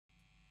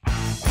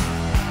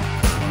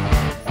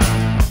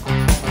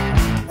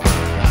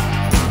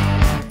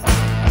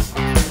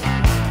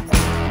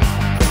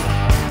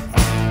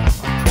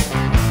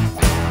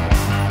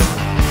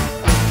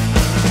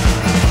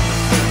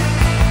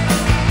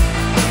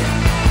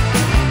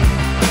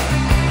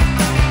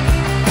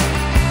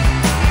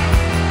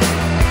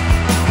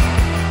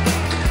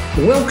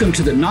Welcome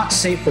to the Not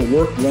Safe for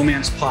Work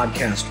Romance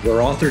Podcast,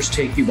 where authors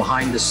take you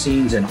behind the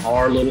scenes in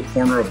our little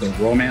corner of the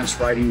romance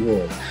writing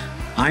world.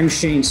 I'm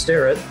Shane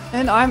Starrett.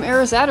 And I'm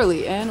Eris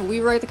Adderley, and we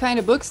write the kind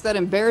of books that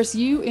embarrass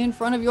you in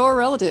front of your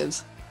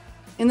relatives.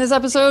 In this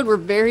episode, we're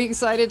very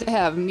excited to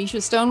have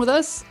Measha Stone with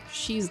us.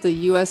 She's the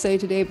USA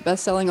Today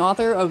bestselling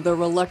author of the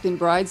Reluctant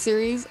Bride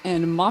series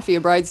and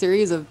Mafia Bride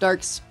series of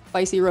dark,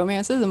 spicy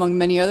romances, among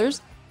many others.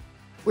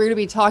 We're going to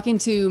be talking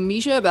to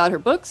Measha about her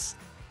books,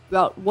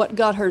 about what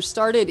got her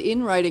started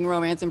in writing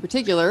romance in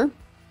particular,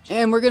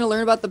 and we're going to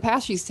learn about the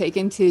path she's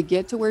taken to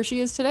get to where she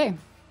is today.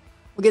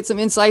 We'll get some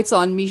insights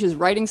on Measha's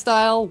writing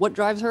style, what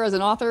drives her as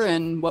an author,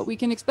 and what we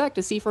can expect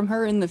to see from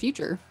her in the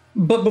future.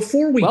 But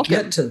before we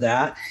get to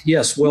that,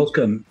 yes,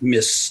 welcome,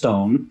 Miss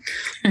Stone.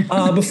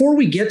 Before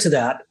we get to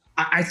that,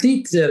 I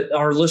think that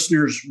our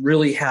listeners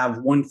really have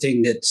one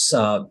thing that's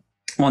on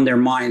their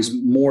minds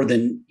more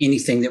than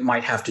anything that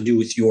might have to do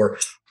with your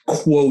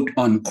quote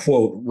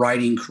unquote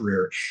writing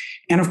career.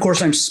 And of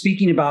course, I'm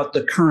speaking about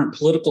the current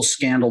political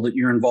scandal that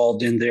you're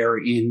involved in there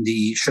in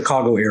the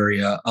Chicago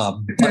area,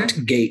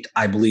 Buttgate,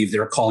 I believe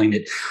they're calling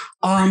it.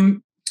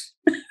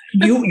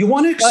 You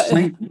want to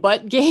explain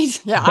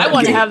Buttgate? Yeah, I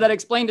want to have that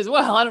explained as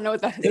well. I don't know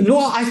what that is. No,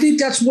 I think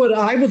that's what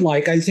I would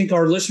like. I think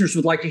our listeners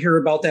would like to hear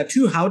about that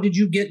too. How did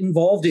you get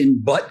involved in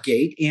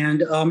Buttgate,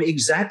 and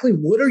exactly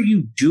what are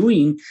you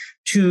doing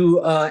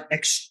to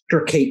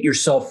extricate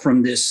yourself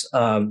from this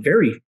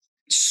very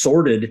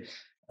sordid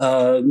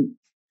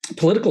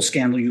political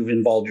scandal you've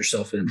involved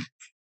yourself in?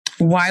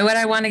 Why would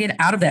I want to get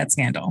out of that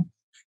scandal?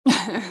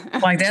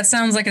 Like, that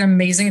sounds like an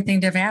amazing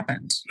thing to have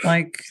happened.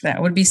 Like,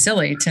 that would be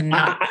silly to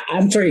not.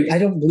 I'm sorry. I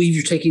don't believe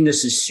you're taking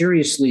this as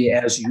seriously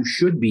as you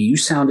should be. You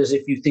sound as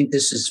if you think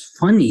this is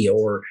funny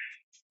or.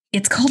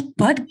 It's called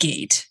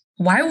Buttgate.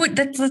 Why would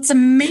that's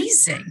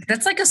amazing.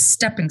 That's like a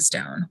stepping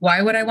stone.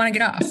 Why would I want to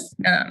get off?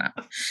 No.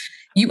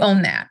 You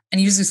own that. And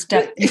you just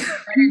step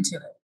right into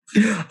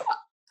it.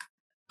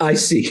 I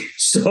see.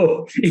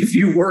 So if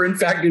you were in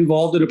fact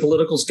involved in a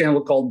political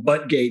scandal called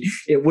Buttgate,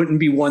 it wouldn't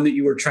be one that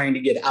you were trying to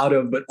get out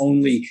of, but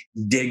only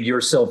dig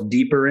yourself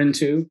deeper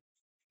into?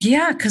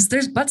 Yeah, because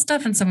there's butt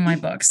stuff in some of my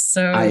books.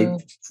 So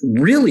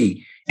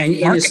really? And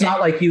it's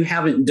not like you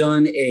haven't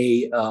done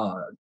a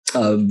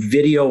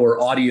video or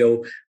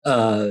audio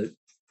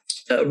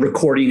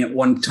recording at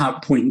one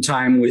point in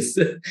time with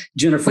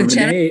Jennifer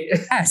Benet.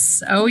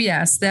 Yes. Oh,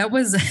 yes. That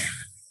was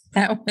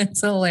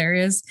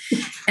hilarious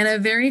and a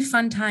very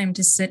fun time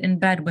to sit in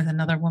bed with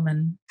another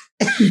woman.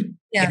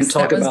 Yes, and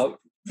talk about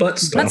butt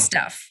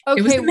stuff.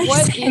 Okay,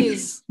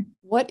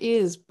 what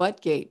is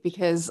Buttgate?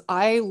 Because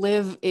I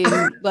live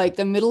in like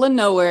the middle of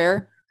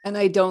nowhere and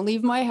I don't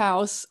leave my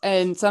house,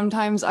 and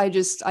sometimes I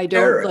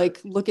don't like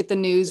look at the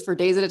news for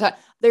days at a time.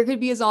 There could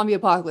be a zombie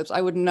apocalypse.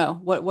 I wouldn't know.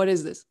 What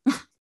is this?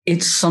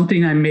 It's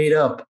something I made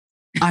up.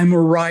 I'm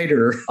a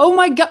writer. Oh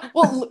my God.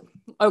 Well,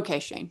 okay,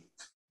 Shane.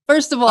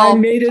 First of all,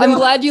 I'm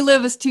glad you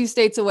live 2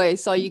 states away,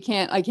 so I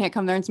can't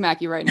come there and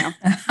smack you right now.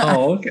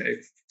 Oh, okay.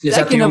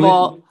 Second of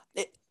all,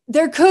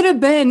 there could have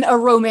been a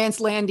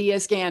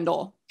Romancelandia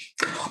scandal.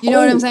 You know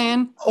what I'm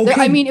saying? Okay.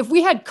 I mean, if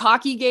we had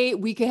Cockygate,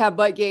 we could have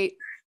Buttgate.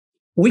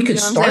 We could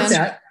start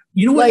that.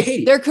 You know what? Like,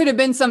 hey, there could have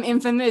been some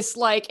infamous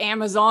like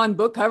Amazon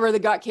book cover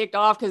that got kicked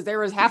off because there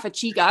was half a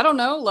cheek. I don't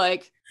know.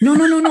 Like, no.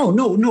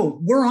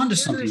 We're onto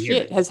something here.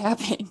 Shit has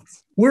happened.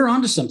 We're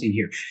onto something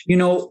here. You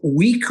know,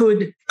 we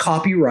could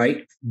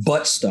copyright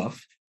butt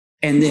stuff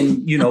and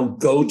then,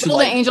 go to the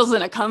angel's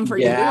going to come for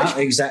you. Yeah,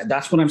 exactly.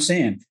 That's what I'm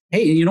saying.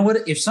 Hey, you know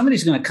what? If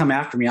somebody's going to come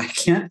after me, I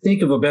can't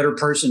think of a better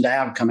person to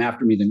have come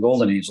after me than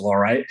Golden Angel. All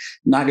right.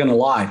 Not going to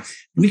lie.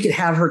 We could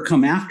have her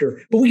come after,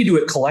 but we could do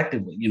it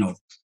collectively.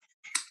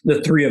 The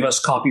three of us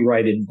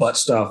copyrighted butt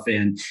stuff,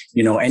 and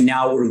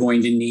now we're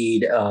going to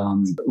need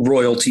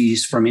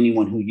royalties from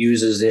anyone who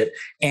uses it,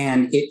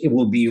 and it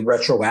will be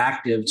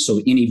retroactive. So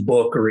any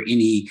book or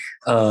any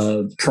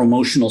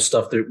promotional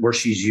stuff where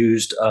she's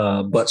used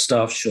butt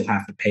stuff, she'll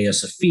have to pay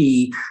us a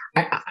fee.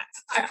 I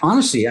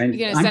honestly, you're going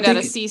to send out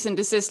a cease and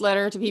desist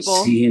letter to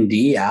people.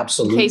 C&D,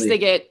 absolutely, in case they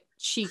get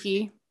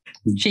cheeky.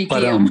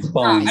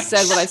 I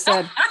said what I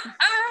said.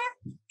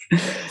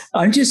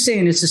 I'm just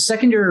saying it's a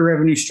secondary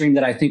revenue stream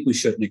that I think we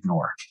shouldn't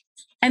ignore.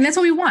 And that's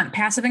what we want.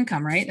 Passive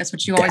income, right? That's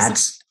what you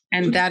always say.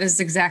 And that is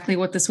exactly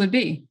what this would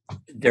be.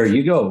 There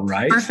you go.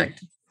 Right.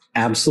 Perfect.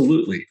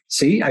 Absolutely.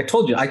 See, I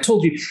told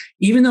you,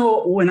 even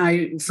though when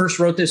I first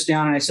wrote this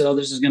down and I said,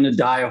 this is going to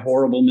die a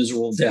horrible,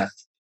 miserable death.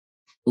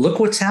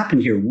 Look what's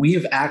happened here. We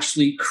have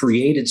actually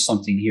created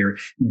something here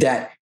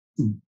that,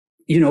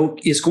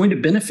 is going to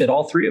benefit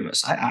all three of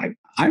us. I'm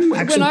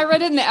actually, when I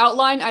read it in the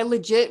outline, I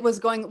legit was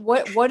going,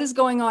 what is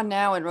going on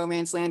now in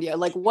Romancelandia?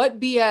 Like, what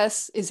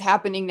BS is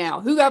happening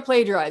now? Who got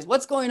plagiarized?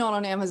 What's going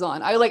on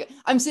Amazon?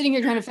 I'm sitting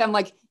here trying to fathom,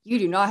 like, you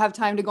do not have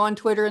time to go on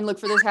Twitter and look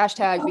for this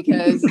hashtag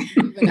because it's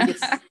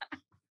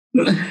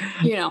going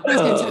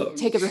to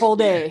take up your whole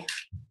day.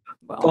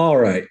 Well, all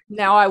right.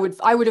 Now I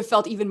would have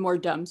felt even more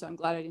dumb. So I'm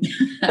glad I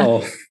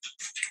didn't.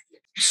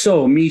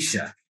 So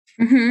Measha,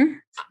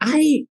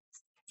 I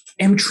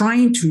am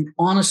trying to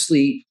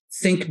honestly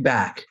think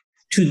back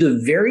to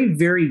the very,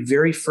 very,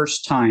 very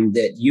first time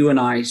that you and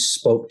I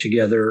spoke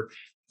together.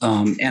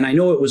 And I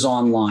know it was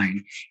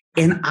online.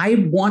 And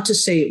I want to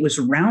say it was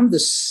around the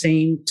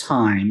same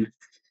time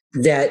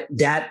that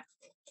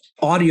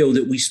audio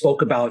that we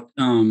spoke about,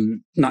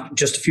 not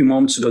just a few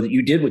moments ago, that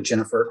you did with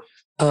Jennifer,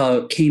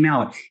 came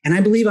out. And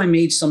I believe I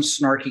made some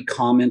snarky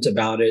comment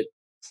about it.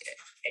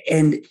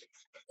 And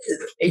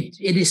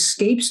it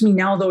escapes me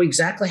now, though,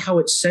 exactly how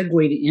it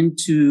segued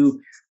into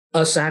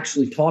us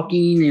actually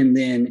talking. And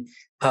then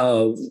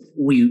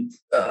we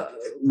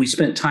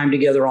spent time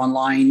together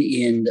online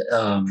in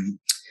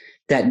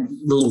that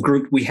little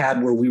group we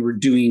had where we were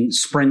doing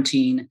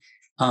sprinting.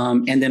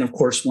 And then, of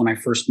course, when I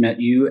first met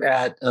you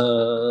at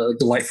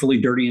Delightfully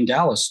Dirty in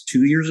Dallas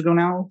 2 years ago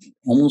now,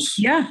 almost.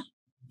 Yeah.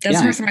 That's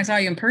the first time I saw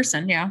you in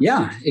person. Yeah.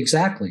 Yeah,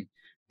 exactly.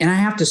 And I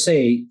have to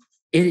say,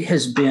 it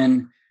has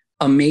been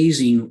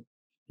amazing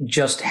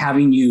just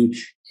having you,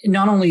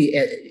 not only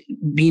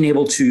being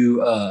able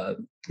to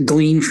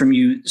glean from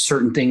you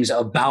certain things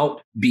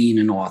about being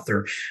an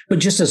author, but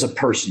just as a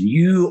person.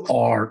 You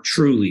are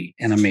truly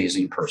an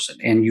amazing person,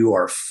 and you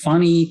are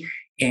funny,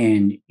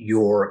 and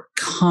you're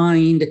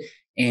kind,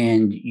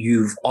 and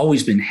you've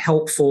always been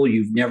helpful.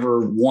 You've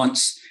never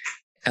once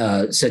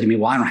said to me,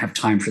 well, I don't have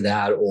time for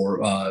that,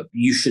 or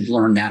you should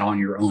learn that on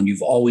your own.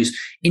 You've always,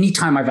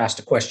 anytime I've asked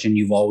a question,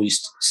 you've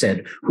always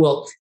said,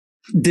 well,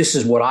 this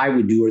is what I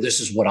would do, or this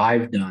is what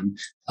I've done.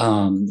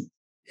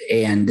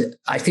 And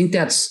I think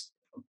that's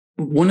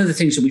one of the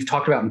things that we've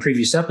talked about in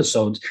previous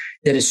episodes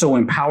that is so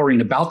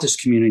empowering about this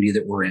community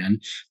that we're in,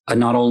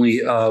 not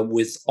only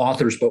with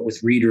authors, but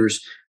with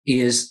readers,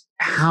 is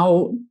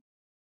how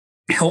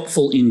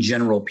helpful in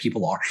general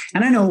people are.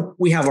 And I know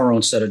we have our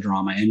own set of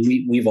drama, and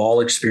we've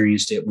all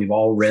experienced it. We've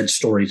all read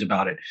stories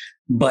about it.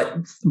 But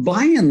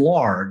by and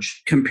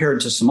large,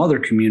 compared to some other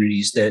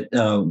communities that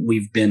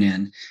we've been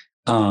in,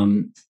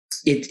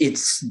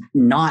 it's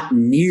not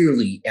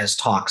nearly as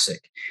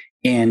toxic.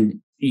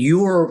 And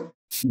you're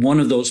one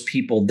of those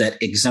people that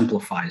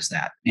exemplifies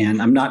that.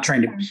 And I'm not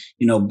trying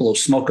to, blow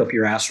smoke up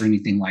your ass or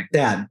anything like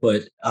that,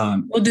 but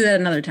we'll do that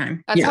another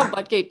time. That's how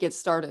Buttgate gets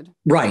started.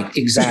 Right,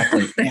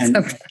 exactly.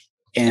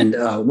 And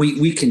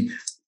we can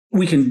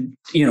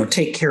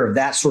take care of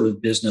that sort of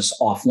business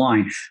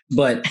offline.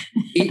 But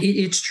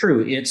it's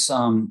true. It's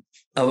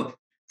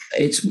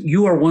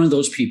you are one of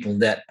those people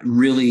that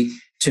really,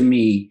 to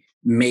me,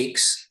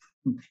 makes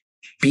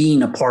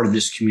being a part of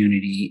this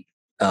community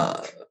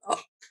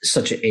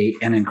such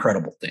an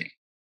incredible thing.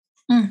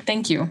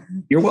 Thank you.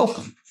 You're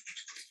welcome.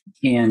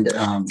 And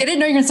I didn't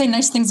know you were going to say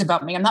nice things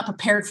about me. I'm not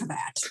prepared for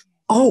that.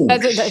 Oh,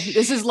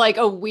 this is like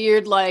a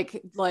weird,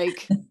 like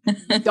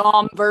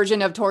Dom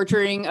version of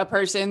torturing a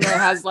person that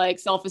has like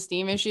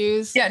self-esteem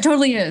issues. Yeah, it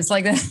totally is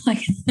like that.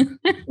 Like,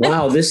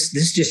 wow, this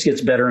just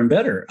gets better and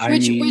better.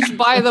 Which,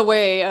 by the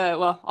way,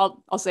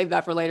 well, I'll save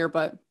that for later.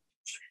 But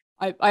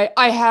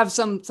I have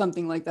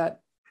something like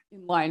that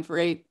in line for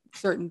a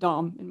certain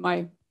Dom in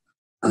my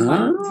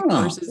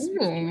versus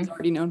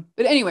already known.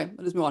 But anyway,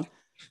 let's move on.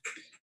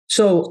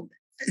 So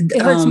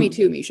it hurts me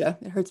too, Measha.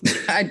 It hurts me.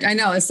 I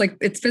know, it's like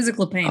it's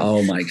physical pain.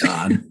 Oh my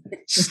God,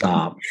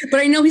 stop! But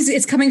I know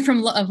it's coming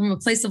from a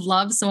place of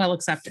love, so I'll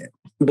accept it.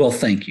 Well,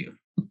 thank you,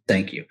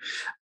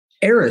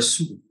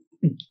 Eris.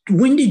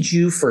 When did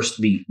you first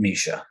meet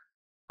Measha?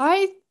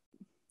 I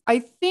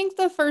think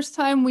the first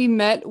time we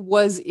met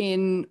was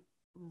in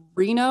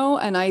Reno,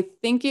 and I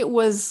think it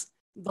was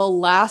the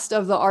last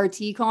of the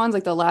RT cons,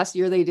 like the last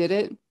year they did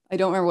it. I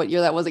don't remember what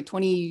year that was, like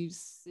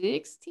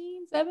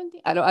 2016,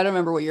 17. I don't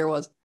remember what year it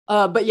was.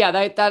 But yeah,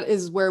 that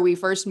is where we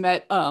first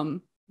met.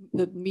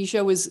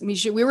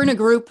 Measha. We were in a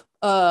group.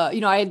 I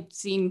had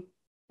seen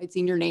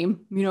your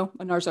name,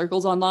 in our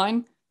circles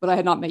online, but I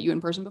had not met you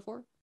in person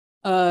before.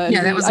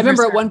 That was. I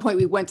remember at one point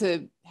we went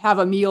to have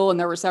a meal, and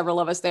there were several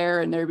of us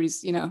there, and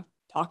everybody's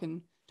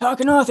talking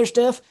author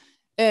stuff.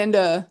 And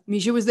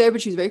Measha was there,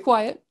 but she was very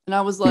quiet, and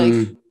I was like,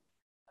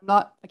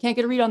 I can't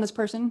get a read on this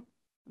person.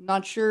 I'm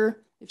not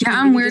sure.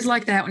 I'm weird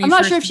like that. I'm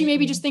not sure if she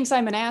maybe just thinks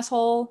I'm an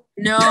asshole.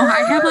 No,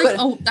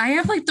 I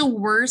have like the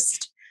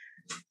worst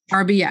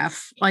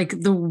RBF,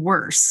 like the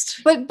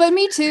worst. But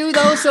me too,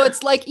 though. So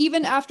it's like,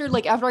 even after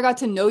I got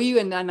to know you,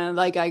 and then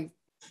I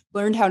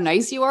learned how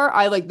nice you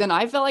are, then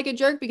I felt like a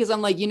jerk, because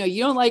I'm like, you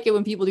don't like it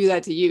when people do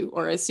that to you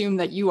or assume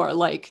that you are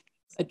like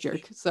a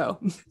jerk. So,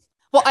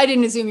 well, I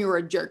didn't assume you were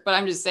a jerk, but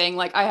I'm just saying,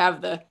 like, I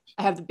have the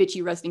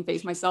bitchy resting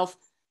face myself.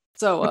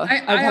 So I've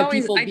had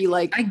people be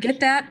like, I get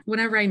that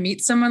whenever I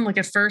meet someone, like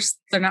at first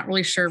they're not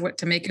really sure what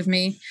to make of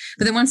me,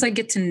 but then once I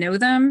get to know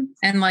them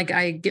and like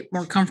I get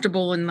more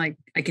comfortable and like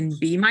I can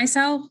be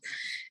myself,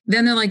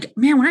 then they're like,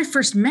 man, when I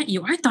first met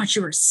you, I thought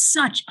you were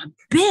such a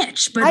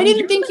bitch. But I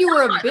didn't think you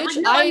were a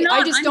bitch. Like, no,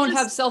 I just don't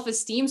have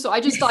self-esteem. So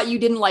I just thought you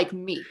didn't like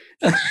me.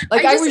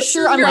 Like I was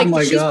sure, I'm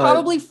like, she's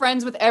probably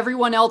friends with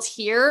everyone else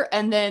here.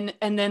 And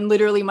then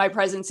literally my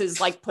presence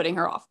is like putting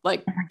her off.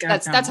 Like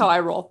that's how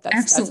I roll.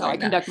 That's how I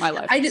conduct my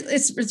life.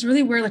 It's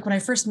really weird. Like when I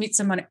first meet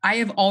someone, I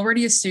have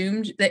already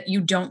assumed that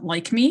you don't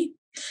like me.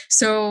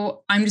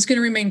 So I'm just going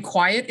to remain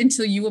quiet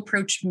until you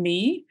approach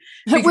me.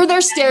 We're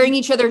there staring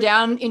each other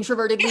down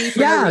introvertedly for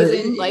no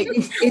reason, like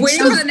waiting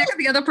for the next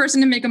the other person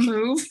to make a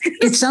move.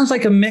 It sounds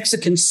like a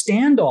Mexican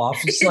standoff.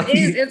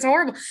 It's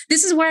horrible.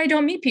 This is why I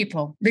don't meet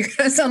people,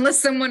 because unless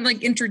someone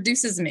like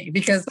introduces me,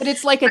 but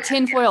it's like a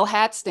tinfoil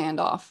hat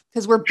standoff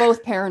because we're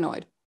both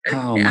paranoid.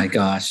 Oh my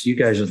gosh, you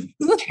guys are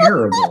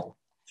terrible.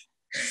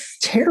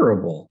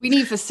 Terrible. We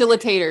need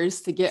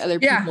facilitators to get other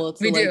people.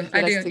 We do.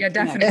 I do. Yeah,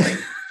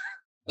 definitely.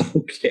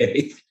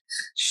 Okay,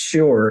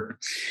 sure.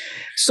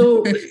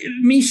 So,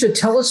 Measha,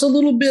 tell us a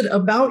little bit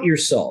about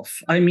yourself.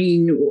 I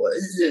mean,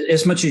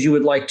 as much as you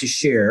would like to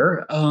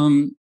share,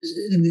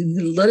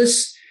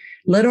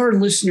 let our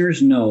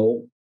listeners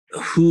know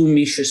who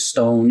Measha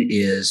Stone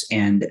is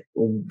and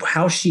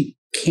how she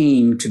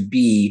came to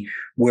be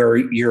where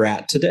you're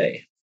at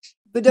today.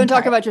 But don't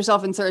talk about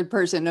yourself in third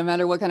person, no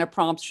matter what kind of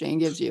prompts Shane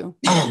gives you.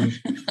 Oh,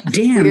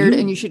 damn. Weird,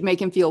 and you should make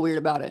him feel weird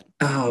about it.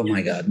 Oh,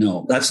 my God.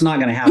 No, that's not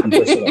going to happen.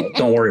 First of all.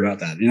 Don't worry about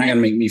that. You're not going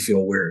to make me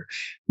feel weird.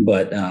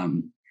 But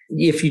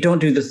if you don't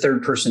do the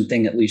third person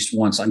thing at least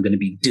once, I'm going to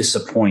be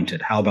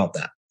disappointed. How about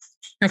that?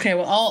 Okay,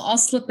 well, I'll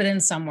slip it in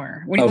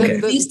somewhere. Okay.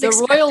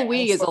 The royal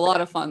we is a lot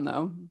of fun,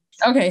 though.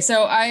 Okay,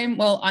 so I'm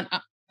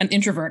an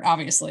introvert,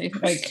 obviously.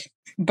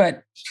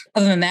 But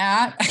other than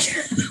that,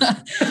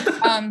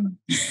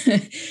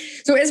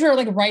 so as for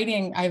like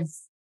writing, I've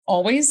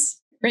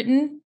always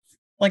written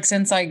like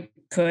since I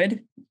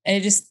could.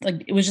 And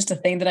it was just a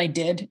thing that I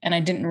did, and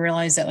I didn't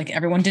realize that like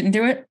everyone didn't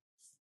do it,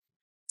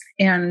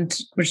 and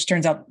which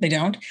turns out they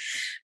don't.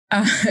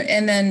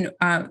 And then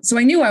so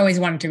I knew I always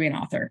wanted to be an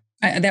author.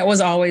 That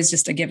was always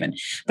just a given,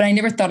 but I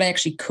never thought I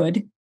actually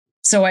could.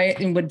 So I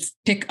would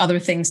pick other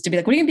things to be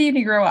like, what are you going to be when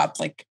you grow up?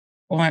 Like,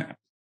 well, I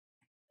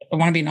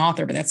want to be an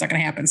author, but that's not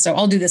going to happen. So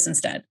I'll do this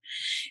instead.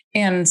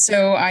 And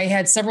so I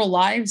had several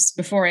lives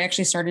before I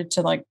actually started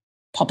to like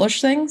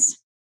publish things.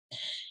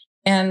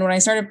 And when I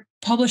started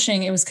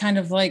publishing, it was kind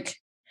of like,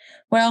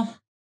 well,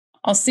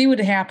 I'll see what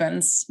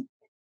happens.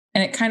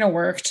 And it kind of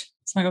worked.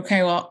 It's like,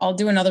 okay, well, I'll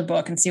do another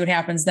book and see what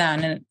happens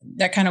then. And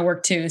that kind of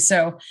worked too.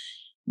 So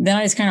then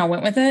I just kind of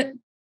went with it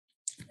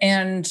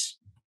and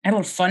I had a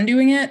little fun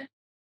doing it.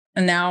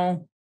 And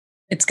now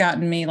it's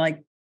gotten me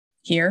like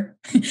here,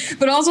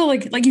 but also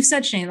like you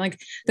said, Shane, like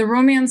the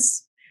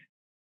romance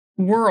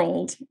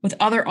world with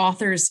other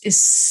authors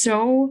is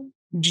so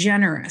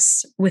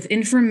generous with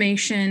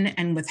information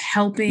and with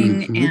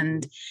helping. Mm-hmm.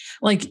 And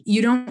like,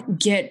 you don't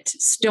get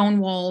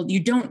stonewalled. You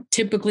don't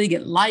typically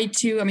get lied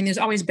to. I mean, there's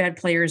always bad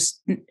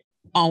players.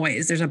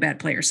 Always there's a bad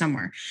player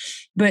somewhere,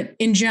 but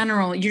in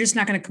general, you're just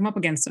not going to come up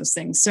against those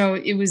things. So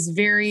it was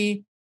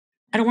very,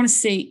 I don't want to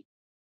say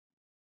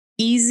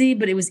easy,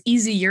 but it was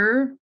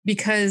easier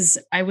because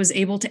I was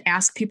able to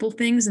ask people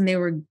things and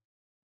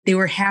they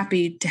were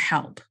happy to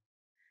help.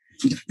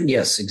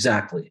 Yes,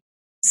 exactly.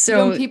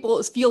 So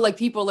people feel like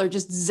people are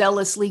just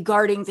zealously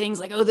guarding things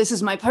like, oh, this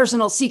is my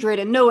personal secret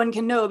and no one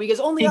can know because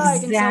only I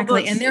can sell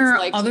books. And there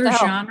are other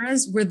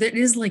genres where that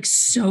is like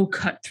so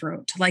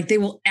cutthroat. Like they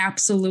will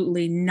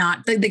absolutely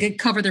not, they could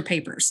cover their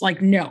papers.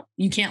 Like, no,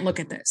 you can't look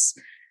at this.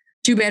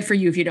 Too bad for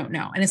you if you don't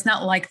know. And it's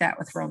not like that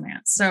with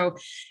romance. So,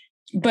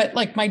 but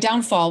like my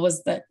downfall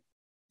was that,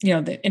 you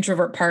know, the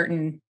introvert part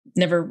and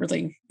never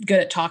really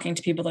good at talking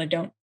to people that I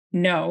don't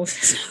know.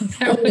 So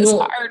that was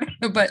hard.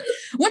 But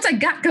once I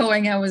got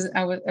going, I was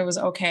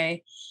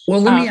okay.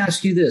 Well, let me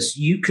ask you this.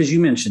 Because you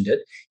mentioned it,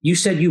 you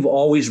said you've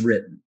always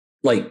written,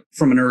 like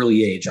from an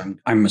early age.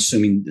 I'm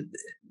assuming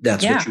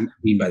that's what you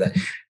mean by that.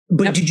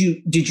 But did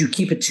you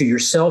keep it to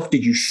yourself?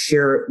 Did you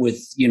share it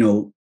with,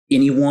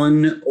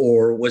 anyone,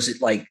 or was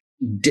it like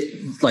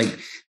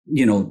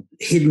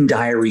hidden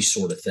diary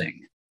sort of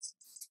thing?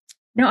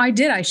 No, I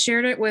did. I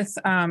shared it with,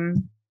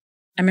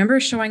 I remember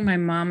showing my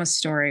mom a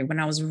story when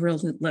I was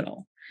really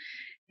little,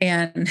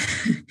 and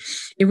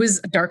it was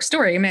a dark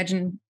story.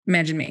 Imagine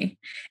me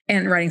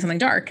and writing something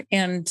dark.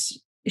 And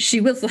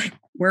she was like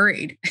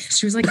worried.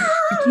 She was like,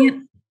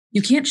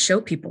 you can't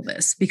show people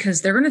this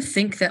because they're going to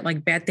think that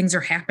like bad things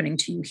are happening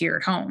to you here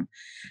at home.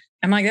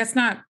 I'm like, that's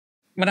not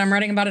what I'm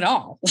writing about at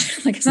all.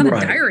 Like, it's not a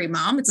diary,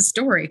 Mom. It's a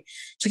story.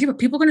 She's like, yeah, but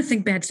people are going to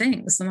think bad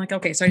things. I'm like,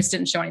 okay. So I just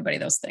didn't show anybody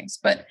those things.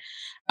 But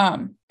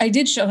I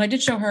did show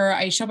her,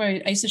 I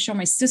used to show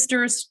my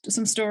sister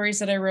some stories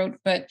that I wrote,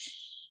 but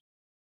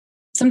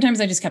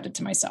sometimes I just kept it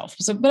to myself.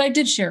 So, but I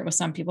did share it with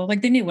some people,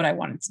 like they knew what I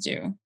wanted to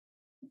do.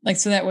 Like,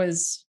 so that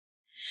was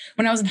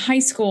when I was in high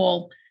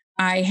school,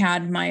 I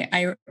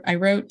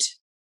wrote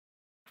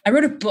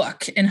a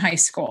book in high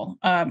school.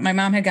 My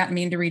mom had gotten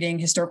me into reading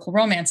historical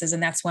romances,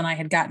 and that's when I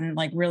had gotten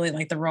like really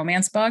like the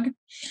romance bug.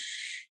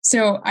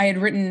 So I had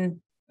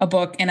written a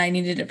book and I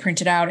needed it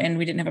printed out, and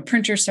we didn't have a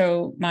printer.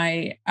 So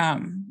I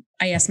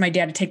asked my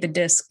dad to take the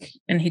disc,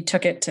 and he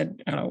took it to,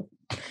 I don't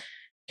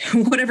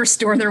know, whatever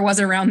store there was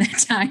around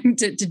that time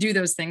to do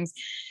those things.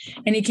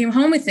 And he came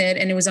home with it,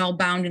 and it was all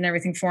bound and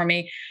everything for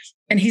me.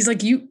 And he's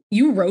like,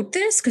 you wrote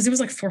this? Cause it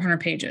was like 400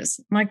 pages.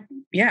 I'm like,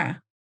 yeah.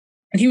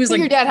 And he was like,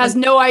 your dad has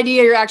no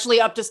idea you're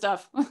actually up to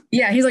stuff.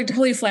 Yeah. He's like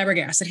totally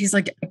flabbergasted. He's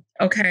like,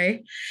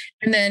 okay.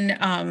 And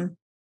then,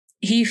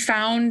 he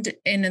found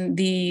in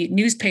the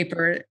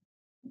newspaper,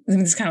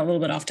 this is kind of a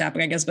little bit off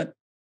topic, I guess, but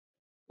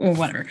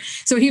whatever.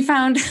 So he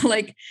found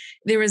like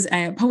there was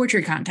a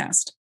poetry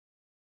contest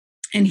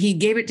and he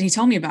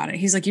told me about it.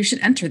 He's like, you should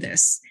enter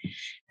this.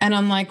 And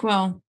I'm like,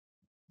 well,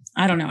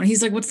 I don't know. And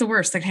he's like, what's the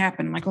worst that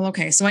happened? I'm like, well,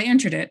 okay. So I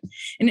entered it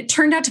and it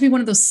turned out to be one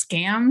of those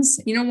scams,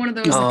 one of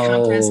those like,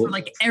 contests where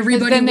like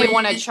everybody. Then they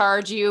want to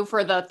charge you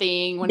for the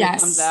thing when it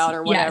comes out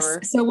or whatever.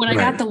 Yes. So when I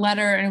got the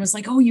letter and it was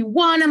like, oh, you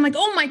won. I'm like,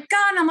 oh my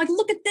God. And I'm like,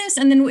 look at this.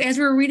 And then as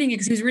we were reading it,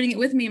 because he was reading it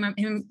with me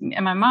him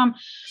and my mom.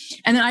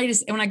 And then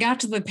when I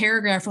got to the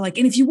paragraph, we're like,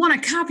 and if you want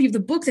a copy of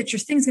the book that your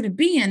thing's going to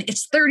be in,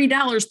 it's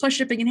 $30 plus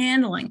shipping and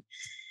handling.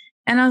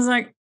 And I was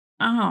like,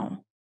 oh.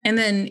 And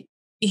then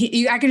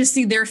I could just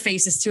see their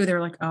faces too. They were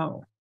like,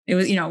 oh, it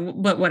was,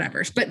 but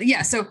whatever. But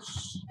yeah, so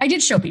I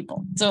did show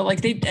people. So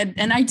like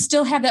and I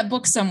still have that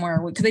book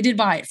somewhere because they did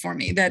buy it for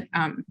me that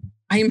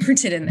I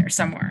imprinted in there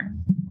somewhere.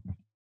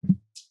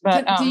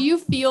 But do you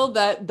feel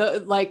that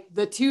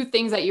the two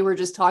things that you were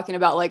just talking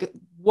about, like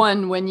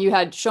one, when you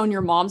had shown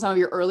your mom some of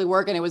your early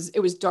work and it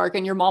was dark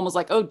and your mom was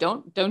like, oh,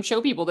 don't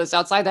show people this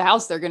outside the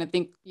house. They're going to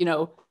think,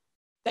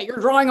 that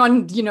you're drawing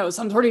on,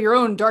 some sort of your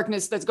own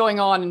darkness that's going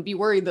on and be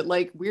worried that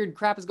like weird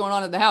crap is going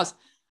on in the house.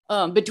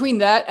 Between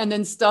that and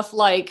then stuff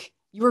like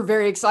you were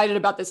very excited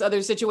about this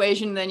other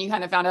situation. And then you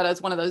kind of found out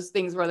it's one of those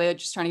things where they're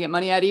just trying to get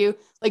money out of you.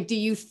 Like, do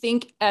you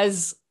think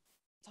as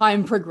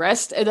time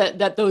progressed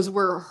that those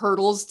were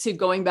hurdles to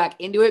going back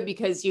into it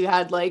because you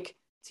had like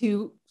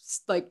two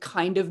like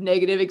kind of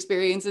negative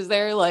experiences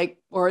there, like,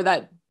 or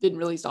that didn't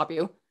really stop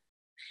you?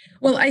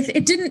 Well,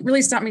 it didn't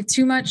really stop me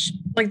too much.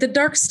 Like the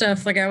dark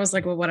stuff, like I was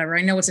like, well, whatever.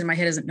 I know what's in my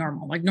head isn't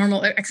normal. Like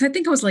normal, because I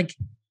think I was like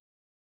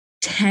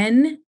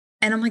 10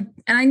 and I'm like,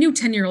 and I knew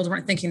 10-year-olds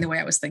weren't thinking the way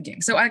I was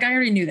thinking. So I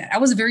already knew that. I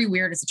was very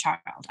weird as a child.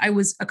 I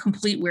was a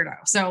complete weirdo.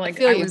 So like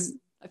I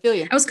feel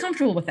you. I was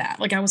comfortable with that.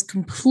 Like I was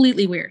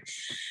completely weird.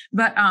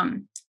 But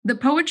the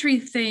poetry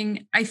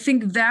thing, I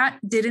think that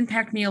did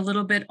impact me a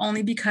little bit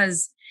only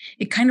because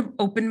it kind of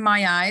opened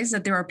my eyes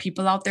that there are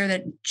people out there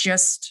that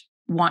just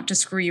want to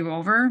screw you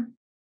over.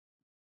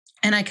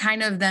 And I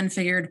kind of then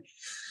figured,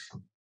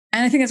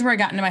 and I think that's where I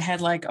got into my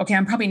head, like, okay,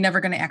 I'm probably never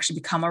going to actually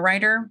become a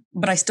writer,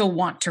 but I still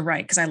want to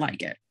write because I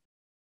like it.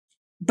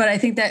 But I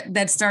think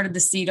that started the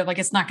seed of like,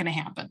 it's not going to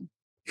happen.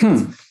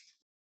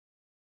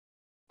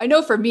 I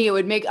know for me, it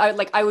would make,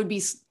 I would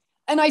be,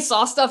 and I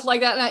saw stuff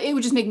like that, and it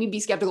would just make me be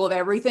skeptical of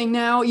everything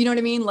now. You know what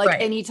I mean?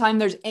 Like anytime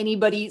there's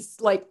anybody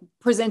like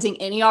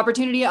presenting any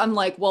opportunity, I'm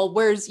like, well,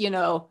 where's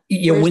where's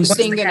the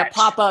thing going to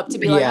pop up to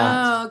be like,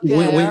 oh,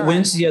 okay.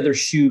 When's the other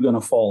shoe going to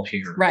fall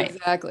here? Right.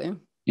 Exactly.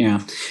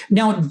 Yeah.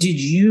 Now, did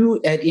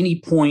you at any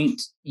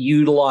point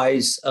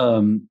utilize,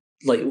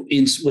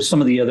 with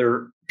some of the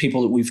other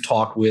people that we've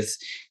talked with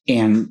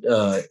and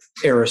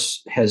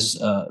Eris has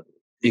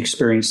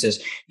experienced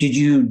this, did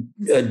you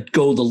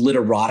go the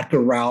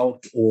literotica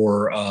route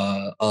or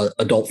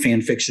adult fan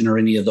fiction or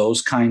any of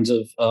those kinds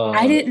of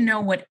I didn't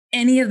know what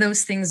any of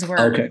those things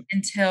were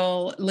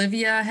until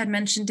Livia had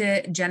mentioned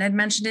it, Jen had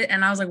mentioned it,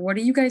 and I was like, what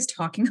are you guys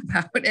talking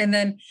about? And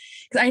then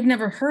because I'd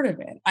never heard of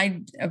it.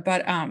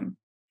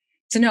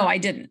 So no, I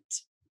didn't.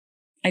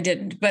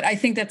 But I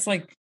think that's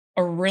like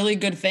a really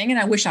good thing, and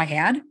I wish I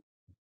had,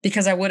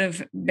 because I would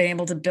have been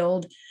able to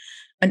build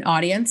an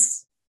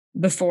audience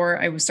before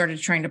I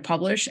started trying to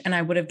publish, and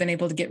I would have been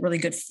able to get really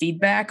good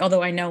feedback.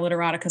 Although I know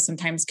literotica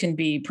sometimes can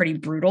be pretty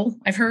brutal,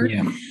 I've heard.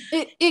 Yeah.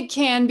 It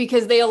can,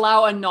 because they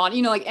allow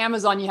like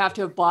Amazon, you have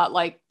to have bought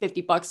like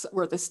 $50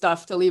 worth of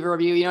stuff to leave a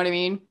review. You know what I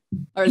mean?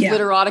 Or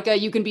literotica,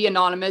 you can be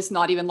anonymous,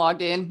 not even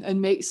logged in,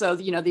 and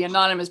the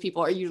anonymous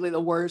people are usually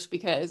the worst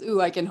because,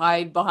 I can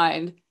hide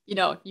behind,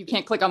 you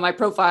can't click on my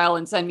profile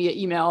and send me an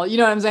email. You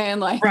know what I'm saying?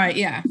 Like, right.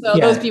 Yeah. So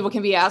those people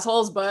can be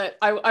assholes, but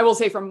I will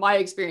say from my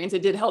experience,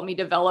 it did help me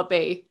develop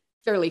a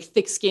fairly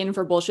thick skin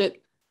for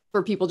bullshit,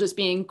 for people just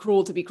being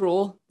cruel to be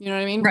cruel. You know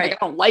what I mean? Right.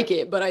 Like, I don't like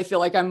it, but I feel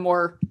like I'm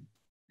more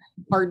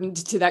hardened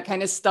to that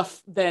kind of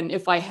stuff than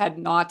if I had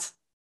not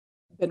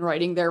been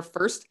writing there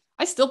first.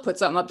 I still put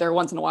something up there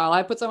once in a while.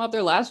 I put something up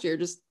there last year,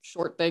 just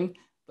short thing,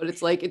 but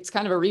it's like, it's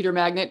kind of a reader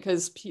magnet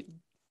because people,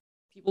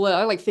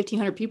 I like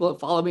 1,500 people that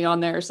follow me on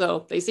there.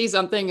 So they see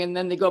something and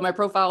then they go to my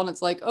profile and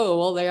it's like, oh,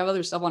 well, they have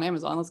other stuff on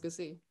Amazon. Let's go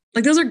see.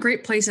 Like, those are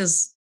great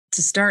places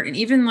to start. And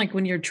even like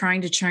when you're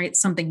trying to try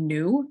something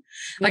new,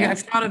 like I've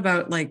thought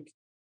about, like,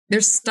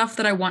 there's stuff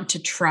that I want to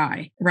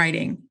try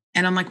writing.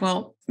 And I'm like,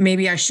 well,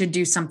 maybe I should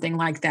do something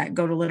like that.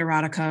 Go to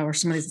Literotica or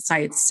some of these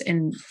sites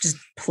and just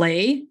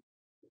play.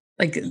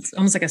 Like, it's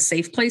almost like a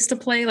safe place to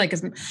play. Like,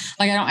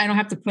 I don't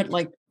have to put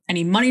like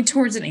any money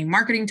towards it, any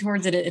marketing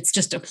towards it. It's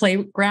just a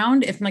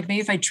playground. Maybe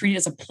if I treat it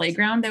as a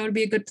playground, that would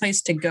be a good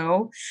place to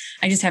go.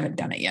 I just haven't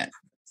done it yet.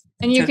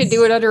 And you could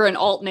do it under an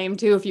alt name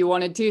too, if you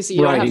wanted to. So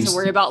you don't have to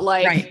worry about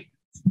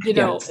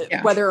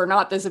whether or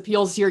not this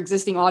appeals to your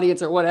existing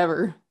audience or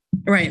whatever.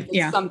 Right.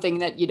 It's something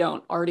that you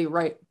don't already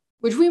write,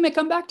 which we may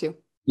come back to.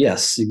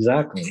 Yes,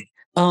 exactly.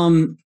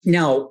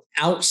 Now,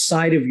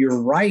 outside of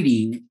your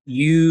writing,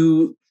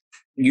 you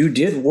you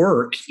did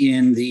work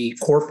in the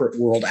corporate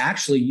world.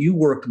 Actually, you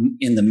work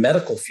in the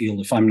medical field,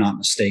 if I'm not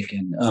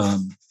mistaken.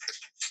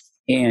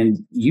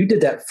 And you did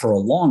that for a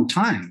long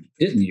time,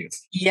 didn't you?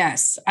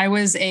 Yes. I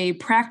was a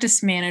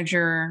practice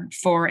manager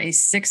for a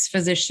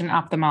 6-physician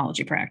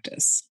ophthalmology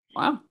practice.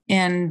 Wow.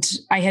 And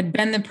I had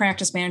been the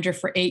practice manager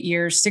for 8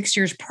 years. 6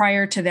 years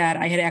prior to that,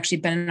 I had actually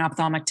been an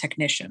ophthalmic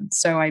technician.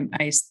 So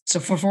so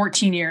for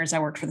 14 years, I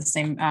worked for the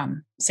same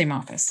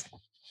office.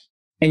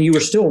 And you were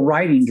still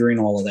writing during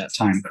all of that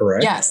time,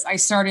 correct? Yes. I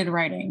started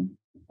writing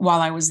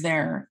while I was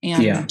there,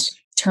 and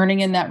turning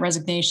in that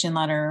resignation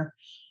letter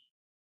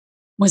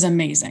was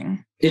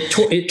amazing.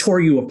 It tore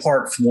you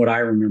apart from what I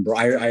remember.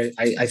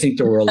 I think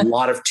there were a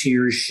lot of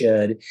tears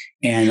shed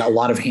and a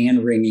lot of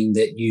hand wringing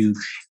that you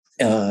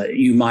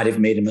might have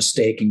made a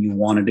mistake and you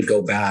wanted to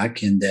go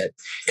back, and that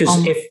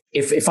because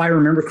if I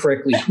remember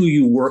correctly, who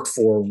you worked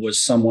for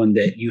was someone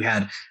that you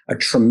had a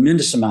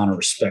tremendous amount of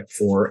respect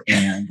for,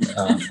 and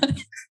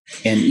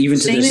even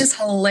Shane is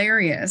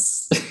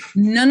hilarious.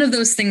 None of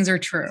those things are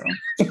true.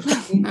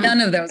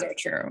 None of those are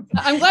true.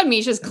 I'm glad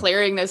Measha's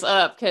clearing this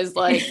up, because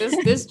like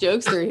this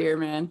jokester here,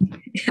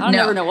 man, I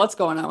never know what's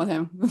going on with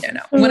him.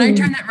 When I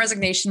turned that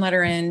resignation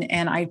letter in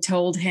and I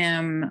told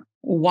him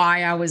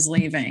why I was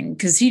leaving,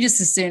 because he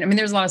just assumed, I mean,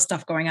 there's a lot of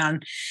stuff going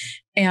on,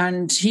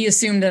 and he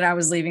assumed that I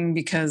was leaving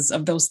because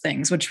of those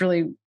things, which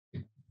really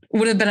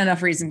would have been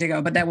enough reason to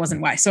go, but that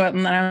wasn't why. So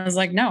I was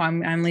like, no,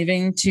 I'm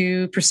leaving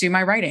to pursue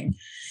my writing.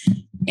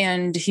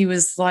 And he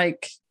was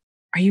like,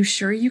 are you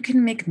sure you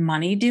can make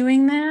money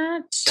doing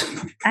that?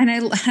 And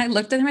I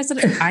looked at him, I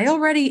said, I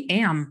already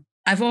am.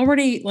 I've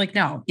already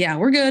no, yeah,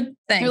 we're good.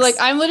 Thanks. You're like,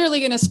 I'm literally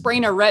going to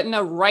sprain a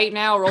retina right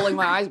now, rolling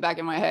my eyes back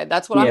in my head.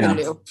 That's what I'm going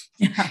to do.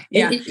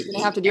 Yeah. You're going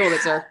to have to deal with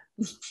it, sir.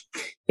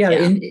 Yeah.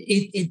 And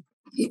it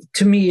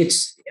to me,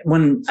 it's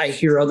when I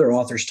hear other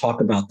authors talk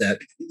about that,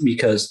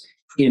 because,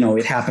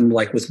 it happened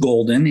like with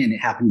Golden and it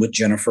happened with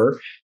Jennifer.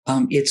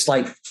 It's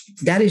like,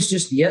 that is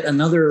just yet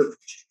another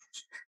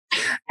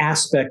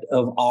aspect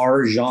of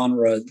our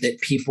genre that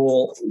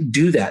people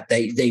do that.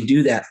 They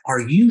do that.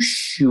 Are you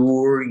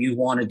sure you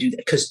want to do that?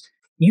 Because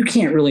you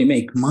can't really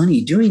make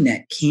money doing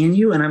that, can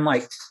you? And I'm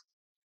like,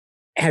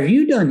 have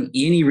you done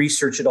any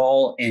research at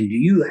all? And do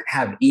you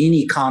have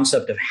any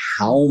concept of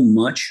how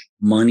much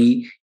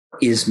money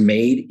is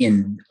made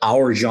in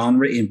our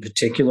genre in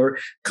particular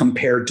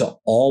compared to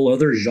all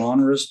other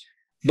genres?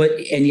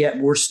 And yet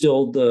we're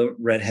still the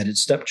redheaded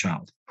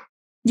stepchild.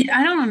 Yeah,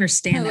 I don't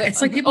understand that.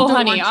 It's like people don't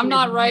honey, I'm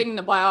not writing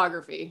a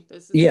biography.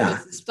 This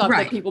is stuff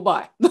that people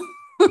buy.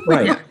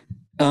 Right. Yeah.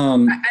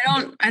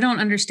 I don't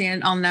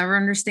understand. I'll never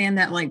understand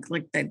that. Like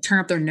they turn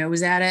up their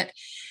nose at it.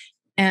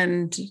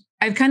 And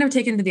I've kind of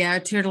taken to the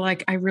attitude of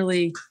like, I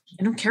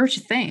don't care what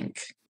you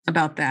think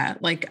about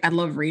that. Like, I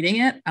love reading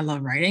it. I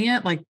love writing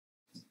it. Like,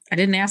 I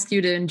didn't ask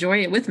you to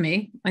enjoy it with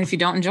me. If you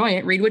don't enjoy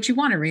it, read what you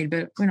want to read,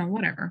 but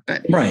whatever.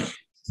 But right.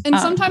 And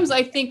sometimes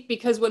I think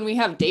because when we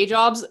have day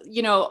jobs,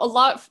 a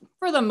lot,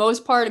 for the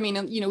most part, I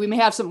mean, we may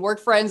have some work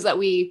friends that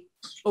we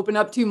open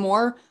up to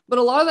more, but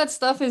a lot of that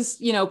stuff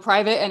is,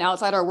 private and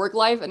outside our work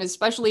life. And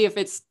especially if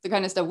it's the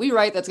kind of stuff we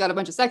write that's got a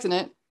bunch of sex in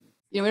it,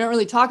 we don't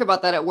really talk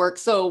about that at work.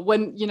 So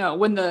when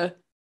the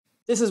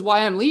 "this is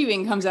why I'm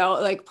leaving" comes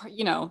out, like,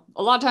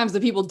 a lot of times the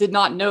people did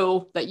not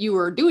know that you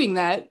were doing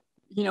that,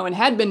 and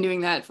had been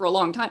doing that for a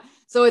long time.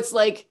 So it's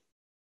like,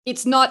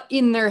 it's not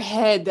in their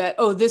head that,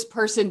 oh, this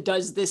person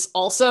does this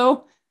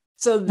also.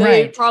 So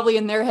they probably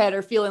in their head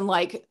are feeling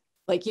like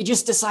you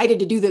just decided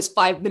to do this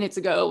 5 minutes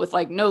ago with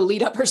like no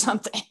lead up or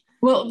something.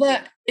 Well,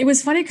 it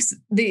was funny because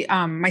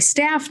my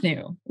staff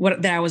knew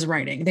that I was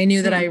writing. They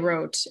knew that I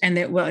wrote, and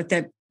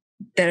that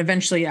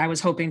eventually I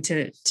was hoping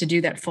to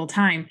do that full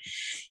time.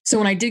 So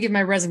when I did give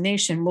my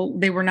resignation, well,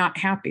 they were not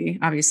happy,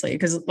 obviously,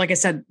 because like I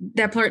said,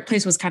 that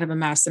place was kind of a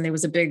mess, and they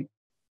was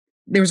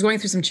going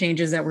through some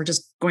changes that were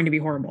just going to be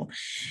horrible.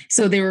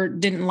 So they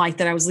didn't like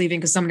that I was leaving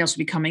because somebody else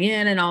would be coming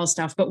in and all this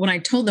stuff. But when I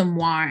told them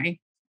why,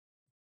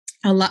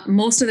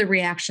 most of the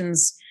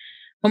reactions,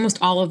 almost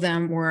all of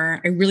them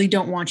were, I really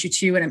don't want you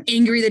to, and I'm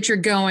angry that you're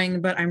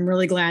going, but I'm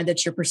really glad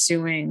that you're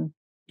pursuing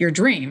your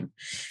dream.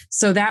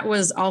 So that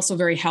was also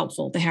very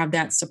helpful to have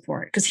that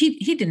support, because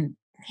he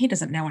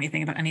doesn't know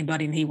anything about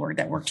anybody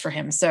that worked for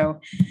him. So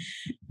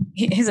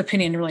his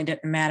opinion really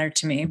didn't matter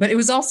to me. But it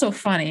was also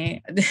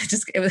funny.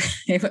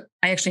 I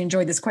actually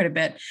enjoyed this quite a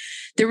bit.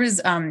 There was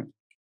a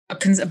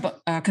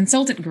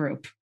consultant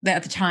group that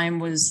at the time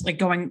was like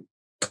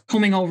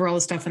combing over all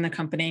the stuff in the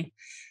company.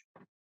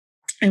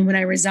 And when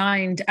I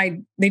resigned,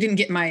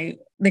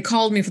 they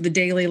called me for the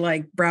daily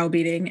like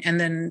browbeating, and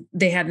then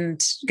they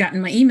hadn't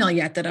gotten my email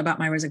yet about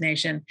my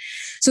resignation.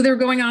 So they were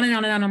going on and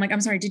on and on. I'm like, I'm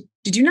sorry,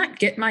 did you not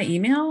get my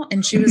email?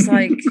 And she was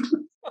like,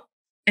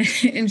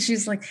 and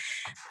she's like,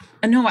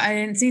 no, I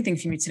didn't see anything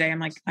from you today. I'm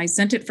like, I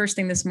sent it first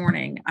thing this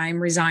morning. I'm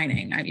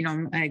resigning. I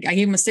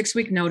gave him a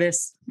 6-week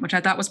notice, which I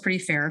thought was pretty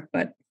fair,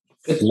 but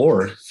good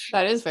Lord,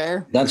 that is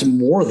fair. That's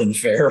more than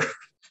fair.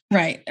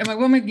 Right. And my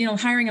woman,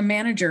 hiring a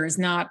manager is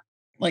not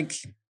like,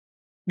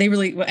 They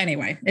really, well,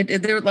 anyway,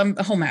 they're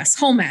a whole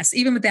mess.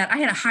 Even with that, I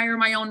had to hire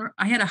my own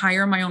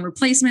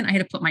replacement. I had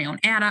to put my own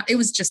ad out. It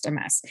was just a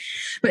mess.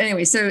 But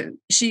anyway, so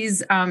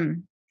she's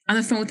on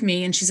the phone with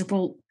me and she's like,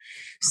 well,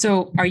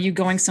 so are you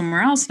going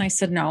somewhere else? And I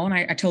said, no. And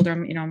I told her,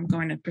 I'm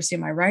going to pursue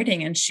my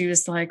writing. And she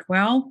was like,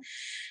 well,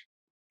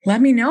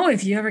 let me know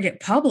if you ever get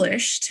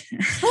published.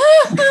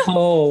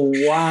 Oh,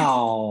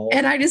 wow.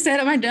 And I just sat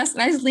at my desk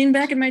and I just leaned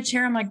back in my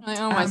chair. I'm like,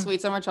 oh, my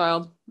sweet summer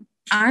child.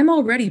 I'm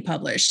already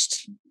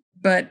published,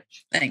 but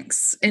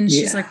thanks. And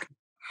she's like,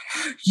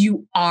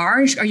 you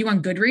are you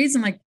on Goodreads?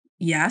 I'm like,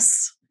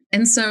 yes.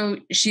 And so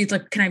she's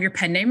like, can I have your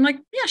pen name? I'm like,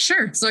 yeah,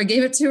 sure. So I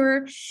gave it to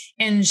her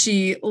and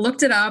she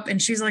looked it up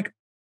and she's like,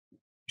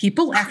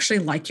 people actually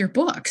like your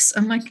books.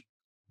 I'm like,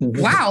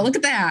 wow, look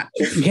at that.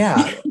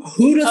 Yeah.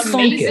 Who'd have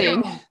thunk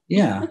it?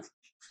 Yeah.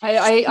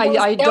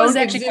 I don't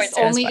exist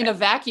only in a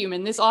vacuum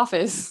in this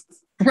office.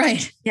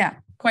 Right. Yeah.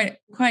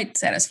 Quite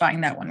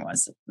satisfying that one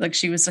was. Like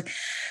she was like,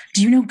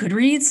 do you know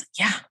Goodreads?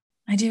 Yeah,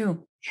 I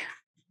do.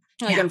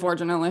 Like,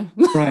 unfortunately.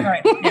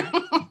 Right. Yeah.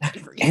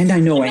 And I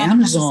know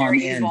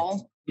Amazon. And,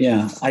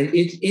 yeah.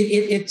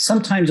 It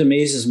sometimes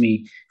amazes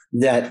me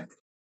that,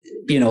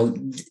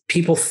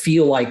 people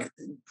feel like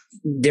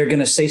they're going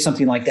to say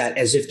something like that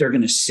as if they're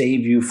going to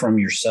save you from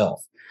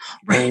yourself.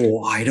 Right.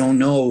 Oh, I don't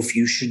know if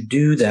you should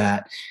do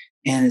that.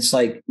 And it's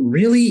like,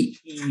 really,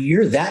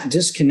 you're that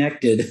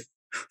disconnected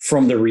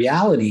from the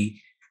reality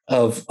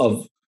of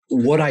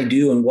what I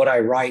do and what I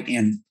write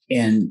and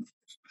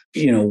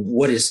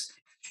what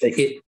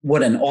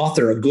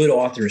a good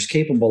author is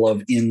capable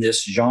of in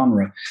this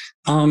genre.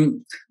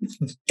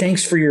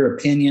 Thanks for your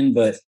opinion,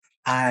 but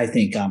I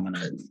think I'm going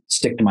to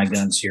stick to my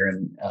guns here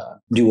and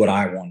do what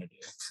I want to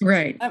do.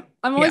 Right.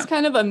 I'm always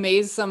kind of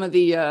amazed some of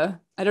the,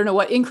 I don't know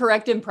what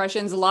incorrect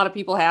impressions a lot of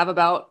people have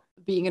about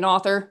being an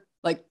author,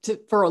 like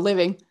for a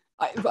living.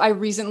 I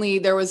recently,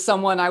 there was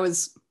someone, I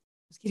was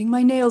getting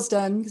my nails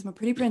done because I'm a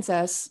pretty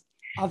princess,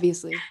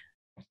 obviously.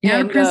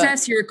 You're a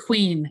princess, you're a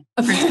queen.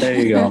 There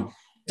you go.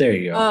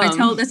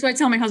 That's what I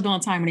tell my husband all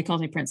the time when he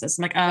calls me princess.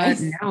 I'm like,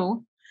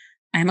 no,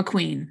 I'm a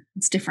queen.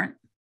 It's different.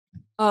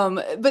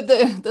 But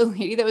the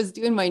lady that was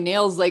doing my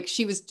nails, like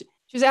she was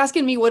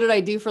asking me, what did I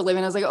do for a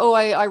living? I was like, oh,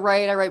 I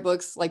write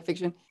books like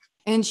fiction.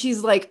 And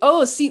she's like,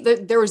 oh, see,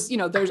 there's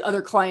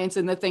other clients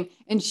in the thing.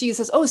 And she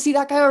says, oh, see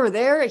that guy over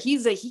there?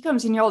 He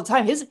comes in here all the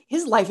time.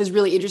 His life is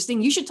really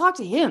interesting. You should talk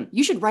to him.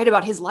 You should write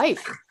about his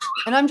life.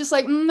 And I'm just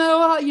like,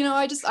 no,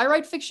 I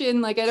write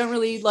fiction. Like, I don't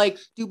really like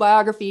do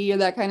biography or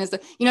that kind of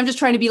stuff. I'm just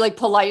trying to be like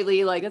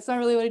politely, like, that's not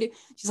really what I do.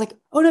 She's like,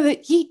 oh no,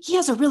 he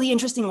has a really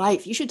interesting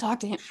life. You should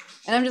talk to him.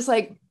 And I'm just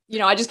like,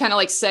 I just kind of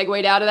like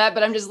segued out of that,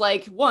 but I'm just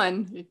like,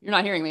 one, you're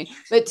not hearing me.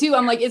 But two,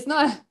 I'm like, it's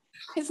not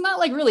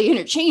like really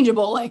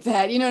interchangeable like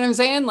that. You know what I'm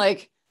saying?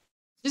 Like,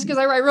 just because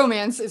I write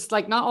romance, it's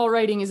like not all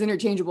writing is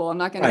interchangeable. I'm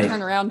not going to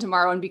turn around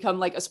tomorrow and become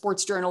like a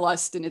sports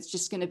journalist and it's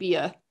just going to be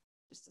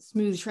just a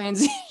smooth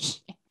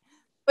transition.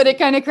 But it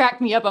kind of cracked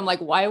me up. I'm like,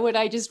 why would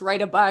I just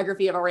write a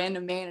biography of a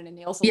random man in a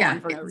nail salon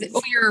for no reason?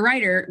 Oh, you're a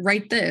writer.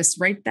 Write this,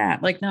 write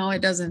that. Like, no,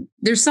 it doesn't.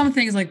 There's some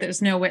things like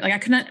there's no way. Like I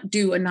could not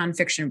do a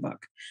nonfiction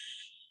book.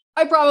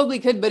 I probably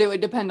could, but it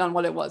would depend on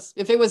what it was.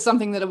 If it was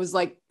something that it was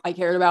like I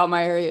cared about,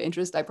 my area of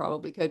interest, I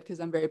probably could because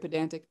I'm very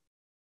pedantic.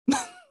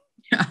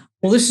 Yeah.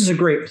 Well, this is a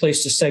great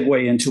place to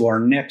segue into our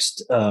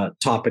next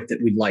topic that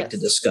we'd like to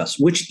discuss,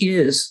 which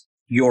is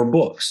your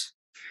books.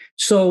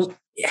 So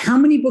how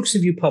many books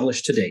have you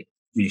published to date,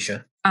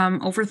 Measha?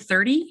 Over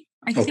 30,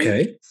 I think.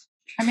 Okay.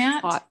 I'm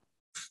at. Hot.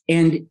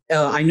 And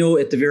I know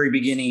at the very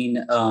beginning,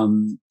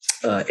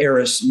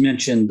 Eris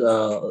mentioned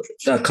a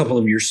couple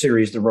of your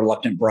series, the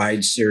Reluctant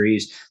Bride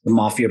series, the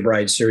Mafia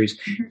Bride series.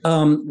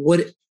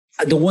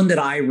 Mm-hmm. The one that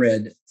I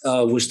read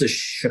was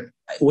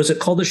was it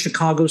called the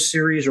Chicago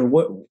series or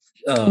what?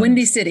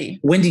 Windy City.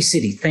 Windy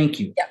City. Thank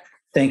you. Yeah.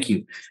 Thank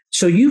you.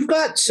 So you've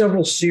got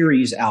several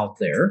series out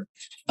there.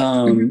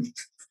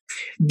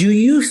 Do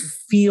you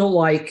feel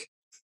like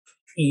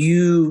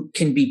you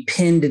can be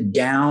pinned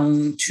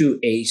down to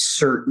a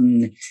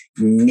certain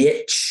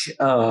niche,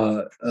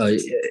 or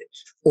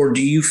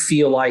do you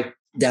feel like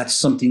that's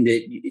something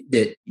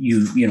that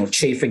you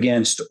chafe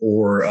against,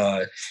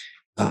 or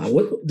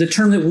what the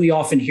term that we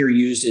often hear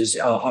used is,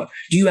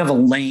 do you have a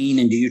lane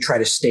and do you try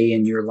to stay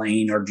in your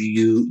lane, or do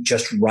you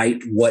just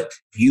write what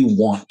you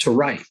want to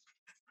write?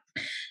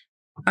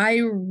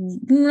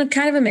 I'm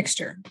kind of a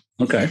mixture.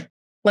 Okay.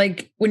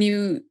 Like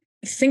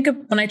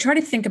when I try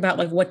to think about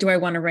like, what do I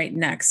want to write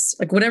next?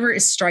 Like whatever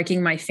is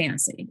striking my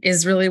fancy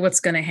is really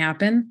what's going to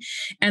happen.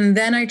 And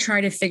then I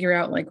try to figure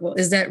out like, well,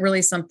 is that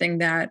really something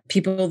that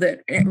people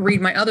that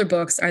read my other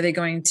books, are they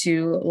going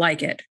to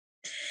like it?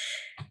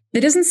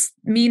 That doesn't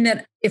mean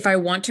that if I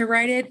want to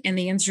write it and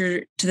the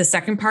answer to the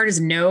second part is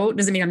no,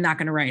 doesn't mean I'm not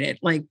going to write it.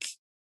 Like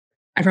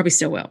I probably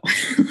still will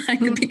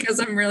because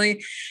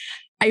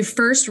I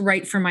first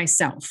write for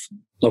myself.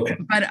 Okay.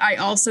 But I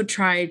also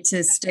try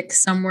to stick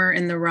somewhere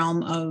in the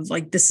realm of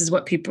like, this is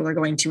what people are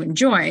going to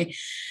enjoy.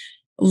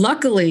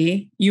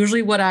 Luckily,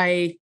 usually what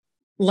I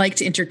like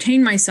to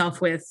entertain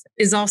myself with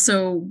is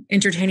also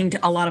entertaining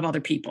to a lot of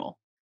other people.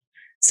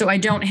 So I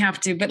don't have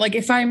to, but like,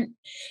 if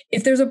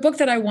there's a book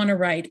that I want to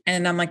write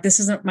and I'm like,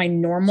 this isn't my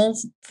normal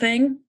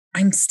thing,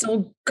 I'm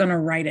still going to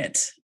write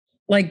it.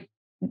 Like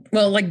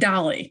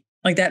Dolly,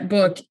 like that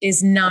book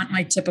is not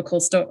my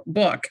typical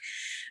book,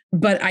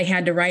 but I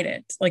had to write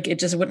it. Like it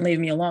just wouldn't leave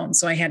me alone.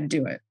 So I had to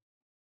do it.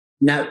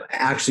 That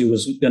actually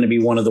was going to be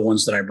one of the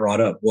ones that I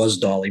brought up was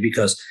Dolly,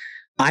 because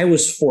I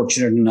was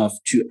fortunate enough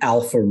to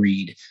alpha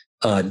read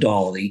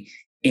Dolly,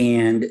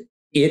 and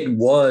it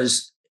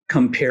was,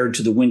 compared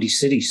to the Windy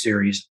City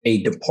series,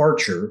 a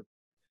departure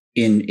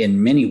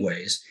in many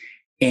ways.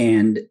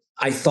 And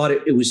I thought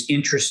it was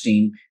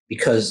interesting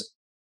because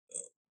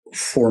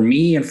for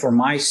me and for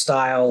my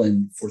style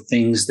and for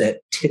things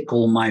that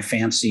tickle my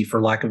fancy,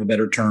 for lack of a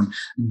better term,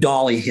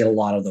 Dolly hit a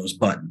lot of those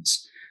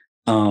buttons.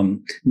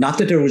 Not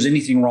that there was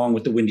anything wrong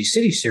with the Windy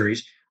City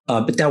series,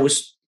 but that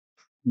was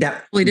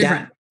Totally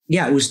different.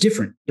 Yeah, it was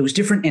different. It was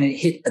different, and it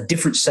hit a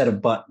different set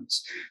of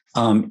buttons.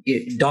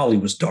 Dolly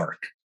was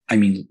dark. I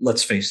mean,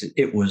 let's face it,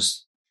 it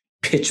was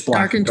pitch black.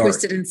 Dark and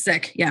twisted and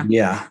sick. Yeah.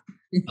 Yeah.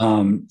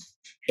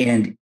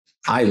 And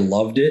I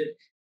loved it.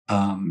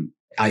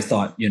 I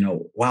thought,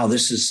 wow,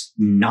 this is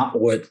not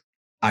what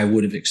I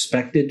would have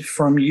expected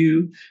from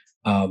you.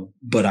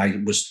 But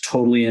I was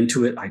totally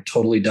into it. I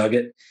totally dug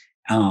it.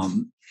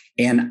 And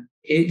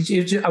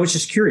I was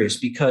just curious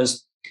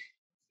because,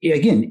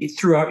 again,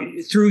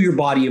 through your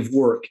body of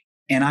work,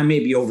 and I may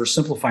be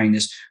oversimplifying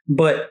this,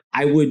 but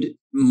I would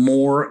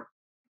more,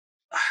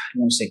 I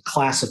don't want to say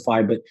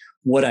classify, but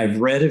what I've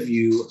read of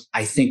you,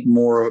 I think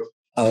more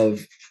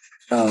of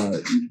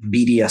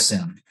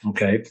BDSM,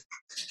 okay?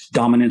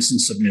 Dominance and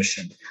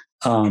submission.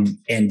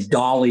 And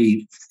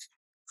Dolly,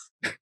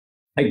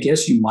 I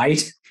guess you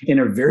might, in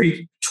a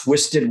very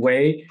twisted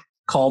way,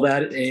 call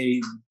that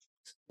a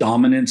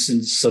dominance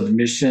and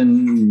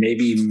submission,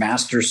 maybe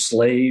master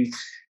slave,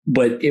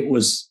 but it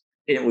was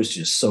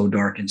just so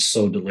dark and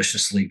so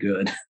deliciously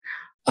good.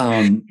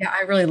 Yeah,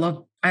 I really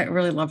love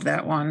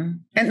that one.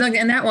 And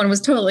that one was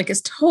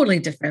totally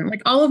different.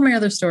 Like all of my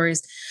other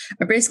stories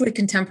are basically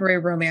contemporary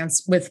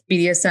romance with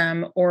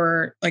BDSM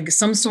or like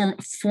some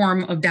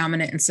form of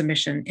dominant and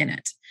submission in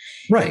it.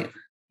 Right.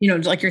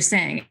 Like you're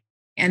saying,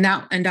 and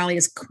Dolly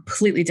is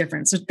completely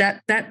different. So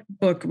that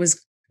book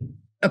was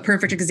a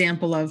perfect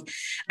example of,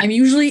 I'm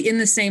usually in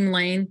the same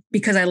lane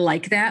because I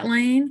like that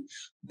lane,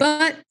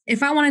 but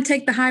if I want to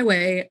take the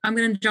highway, I'm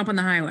going to jump on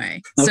the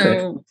highway. Okay.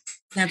 So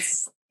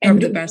that's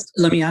the best.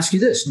 Let me ask you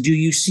this. Do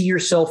you see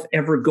yourself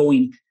ever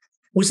going,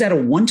 was that a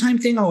one-time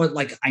thing? Or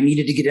like, I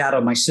needed to get it out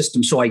of my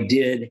system, so I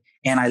did,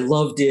 and I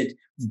loved it,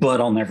 but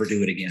I'll never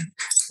do it again?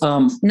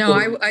 No,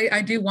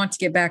 I do want to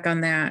get back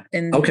on that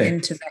and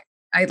into that.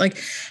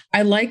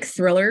 I like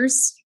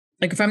thrillers.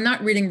 Like if I'm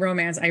not reading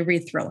romance, I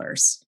read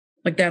thrillers.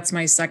 Like that's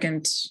my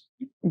second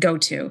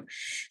go-to.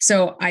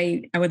 So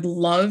I would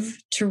love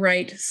to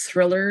write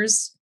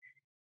thrillers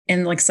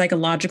and like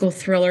psychological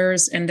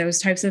thrillers and those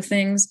types of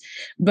things.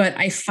 But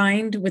I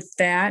find with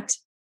that,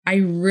 I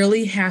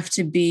really have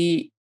to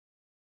be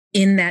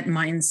in that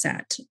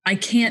mindset. I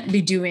can't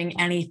be doing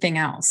anything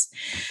else.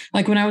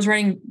 Like when I was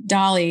writing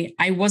Dolly,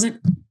 I wasn't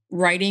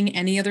writing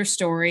any other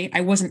story.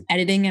 I wasn't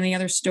editing any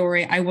other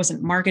story. I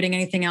wasn't marketing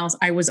anything else.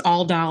 I was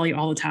all Dolly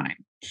all the time.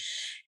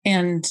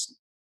 And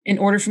in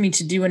order for me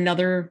to do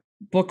another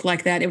book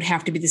like that, it would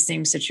have to be the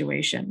same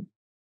situation.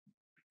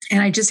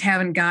 And I just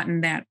haven't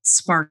gotten that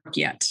spark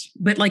yet.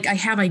 But like I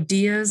have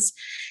ideas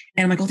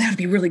and I'm like, oh, that would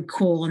be really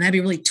cool. And that'd be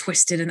really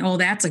twisted. And oh,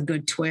 that's a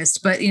good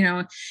twist. But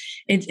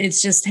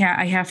it's just,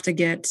 I have to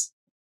get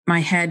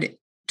my head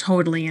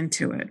totally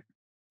into it.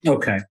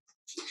 Okay.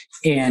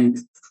 And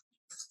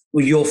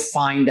you'll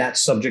find that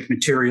subject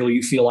material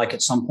you feel like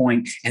at some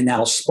point, and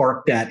that'll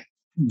spark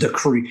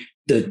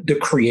the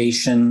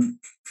creation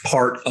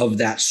part of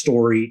that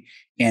story.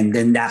 And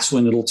then that's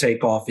when it'll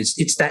take off. Is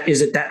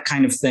it that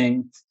kind of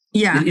thing?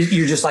 Yeah.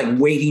 You're just like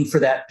waiting for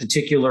that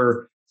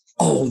particular,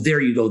 oh,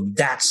 there you go.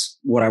 That's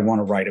what I want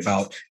to write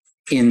about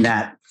in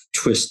that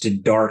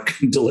twisted, dark,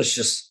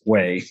 delicious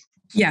way.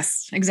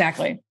 Yes,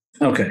 exactly.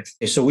 Okay.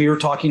 So we were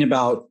talking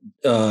about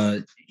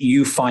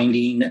you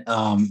finding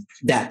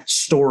that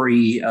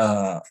story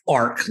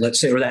arc, let's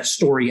say, or that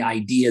story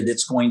idea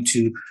that's going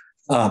to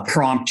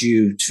prompt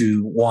you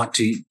to want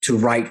to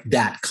write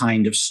that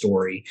kind of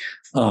story.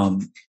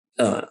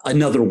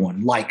 Another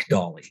one like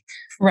Dolly.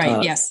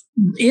 Right. Yes.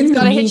 It's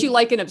got to hit you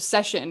like an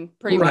obsession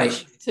pretty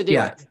much to do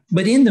it.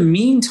 But in the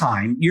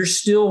meantime, you're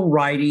still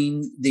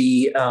writing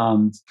the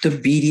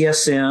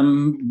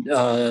BDSM,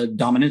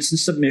 dominance and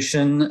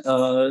submission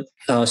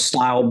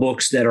style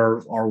books that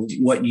are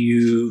what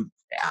you,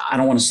 I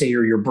don't want to say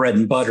are your bread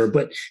and butter,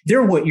 but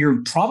they're what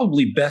you're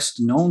probably best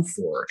known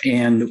for.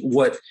 And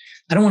what,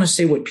 I don't want to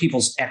say what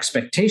people's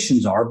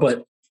expectations are,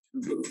 but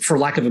for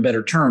lack of a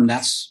better term,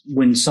 that's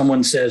when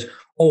someone says,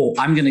 oh,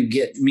 I'm going to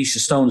get Measha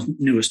Stone's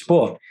newest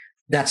book.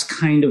 That's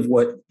kind of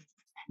what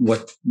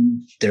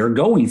they're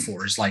going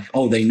for, is like,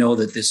 oh, they know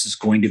that this is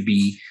going to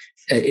be,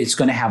 it's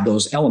going to have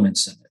those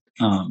elements in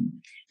it.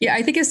 Yeah,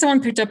 I think if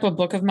someone picked up a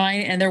book of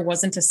mine and there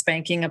wasn't a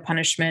spanking, a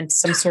punishment,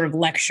 some sort of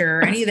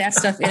lecture, any of that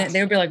stuff in it, they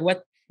would be like,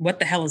 what what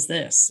the hell is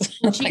this?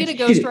 Did she get a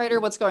ghostwriter?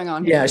 What's going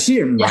on here? Yeah, she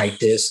didn't write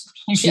this.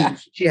 She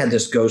had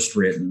this ghost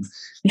written.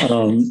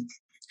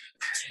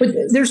 But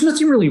there's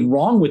nothing really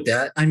wrong with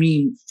that. I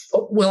mean,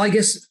 well, I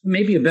guess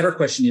maybe a better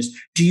question is,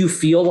 do you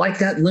feel like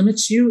that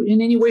limits you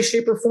in any way,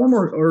 shape, or form?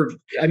 Or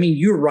I mean,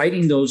 you're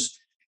writing those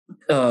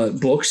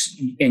books,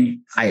 and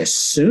I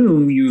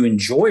assume you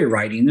enjoy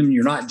writing them.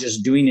 You're not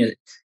just doing it,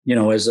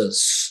 as a,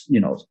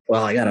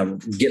 well, I got to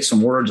get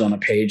some words on a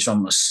page, so I'm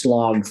going to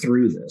slog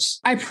through this.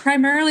 I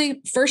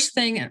primarily, first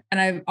thing,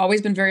 and I've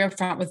always been very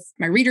upfront with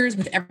my readers,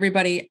 with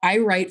everybody, I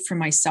write for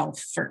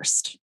myself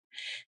first.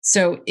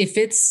 So if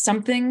it's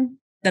something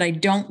that I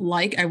don't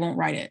like, I won't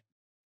write it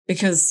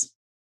because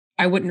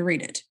I wouldn't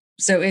read it.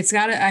 So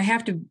I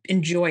have to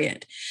enjoy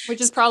it.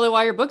 Which is probably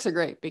why your books are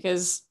great,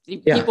 because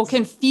people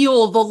can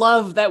feel the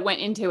love that went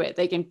into it.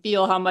 They can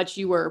feel how much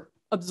you were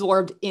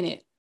absorbed in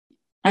it.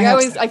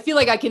 I feel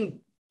like I can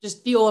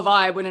just feel a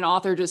vibe when an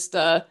author just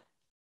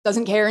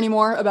doesn't care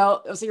anymore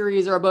about a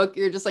series or a book.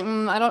 You're just like,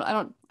 I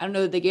don't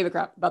know that they gave a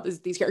crap about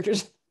these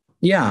characters.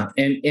 Yeah.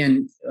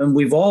 And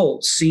we've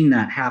all seen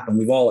that happen.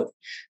 We've all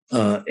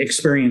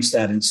experienced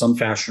that in some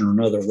fashion or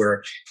another,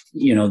 where,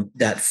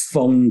 that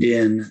phoned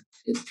in,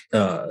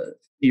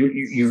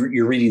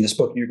 you're reading this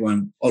book and you're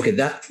going, okay,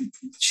 that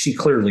she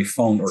clearly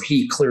phoned, or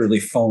he clearly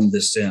phoned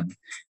this in.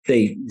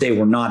 They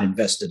were not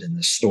invested in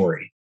this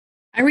story.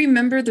 I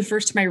remember the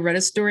first time I read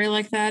a story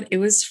like that. It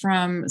was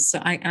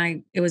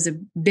it was a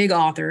big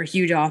author, a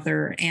huge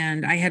author,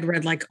 and I had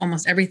read like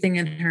almost everything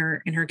in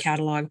her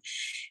catalog.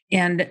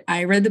 And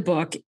I read the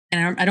book,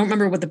 and I don't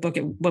remember what book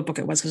it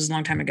was, because it was a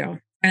long time ago.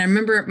 And I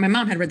remember my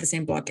mom had read the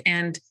same book,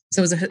 and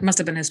so it must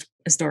have been a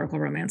historical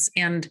romance.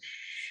 And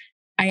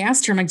I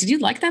asked her, I'm like, did you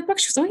like that book?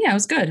 She goes, oh yeah, it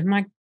was good. I'm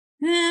like,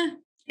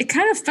 it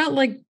kind of felt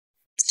like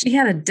she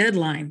had a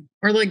deadline,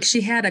 or like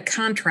she had a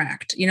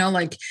contract,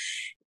 like.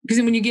 Because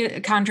when you get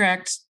a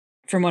contract,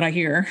 from what I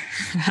hear,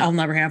 I'll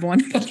never have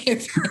one, but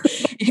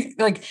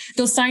like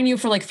they'll sign you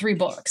for like 3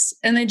 books.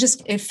 And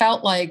it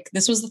felt like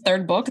this was the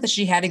 3rd book that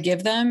she had to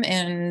give them.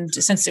 And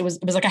since it was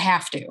like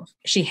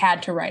she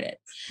had to write it.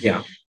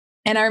 Yeah.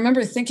 And I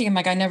remember thinking, I'm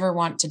like, I never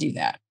want to do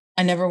that.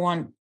 I never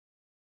want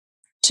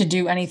to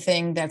do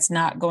anything that's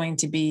not going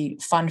to be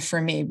fun for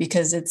me,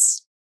 because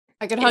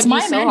I could hug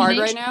you so hard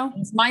right now.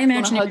 It's my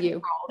imagination hug you.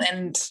 world,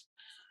 and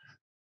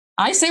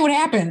I say what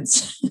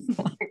happens.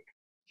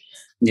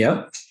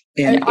 Yep.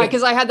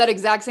 Because I had that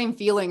exact same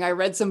feeling. I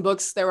read some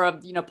books. There were,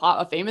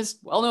 a famous,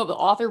 well-known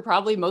author,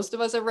 probably most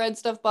of us have read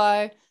stuff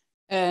by.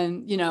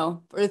 And,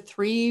 for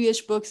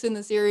 3-ish books in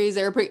the series,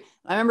 they were pretty,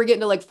 I remember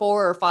getting to like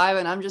 4 or 5,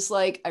 and I'm just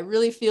like, I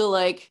really feel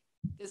like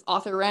this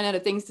author ran out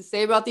of things to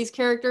say about these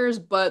characters,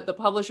 but the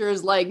publisher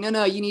is like,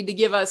 no, you need to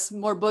give us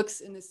more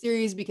books in the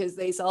series because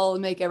they sell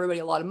and make everybody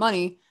a lot of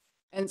money.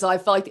 And so I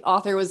felt like the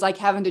author was like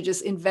having to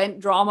just invent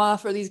drama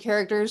for these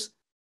characters.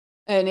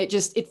 And it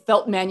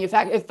felt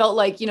manufactured. It felt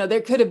like,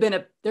 there could have been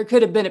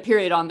a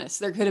period on this.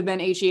 There could have been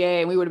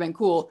HEA and we would have been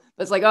cool.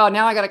 But it's like, oh,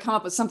 now I got to come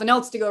up with something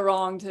else to go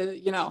wrong to.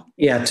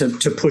 Yeah,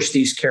 to push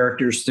these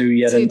characters through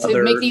yet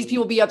another. To make these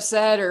people be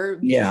upset or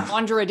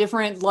conjure a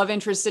different love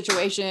interest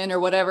situation or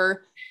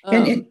whatever.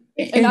 And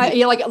I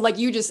like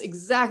you just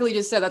exactly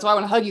just said. That's why I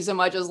want to hug you so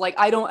much. Is like,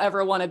 I don't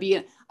ever want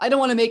to I don't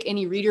want to make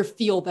any reader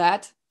feel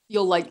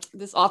like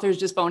this author is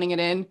just phoning it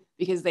in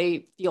because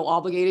they feel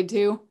obligated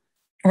to.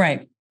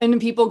 Right. And then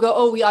people go,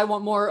 oh, I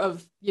want more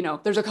of,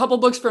 there's a couple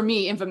books from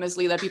me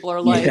infamously that people are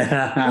like,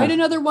 write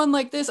another one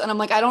like this. And I'm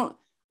like, I don't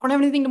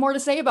have anything more to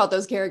say about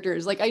those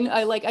characters. Like,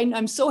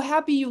 I'm so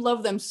happy you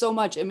love them so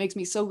much. It makes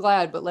me so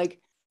glad. But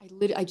like,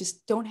 I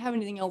just don't have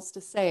anything else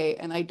to say.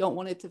 And I don't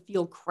want it to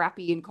feel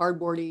crappy and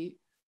cardboardy.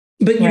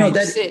 But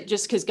that's it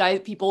just because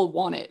people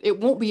want it. It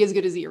won't be as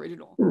good as the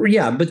original.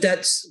 Yeah. But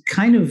that's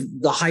kind of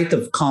the height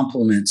of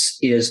compliments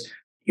is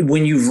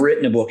when you've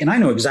written a book, and I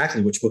know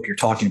exactly which book you're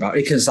talking about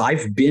because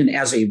I've been,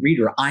 as a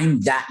reader,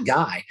 I'm that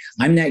guy.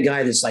 I'm that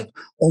guy that's like,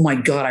 oh my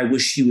God, I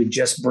wish you would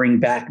just bring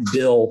back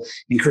Bill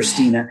and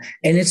Christina.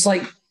 And it's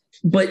like,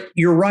 but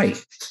you're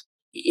right.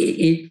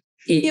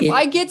 If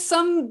I get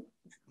some,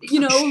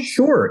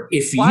 sure,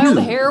 if wild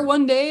hair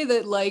one day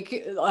that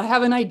like I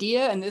have an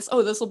idea and this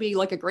will be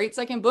like a great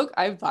second book.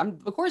 I'm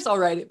of course I'll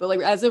write it. But like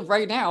as of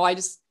right now,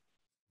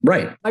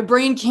 right. My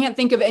brain can't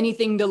think of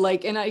anything to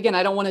like, and again,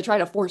 I don't want to try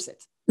to force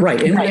it. Right.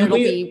 And it'll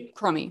be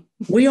crummy.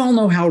 We all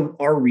know how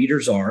our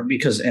readers are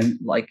because, and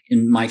like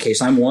in my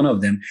case, I'm one of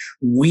them.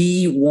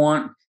 We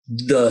want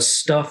the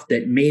stuff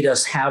that made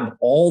us have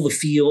all the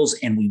feels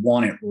and we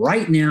want it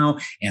right now.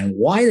 And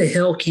why the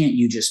hell can't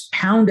you just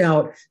pound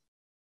out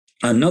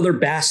another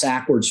bass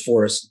backwards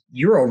for us?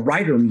 You're a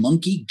writer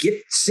monkey.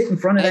 Sit in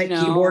front of that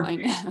keyboard.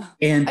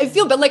 And I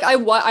feel, but like I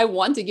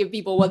want to give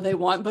people what they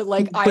want, but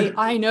like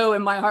I know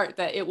in my heart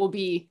that it will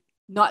be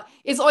not.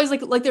 It's always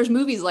like there's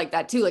movies like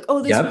that too. Like,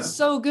 oh, this was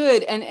so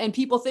good, and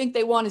people think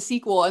they want a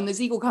sequel, and the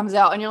sequel comes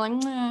out, and you're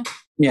like,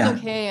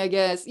 okay, I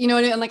guess.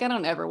 And like I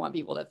don't ever want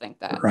people to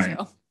think that. Right.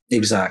 So.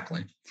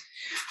 Exactly.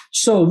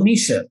 So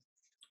Measha,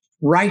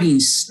 writing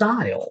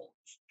style.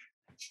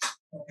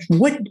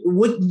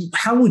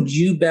 how would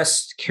you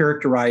best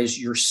characterize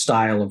your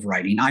style of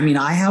writing? I mean,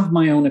 I have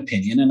my own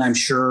opinion, and I'm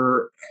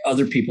sure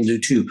other people do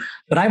too,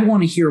 but I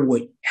want to hear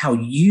how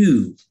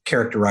you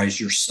characterize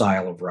your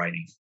style of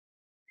writing.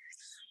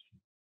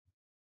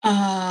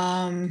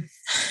 I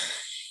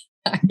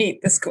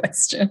hate this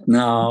question.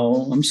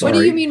 No, I'm sorry. What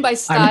do you mean by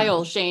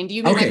style, Shane? Do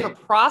you mean like her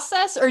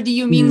process, or do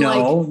you mean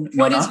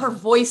what does her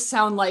voice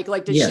sound like?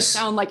 Like, does she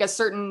sound like a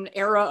certain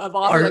era of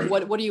author?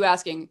 Like, what are you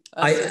asking?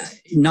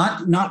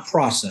 Not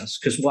process,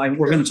 because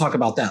we're going to talk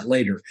about that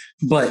later.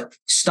 But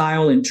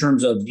style in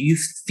terms of, do you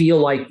feel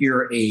like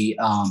you're a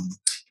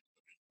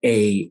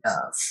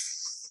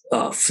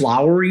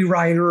flowery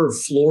writer or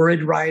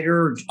florid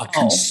writer, a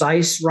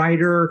concise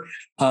writer?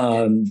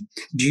 Do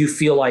you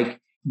feel like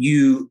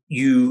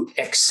you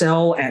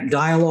excel at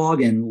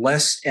dialogue and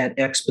less at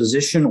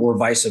exposition, or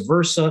vice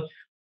versa?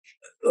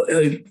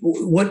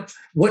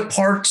 What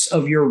parts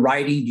of your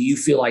writing do you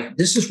feel like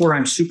this is where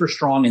I'm super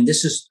strong, and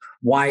this is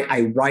why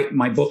I write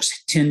my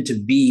books tend to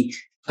be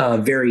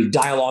very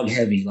dialogue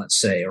heavy, let's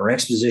say, or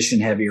exposition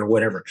heavy, or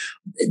whatever,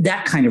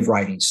 that kind of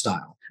writing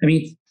style? I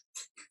mean,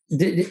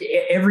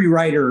 every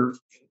writer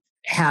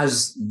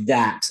has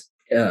that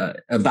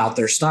about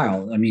their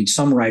style. I mean,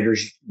 some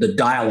writers, the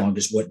dialogue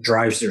is what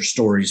drives their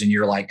stories. And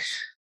you're like,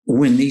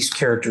 when these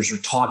characters are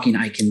talking,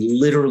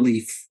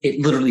 it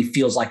literally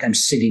feels like I'm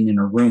sitting in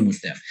a room with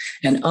them.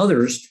 And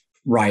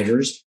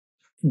writers,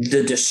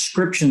 the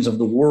descriptions of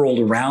the world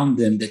around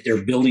them that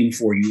they're building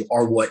for you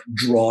are what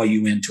draw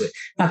you into it.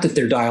 Not that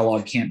their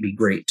dialogue can't be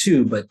great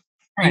too, but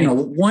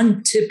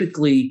one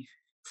typically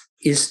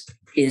is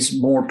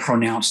more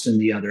pronounced than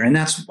the other. And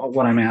that's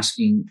what I'm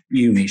asking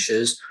you, Measha,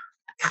 is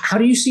how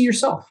do you see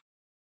yourself?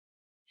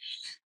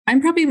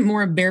 I'm probably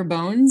more bare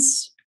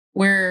bones,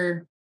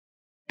 where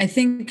I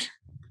think,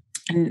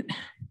 and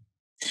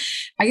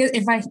I guess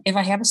if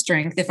I have a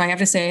strength, if I have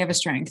to say I have a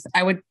strength,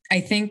 I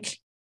think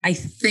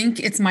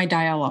it's my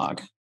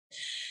dialogue.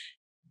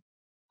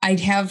 I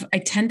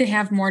tend to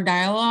have more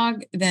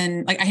dialogue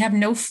than, like, I have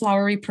no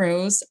flowery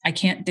prose. I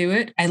can't do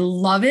it. I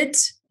love it.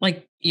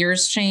 Like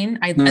yours, Shane.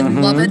 I love it,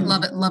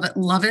 love it, love it,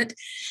 love it.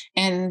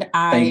 And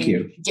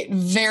I get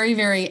very,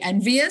 very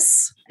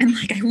envious. And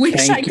like, I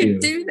wish I could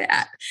do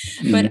that.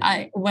 But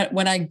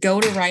when I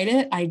go to write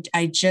it,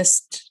 I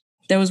just,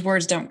 those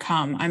words don't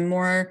come. I'm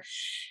more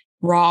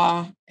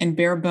raw and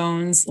bare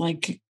bones.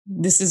 Like,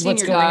 this is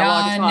what's going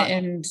on.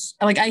 And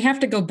like, I have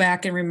to go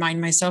back and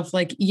remind myself,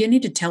 like, you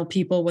need to tell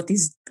people what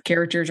these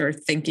characters are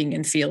thinking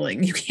and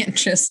feeling. You can't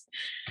just,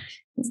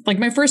 like,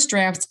 my first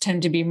drafts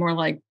tend to be more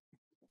like,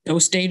 go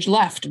stage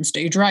left and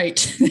stage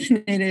right.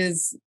 It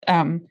is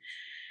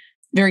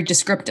very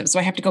descriptive. So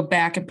I have to go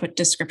back and put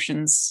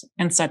descriptions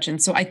and such.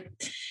 And so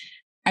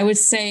I would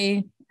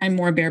say I'm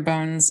more bare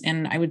bones,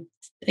 and I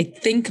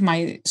think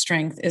my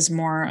strength is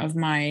more of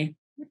my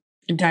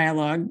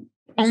dialogue,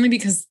 only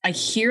because I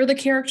hear the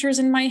characters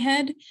in my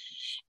head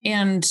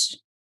and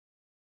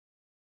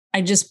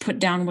I just put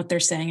down what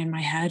they're saying in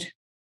my head,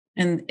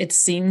 and it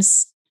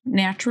seems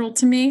natural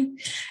to me.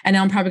 And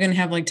now I'm probably going to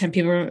have like 10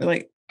 people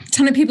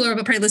are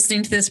probably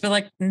listening to this, but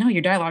like, no,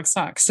 your dialogue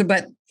sucks.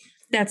 There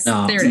it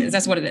is.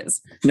 That's what it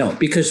is. No,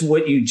 because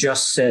what you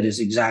just said is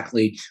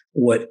exactly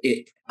what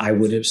I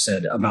would have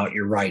said about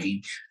your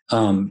writing.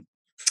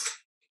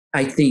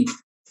 I think,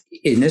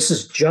 and this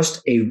is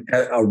just a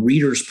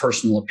reader's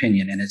personal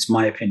opinion, and it's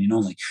my opinion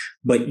only,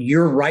 but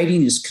your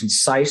writing is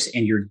concise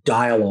and your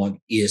dialogue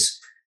is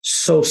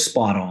so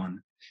spot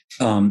on.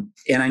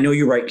 And I know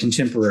you write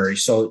contemporary,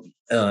 so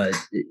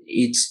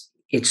it's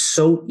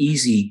so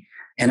easy.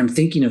 And I'm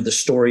thinking of the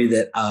story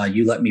that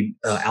you let me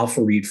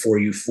alpha read for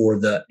you for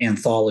the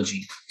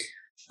anthology,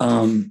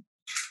 the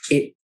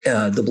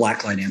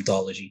Blacklight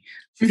anthology.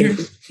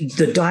 Mm-hmm.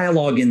 The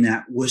dialogue in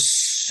that was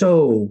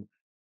so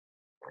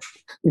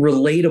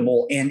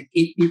relatable, and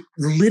it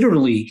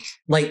literally,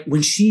 like,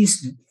 when she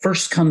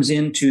first comes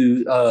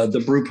into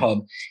the brew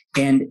pub,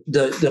 and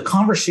the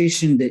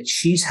conversation that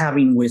she's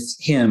having with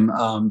him,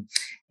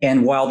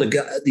 and while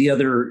the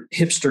other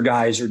hipster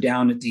guys are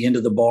down at the end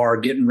of the bar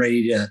getting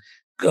ready to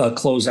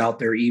close out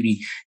their evening,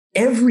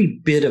 every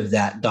bit of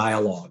that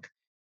dialogue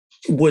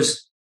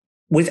was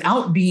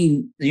without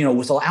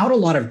a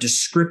lot of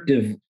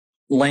descriptive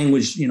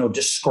language,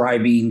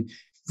 describing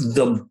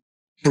the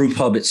brew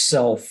pub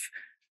itself.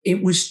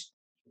 It was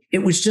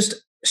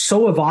just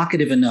so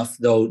evocative enough,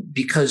 though,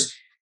 because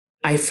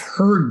I've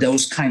heard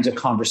those kinds of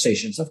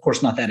conversations. Of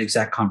course, not that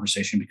exact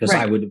conversation, because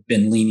I would have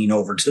been leaning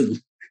over to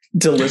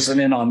listen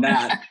in on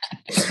that.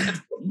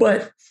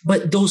 but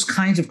those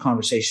kinds of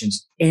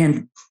conversations,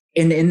 and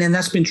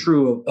that's been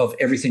true of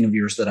everything of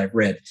yours that I've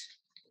read.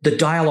 The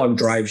dialogue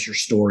drives your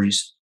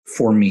stories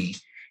for me,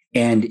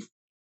 and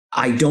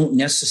I don't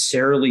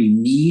necessarily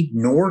need,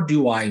 nor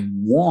do I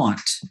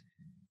want,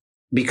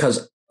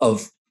 because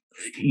of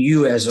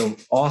you as an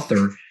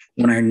author,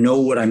 when I know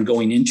what I'm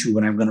going into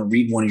when I'm going to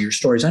read one of your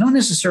stories, I don't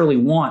necessarily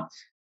want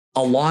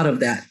a lot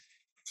of that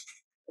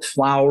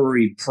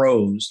flowery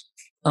prose.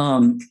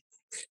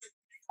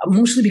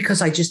 mostly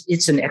because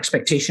it's an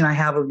expectation I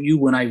have of you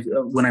when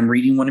I'm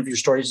reading one of your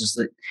stories, is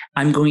that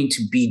I'm going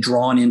to be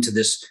drawn into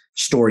this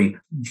story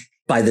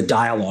by the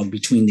dialogue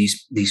between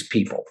these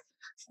people.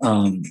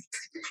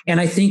 And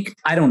I think,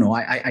 I don't know,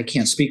 I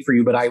can't speak for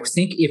you, but I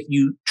think if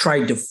you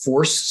tried to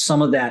force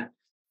some of that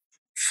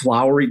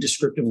flowery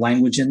descriptive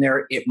language in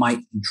there, it might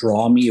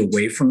draw me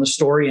away from the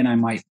story and I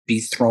might be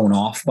thrown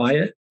off by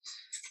it.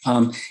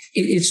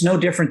 It's no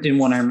different than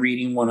when I'm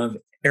reading one of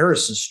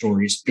Eris's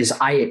stories, is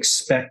I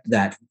expect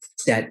that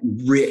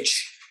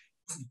rich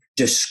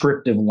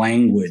descriptive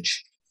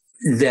language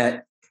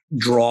that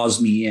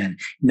draws me in.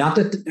 Not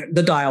that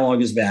the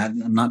dialogue is bad.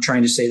 I'm not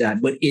trying to say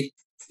that, but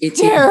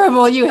it's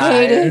terrible. You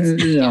hate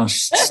it. No,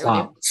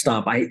 stop.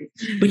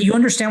 But you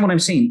understand what I'm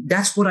saying.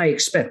 That's what I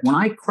expect. When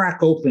I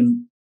crack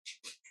open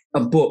a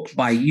book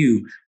by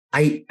you,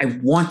 I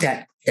want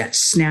that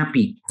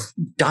snappy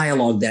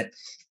dialogue that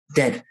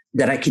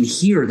I can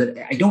hear,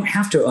 that I don't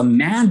have to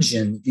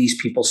imagine these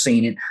people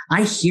saying it.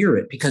 I hear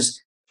it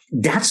because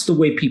that's the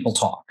way people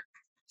talk.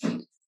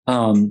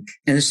 And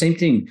the same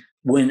thing,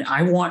 when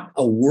I want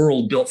a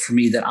world built for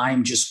me that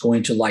I'm just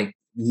going to like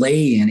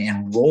lay in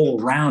and roll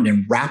around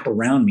and wrap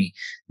around me,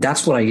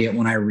 that's what I get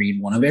when I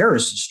read one of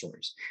Eris's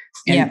stories.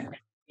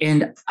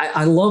 And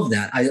I love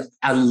that.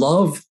 I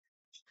love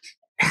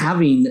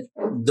having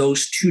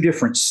those two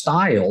different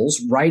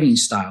styles, writing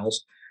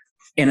styles,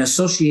 and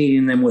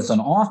associating them with an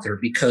author,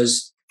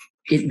 because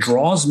it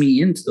draws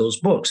me into those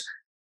books.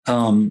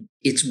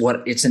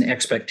 It's an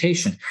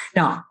expectation.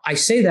 Now, I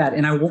say that,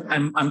 and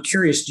I'm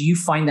curious, do you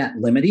find that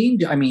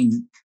limiting? I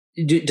mean,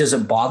 does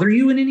it bother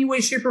you in any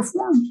way, shape, or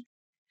form?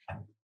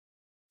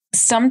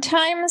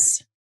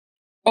 Sometimes,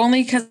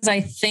 only because I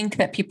think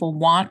that people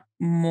want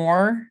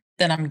more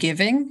than I'm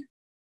giving.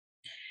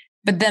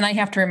 But then I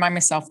have to remind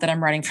myself that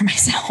I'm writing for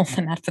myself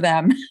and not for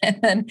them.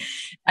 And then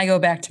I go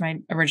back to my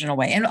original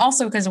way. And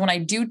also because when I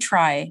do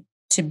try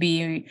to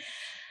be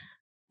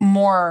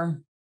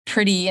more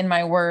pretty in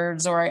my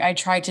words, or I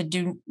try to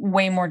do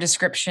way more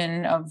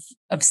description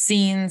of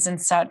scenes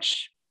and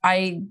such,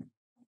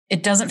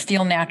 it doesn't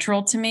feel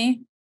natural to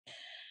me.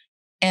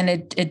 And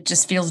it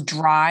just feels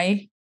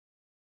dry.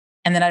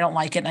 And then I don't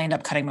like it, and I end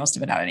up cutting most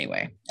of it out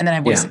anyway. And then I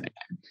waste my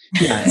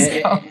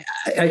time.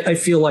 Yeah. I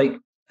feel like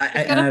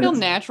it's gotta feel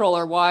natural,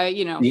 or why,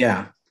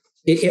 Yeah.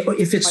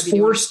 If it's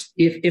forced,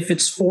 if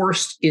it's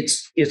forced,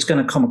 it's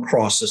going to come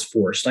across as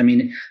forced. I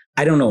mean,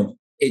 I don't know.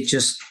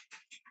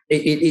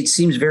 It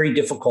seems very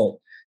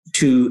difficult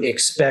to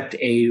expect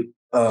an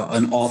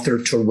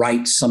author to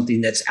write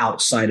something that's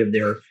outside of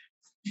their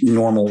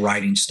normal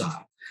writing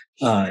style,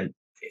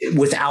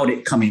 without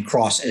it coming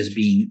across as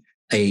being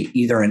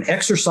either an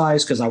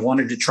exercise because I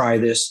wanted to try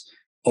this,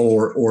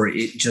 or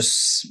it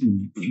just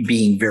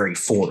being very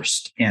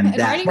forced. And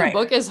that writing a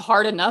book is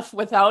hard enough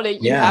without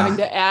it, you having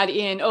to add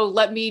in,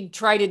 let me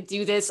try to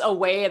do this a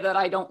way that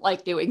I don't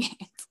like doing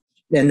it.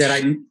 And that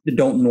I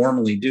don't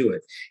normally do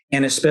it.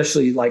 And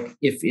especially like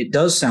if it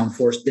does sound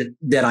forced,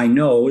 that I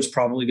know is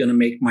probably going to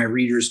make my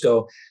readers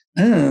go,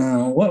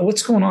 oh,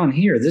 what's going on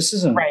here? This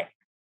isn't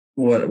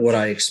what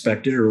I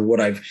expected, or what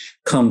I've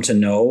come to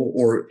know,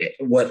 or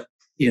what,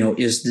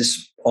 is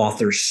this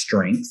author's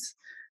strength.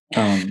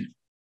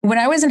 When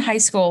I was in high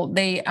school,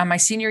 my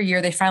senior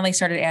year, they finally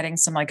started adding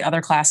some like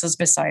other classes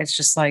besides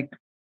just like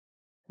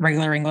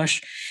regular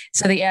English.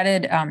 So they had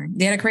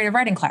a creative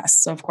writing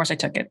class. So of course I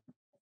took it.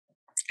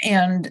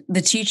 And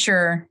the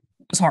teacher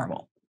was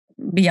horrible,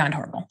 beyond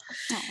horrible.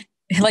 Oh.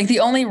 Like the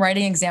only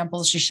writing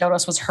examples she showed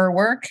us was her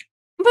work.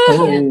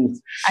 Oh.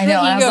 I know.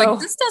 I was like,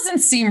 this doesn't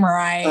seem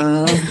right.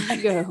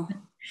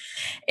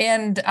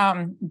 And,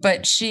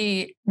 but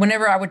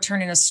whenever I would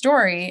turn in a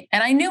story,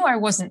 and I knew I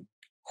wasn't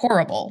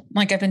horrible.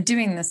 Like I've been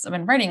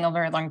writing a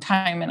very long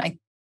time. And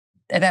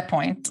at that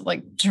point,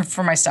 like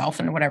for myself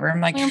and whatever, I'm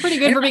like, I'm pretty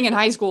good for being in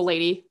high school,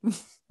 lady.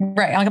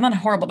 Right. Like I'm not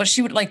horrible, but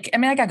she would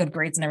I got good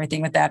grades and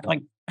everything with that.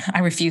 Like I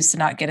refused to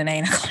not get an A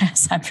in a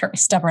class. I'm very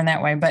stubborn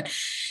that way, but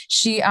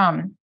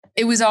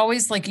it was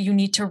always like, you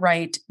need to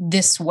write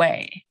this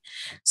way.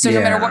 So no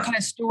matter what kind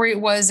of story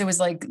it was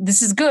like,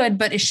 this is good,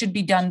 but it should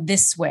be done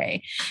this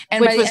way.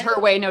 And which was her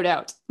way, no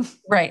doubt.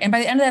 Right. And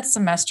by the end of that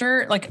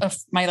semester,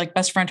 my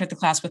best friend took the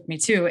class with me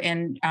too.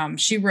 And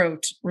she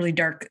wrote really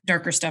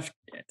darker stuff,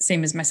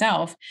 same as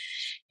myself.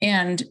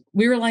 And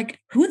we were like,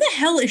 who the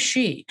hell is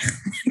she?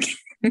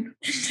 And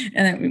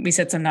then we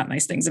said some not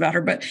nice things about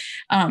her, but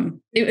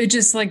it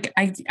just like,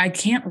 I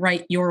can't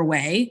write your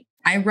way.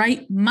 I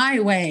write my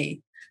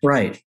way.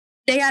 Right.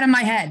 Stay out of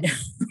my head.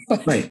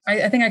 Right.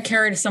 I think I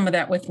carried some of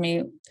that with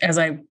me as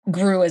I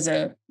grew as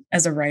a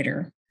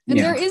writer. And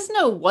there is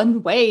no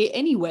one way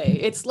anyway.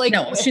 It's like,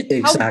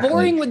 how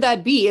boring would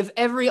that be if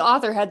every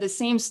author had the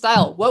same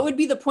style? What would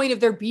be the point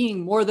of there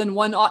being more than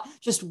one,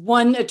 just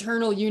one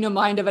eternal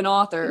unimind of an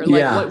author?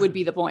 Like, what would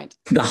be the point?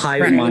 The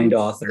hive mind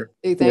author.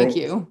 Thank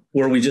you.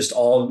 Where we just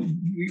all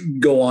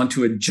go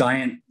onto a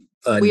giant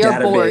we database.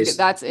 Are Borg.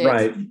 That's it.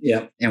 Right.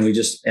 Yeah. And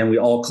we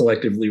all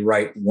collectively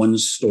write one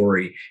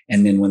story.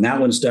 And then when that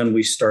one's done,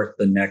 we start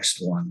the next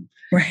one.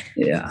 Right.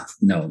 Yeah.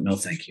 No,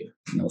 thank you.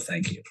 No,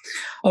 thank you.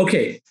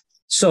 Okay.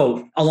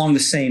 So along the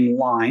same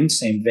line,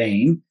 same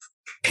vein,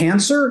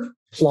 pantser,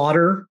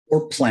 plotter,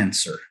 or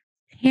plancer?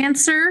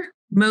 Pantser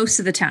most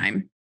of the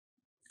time.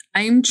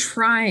 I'm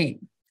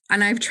trying,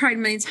 and I've tried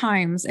many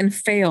times and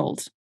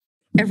failed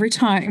every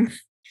time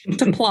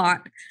to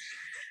plot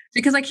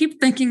because I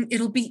keep thinking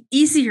it'll be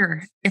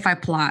easier if I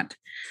plot.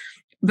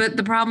 But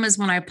the problem is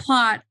when I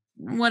plot,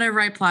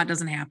 whatever I plot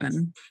doesn't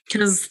happen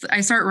because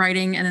I start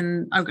writing and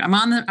then I'm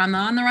on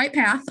the right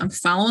path. I'm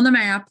following the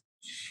map.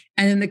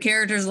 And then the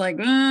character's like,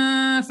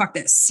 fuck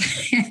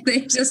this.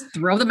 They just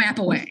throw the map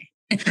away.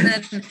 And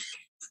then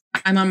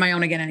I'm on my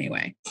own again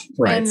anyway.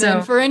 Right. And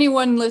so for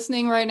anyone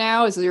listening right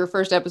now, this is your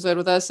first episode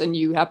with us and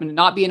you happen to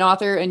not be an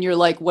author and you're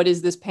like, what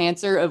is this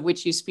pantser of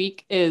which you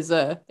speak is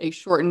a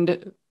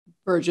shortened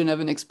version of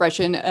an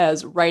expression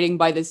as writing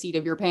by the seat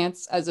of your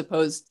pants, as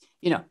opposed,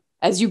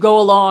 as you go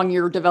along,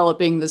 you're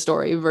developing the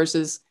story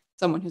versus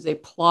someone who's a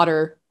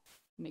plotter,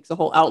 makes a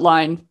whole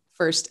outline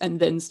first and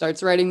then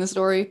starts writing the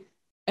story.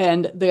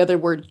 And the other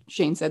word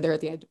Shane said there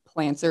at the end,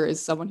 plancer,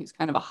 is someone who's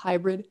kind of a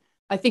hybrid.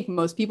 I think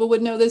most people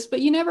would know this, but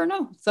you never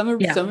know. Some of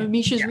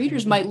Measha's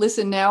readers might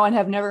listen now and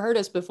have never heard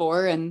us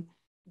before and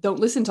don't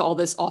listen to all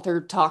this author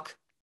talk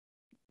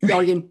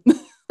jargon.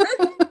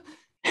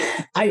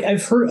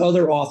 I've heard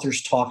other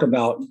authors talk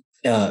about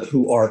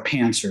who are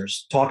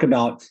pantsers talk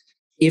about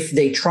if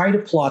they try to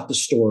plot the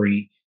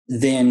story,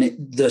 then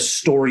the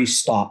story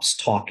stops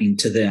talking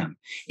to them.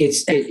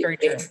 It's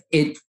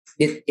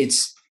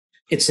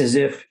as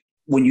if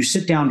when you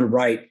sit down to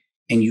write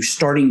and you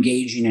start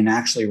engaging and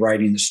actually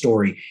writing the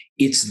story,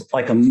 it's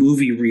like a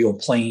movie reel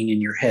playing in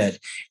your head.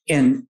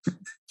 And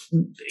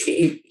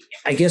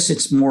I guess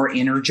it's more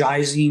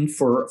energizing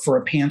for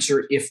a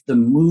pantser if the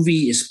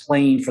movie is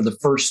playing for the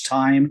first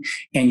time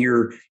and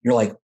you're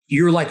like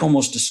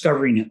almost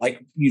discovering it,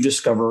 like you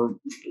discover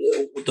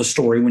the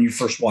story when you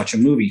first watch a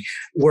movie.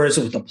 Whereas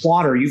with a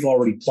plotter, you've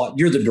already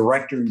you're the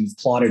director, you've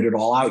plotted it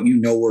all out. You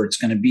know where it's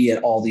going to be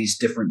at all these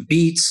different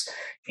beats,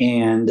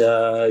 and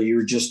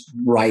you're just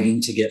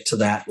writing to get to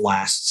that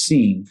last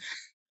scene.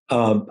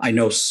 I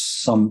know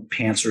some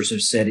pantsers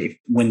have said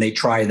when they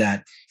try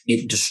that,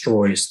 it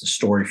destroys the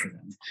story for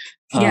them.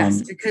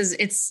 Yes, because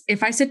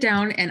if I sit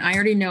down and I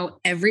already know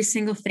every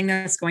single thing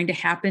that's going to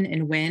happen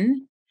and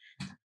when,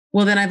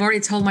 well, then I've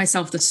already told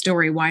myself the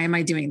story. Why am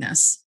I doing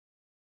this?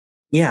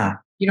 Yeah.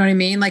 You know what I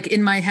mean? Like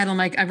in my head, I'm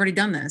like, I've already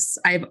done this.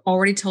 I've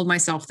already told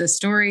myself this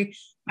story.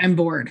 I'm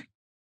bored.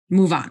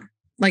 Move on.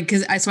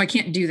 So I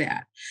can't do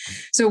that.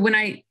 So when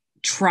I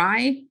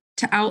try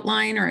to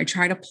outline or I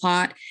try to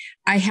plot,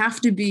 I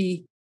have to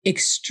be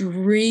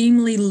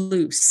extremely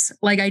loose.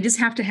 Like I just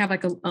have to have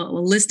like a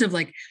list of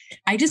like,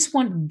 I just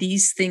want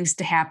these things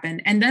to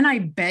happen. And then I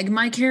beg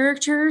my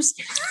characters,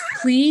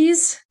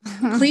 please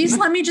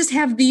let me just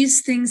have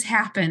these things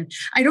happen.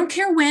 I don't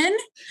care when,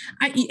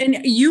 and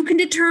you can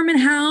determine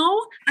how.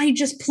 I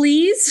just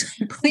please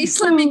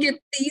let me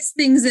get these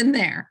things in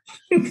there.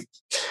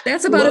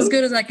 That's about as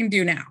good as I can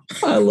do now.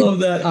 I love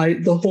that.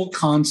 The whole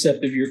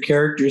concept of your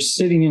characters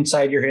sitting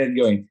inside your head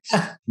going,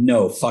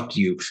 no, fuck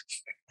you.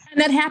 And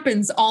that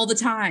happens all the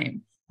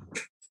time.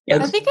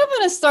 I think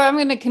I'm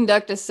going to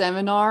conduct a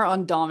seminar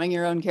on doming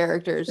your own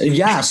characters.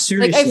 Yeah,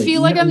 seriously. Like, I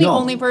feel like I'm the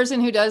only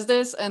person who does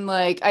this. And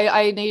like,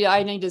 I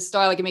need to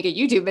start like make a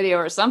YouTube video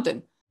or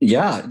something.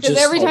 Yeah. Because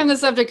every time the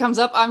subject comes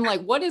up, I'm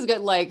like, what is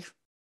good? Like,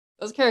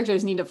 those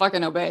characters need to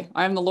fucking obey.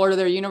 I am the Lord of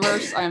their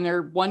universe. I am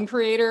their one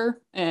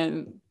creator.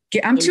 And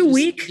I'm too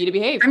weak. Need to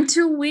behave. I'm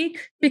too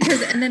weak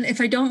and then if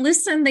I don't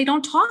listen, they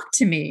don't talk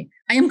to me.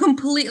 I am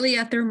completely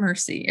at their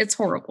mercy. It's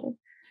horrible.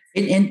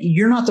 And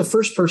you're not the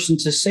first person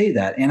to say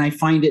that. And I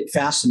find it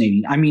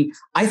fascinating. I mean,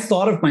 I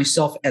thought of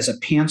myself as a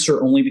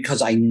pantser only because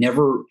I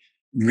never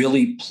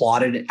really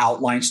plotted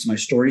outlines to my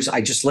stories. I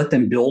just let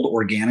them build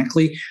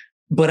organically.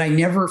 But I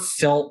never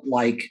felt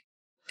like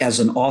as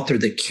an author,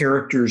 the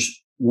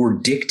characters were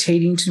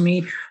dictating to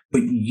me.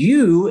 But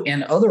you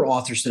and other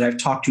authors that I've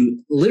talked to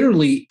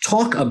literally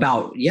talk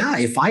about,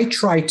 if I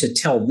try to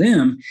tell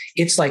them,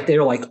 it's like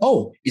they're like,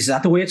 oh, is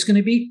that the way it's going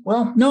to be?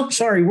 Well, no,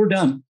 sorry, we're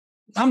done.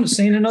 I'm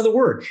saying another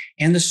word.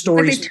 And the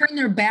stories. They turn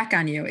their back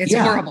on you. It's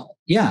horrible.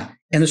 Yeah.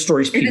 And the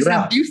stories peter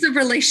out. It's an abusive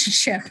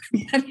relationship.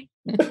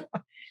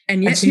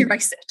 And yet here I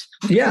sit.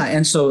 Yeah.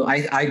 And so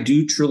I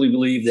do truly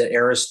believe that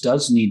Eris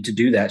does need to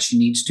do that. She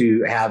needs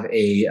to have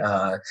a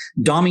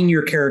Doming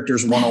Your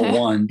Characters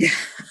 101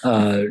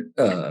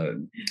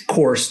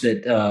 course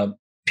that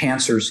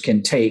pantsers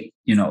can take,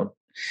 not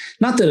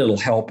that it'll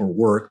help or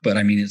work, but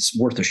I mean, it's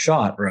worth a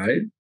shot,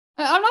 right?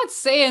 I'm not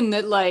saying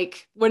that,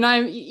 like, when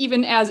I'm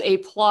even as a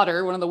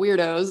plotter, one of the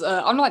weirdos,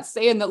 I'm not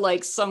saying that,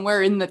 like,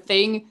 somewhere in the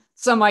thing,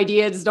 some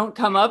ideas don't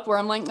come up where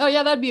I'm like, oh,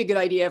 yeah, that'd be a good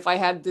idea if I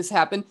had this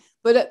happen.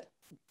 But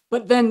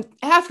then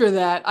after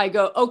that, I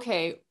go,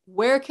 okay,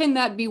 where can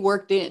that be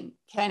worked in?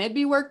 Can it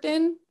be worked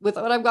in with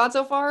what I've got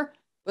so far?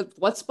 With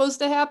what's supposed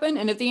to happen?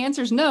 And if the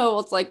answer is no,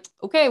 it's like,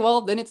 okay,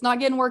 well, then it's not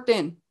getting worked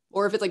in.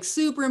 Or if it's, like,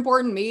 super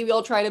important, maybe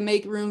I'll try to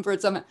make room for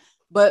it somehow.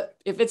 But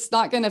if it's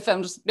not going to,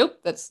 I'm just, nope,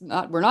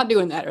 we're not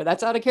doing that. Or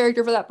that's out of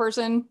character for that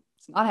person.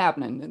 It's not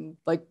happening. And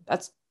like,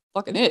 that's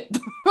fucking it.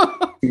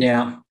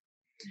 Yeah.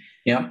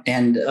 Yeah.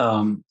 And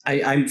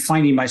I'm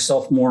finding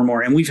myself more and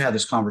more, and we've had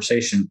this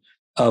conversation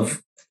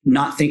of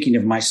not thinking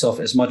of myself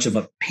as much of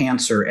a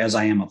pantser as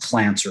I am a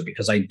plantser,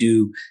 because I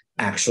do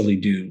actually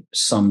do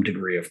some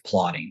degree of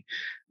plotting.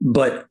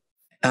 But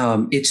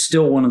it's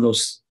still one of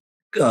those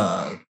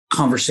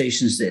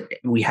conversations that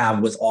we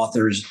have with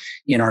authors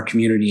in our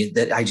community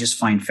that I just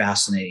find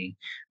fascinating.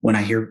 When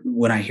I hear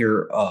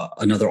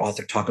another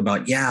author talk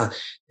about,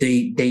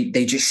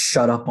 they just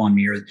shut up on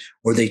me,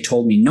 or they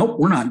told me, nope,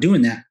 we're not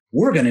doing that.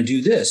 We're going to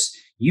do this.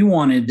 You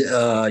wanted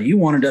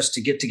us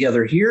to get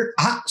together here.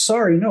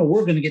 Sorry, no,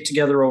 we're going to get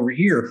together over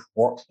here,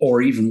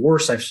 or even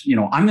worse, I'm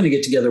going to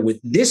get together with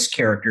this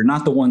character,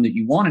 not the one that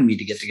you wanted me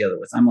to get together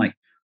with. I'm like,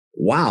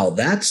 wow,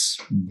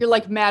 you're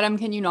like, madam,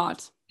 can you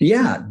not?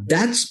 Yeah,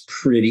 that's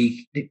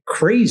pretty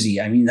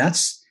crazy. I mean,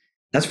 that's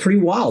pretty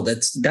wild.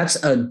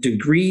 That's a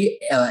degree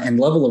and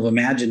level of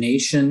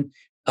imagination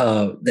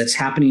that's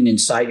happening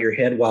inside your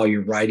head while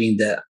you're writing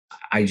that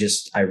I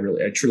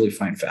truly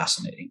find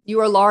fascinating. You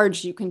are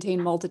large. You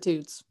contain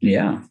multitudes.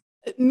 Yeah.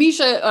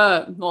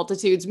 Measha,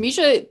 multitudes.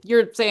 Measha,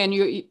 you're saying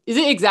is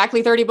it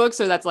exactly 30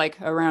 books, or that's like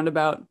a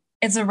roundabout?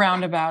 It's a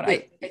roundabout.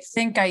 I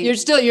think you're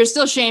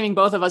still shaming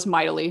both of us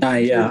mightily.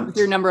 Yeah. With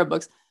your number of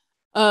books.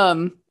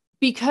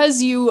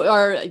 Because you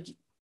are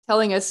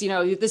telling us,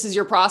 this is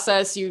your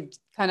process. You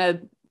kind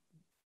of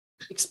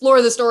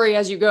explore the story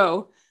as you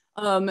go.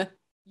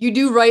 You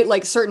do write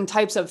like certain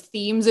types of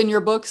themes in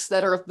your books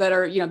that are,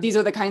 these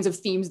are the kinds of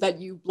themes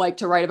that you like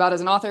to write about as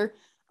an author.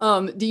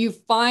 Do you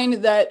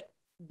find that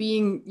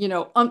being,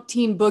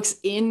 umpteen books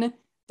in,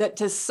 that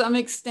to some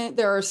extent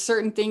there are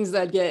certain things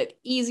that get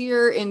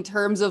easier in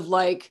terms of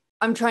like,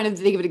 I'm trying to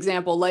think of an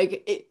example.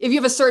 Like if you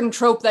have a certain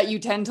trope that you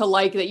tend to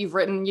like, that you've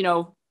written,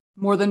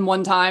 more than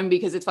one time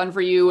because it's fun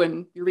for you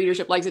and your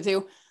readership likes it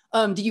too.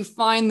 Do you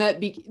find that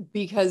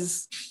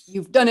because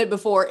you've done it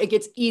before, it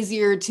gets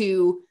easier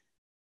to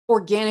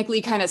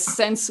organically kind of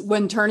sense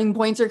when turning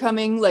points are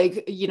coming?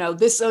 Like,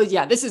 this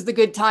is the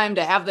good time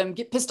to have them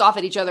get pissed off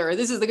at each other. Or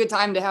this is the good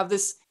time to have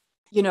this,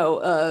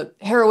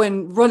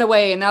 heroine run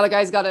away and now the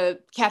guy's got to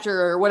catch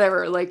her or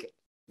whatever. Like,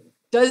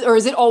 or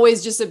is it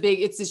always just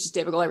it's just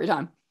typical every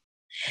time?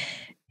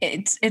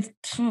 Here's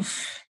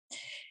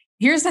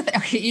the thing.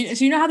 Okay,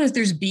 so you know how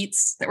there's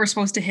beats that we're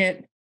supposed to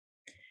hit?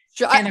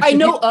 Sure. I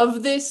know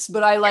of this,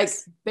 but I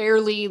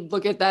barely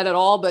look at that at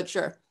all, but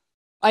sure.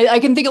 I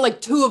can think of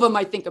like two of them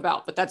I think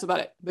about, but that's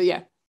about it. But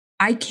yeah.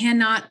 I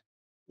cannot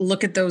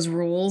look at those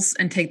rules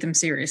and take them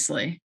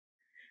seriously.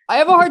 I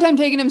have a hard time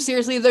taking them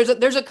seriously.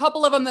 There's a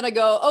couple of them that I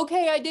go,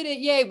 okay, I did it.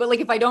 Yay. But like,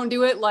 if I don't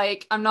do it,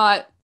 like I'm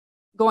not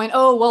going,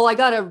 oh, well, I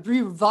got to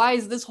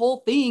revise this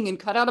whole thing and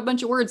cut out a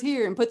bunch of words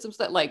here and put some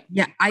stuff like,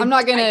 I'm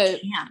not going to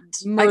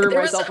murder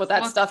myself with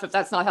that stuff if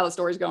that's not how the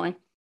story's going.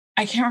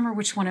 I can't remember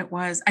which one it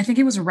was. I think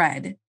it was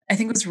Red.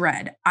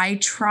 I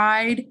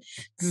tried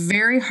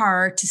very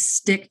hard to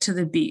stick to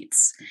the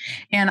beats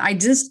and I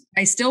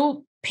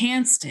still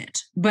pantsed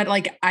it, but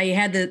like I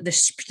had the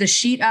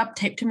sheet up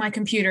taped to my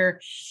computer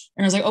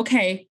and I was like,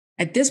 okay,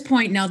 at this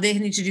point now they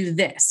need to do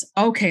this.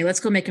 Okay, let's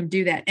go make them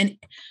do that. And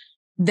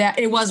that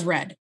it was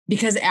Red.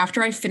 Because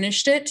after I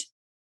finished it,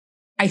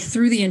 I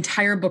threw the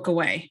entire book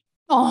away.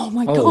 Oh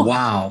my God. Oh,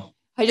 wow.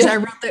 I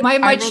wrote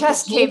my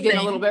chest caved in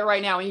a little bit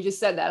right now when you just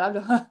said that.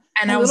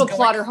 And I was a little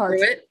plotter heart.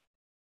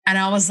 And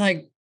I was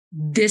like,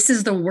 this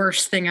is the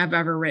worst thing I've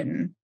ever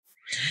written.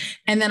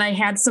 And then I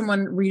had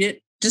someone read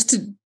it just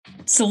to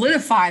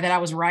solidify that I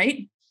was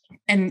right.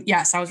 And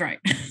yes, I was right.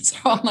 So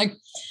I'm like,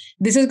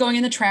 this is going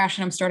in the trash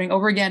and I'm starting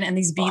over again. And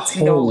these beats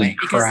can go away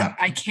because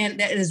I can't,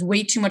 that is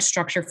way too much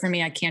structure for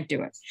me. I can't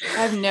do it.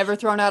 I've never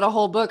thrown out a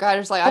whole book. I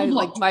just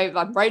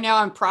right now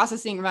I'm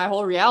processing my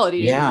whole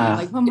reality. Yeah. I'm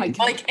like, oh my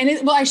God.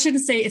 I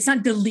shouldn't say it's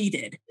not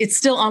deleted. It's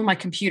still on my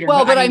computer.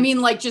 Well, but I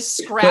mean like just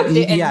scrapped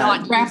it and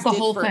not scrap the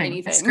whole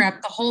thing.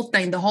 Scrap the whole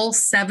thing. The whole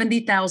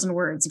 70,000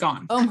 words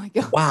gone. Oh my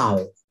God.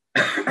 Wow.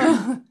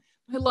 My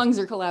lungs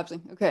are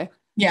collapsing. Okay.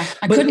 Yeah,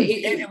 I couldn't.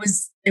 It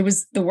was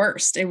the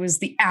worst. It was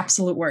the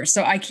absolute worst.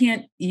 So I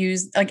can't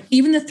use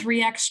even the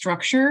 3-act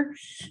structure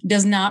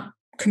does not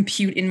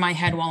compute in my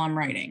head while I'm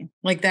writing.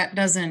 Like that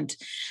doesn't.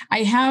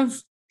 I have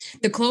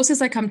the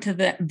closest I come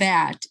to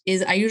that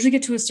is I usually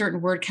get to a certain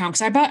word count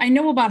because I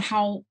know about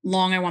how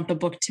long I want the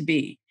book to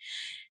be.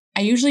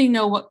 I usually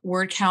know what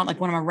word count, like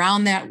when I'm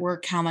around that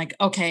word count, like,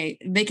 okay,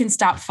 they can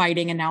stop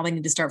fighting and now they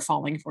need to start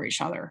falling for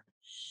each other.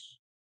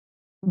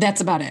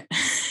 That's about it.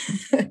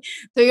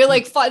 So you're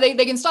like,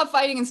 they can stop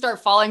fighting and start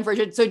falling for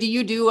each other. So do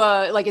you do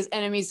like as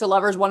enemies to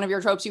lovers, one of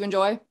your tropes you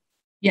enjoy?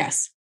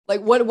 Yes.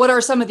 Like what are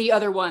some of the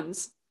other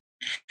ones?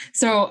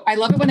 So I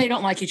love it when they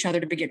don't like each other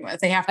to begin with.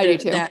 They have to. I do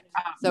too.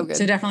 So good.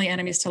 So definitely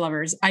enemies to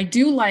lovers. I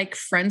do like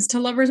friends to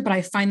lovers, but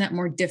I find that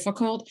more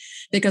difficult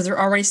because they're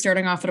already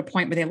starting off at a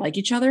point where they like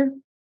each other.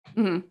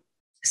 Mm-hmm.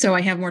 So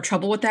I have more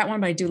trouble with that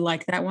one, but I do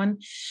like that one.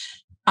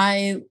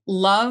 I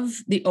love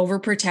the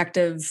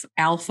overprotective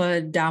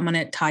alpha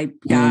dominant type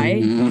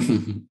guy.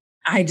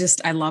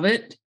 I love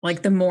it.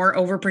 Like the more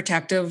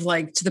overprotective,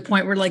 like to the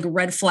point where like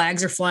red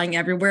flags are flying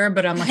everywhere,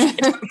 but I'm like, I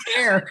don't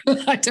care.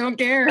 I don't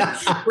care.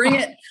 Bring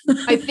it.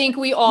 I think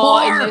we all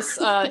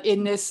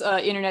in this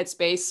internet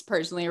space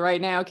personally right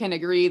now can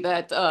agree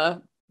that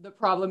the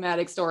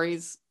problematic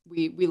stories,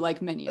 we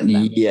like many of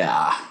them.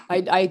 Yeah.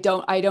 I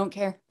don't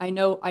care. I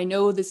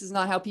know this is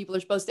not how people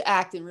are supposed to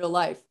act in real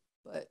life,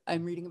 but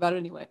I'm reading about it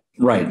anyway.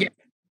 Right.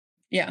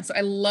 Yeah. So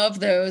I love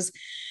those.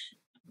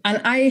 And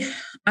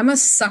I'm a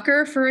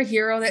sucker for a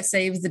hero that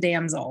saves the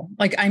damsel.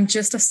 Like I'm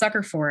just a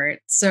sucker for it.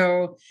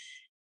 So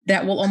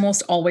that will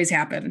almost always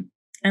happen.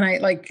 And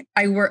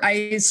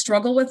I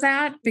struggle with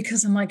that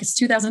because I'm like, it's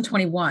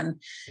 2021.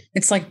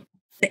 It's like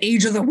the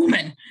age of the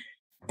woman.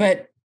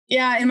 But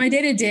yeah, in my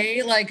day to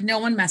day, like no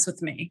one mess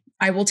with me.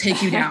 I will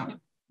take you down.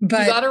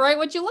 But you gotta write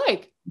what you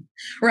like.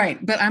 Right.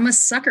 But I'm a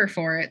sucker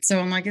for it. So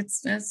I'm like,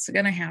 it's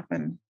going to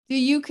happen. Do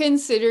you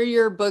consider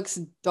your books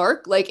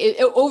dark? Like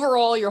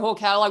overall, your whole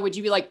catalog, would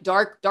you be like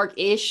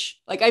dark-ish?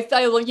 Like I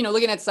feel,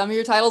 looking at some of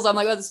your titles, I'm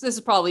like, oh, this is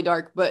probably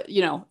dark, but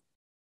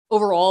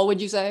overall, would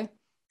you say?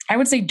 I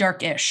would say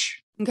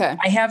dark-ish. Okay.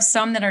 I have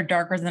some that are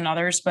darker than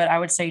others, but I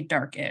would say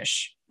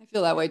dark-ish. I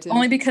feel that way too.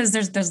 Only because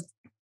there's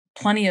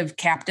plenty of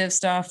captive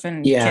stuff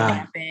and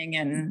kidnapping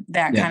and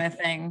that kind of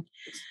thing.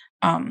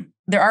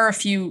 There are a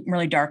few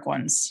really dark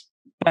ones,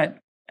 but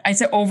I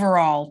say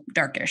overall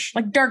darkish,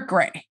 like dark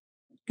gray.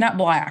 Not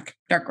black,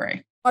 dark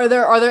gray. Are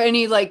there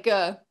any like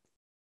have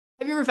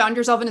you ever found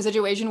yourself in a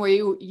situation where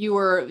you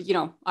were,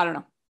 I don't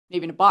know,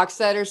 maybe in a box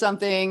set or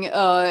something,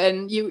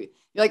 and you're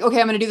like, okay,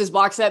 I'm gonna do this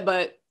box set,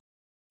 but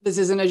this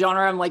isn't a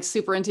genre I'm like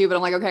super into, but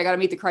I'm like, okay, I gotta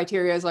meet the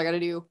criteria, so I gotta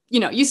do,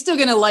 you're still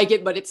gonna like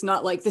it, but it's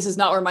not like this is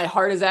not where my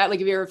heart is at. Like,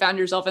 have you ever found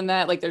yourself in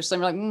that? Like there's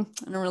some like,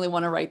 I don't really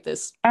want to write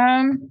this.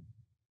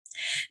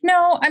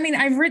 No, I mean,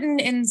 I've written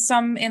in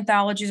some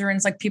anthologies or in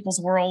like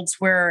people's worlds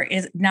where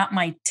it's not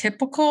my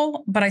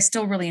typical, but I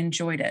still really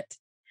enjoyed it.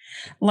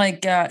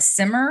 Like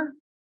Simmer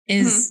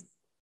is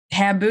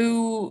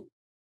taboo,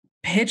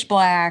 pitch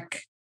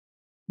black,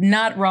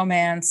 not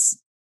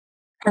romance,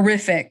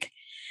 horrific,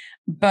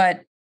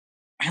 but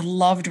I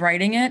loved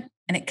writing it.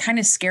 And it kind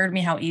of scared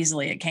me how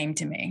easily it came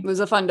to me. It was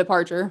a fun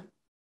departure.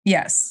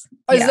 Yes.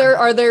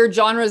 Are there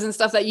genres and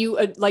stuff that you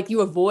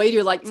you avoid?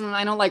 You're like,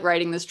 I don't like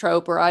writing this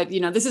trope, or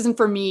this isn't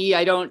for me.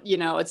 I don't,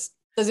 it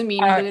doesn't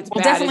mean that it's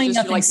bad. Definitely it's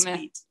just nothing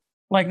sweet.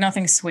 Like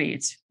nothing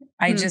sweet.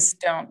 I just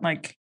don't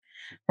like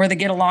where they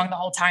get along the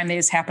whole time. They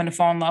just happen to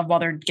fall in love while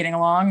they're getting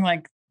along.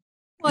 Like,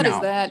 what is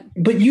that?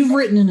 But you've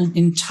written an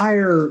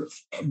entire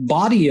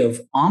body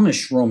of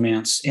Amish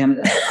romance,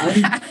 and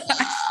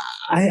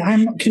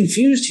I'm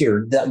confused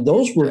here. That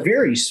those were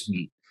very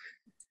sweet.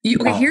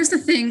 Okay, here's the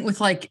thing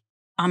with like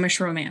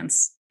Amish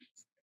romance,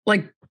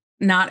 like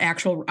not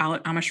actual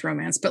Amish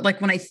romance, but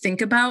like when I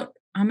think about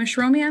Amish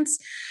romance,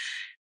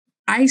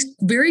 I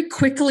very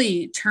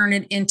quickly turn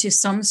it into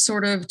some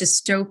sort of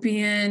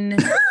dystopian.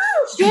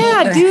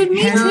 Yeah, dude,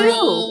 me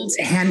too.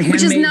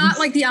 Which is not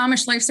like the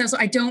Amish lifestyle. So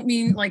I don't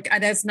mean like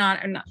that's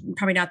not,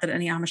 probably not that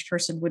any Amish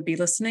person would be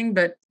listening,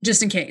 but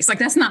just in case, like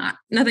that's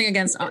nothing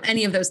against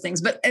any of those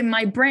things. But in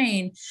my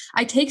brain,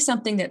 I take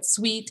something that's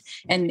sweet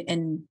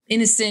and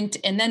innocent,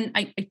 and then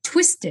I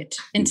twist it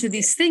into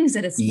these things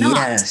that it's not.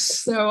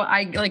 Yes. So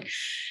I like,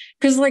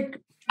 because like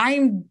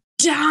I'm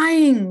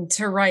dying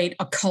to write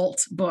a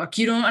cult book.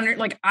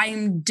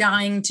 I'm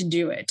dying to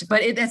do it,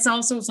 but that's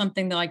also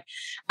something that like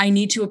I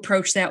need to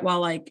approach that while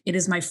like it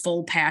is my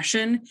full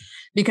passion,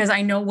 because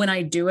I know when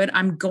I do it,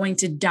 I'm going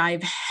to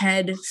dive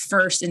head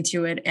first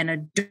into it and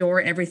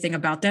adore everything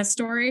about that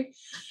story,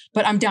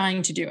 but I'm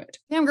dying to do it.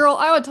 Damn girl,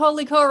 I would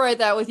totally co-write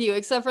that with you,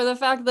 except for the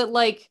fact that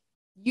like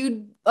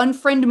you'd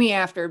unfriend me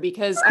after,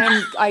 because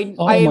I'm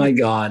my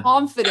God,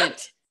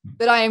 confident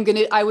that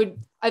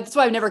that's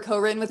why I've never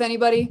co-written with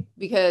anybody,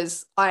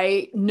 because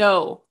I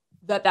know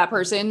that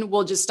person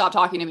will just stop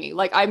talking to me.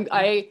 Like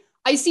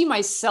I see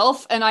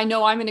myself and I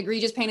know I'm an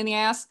egregious pain in the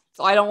ass.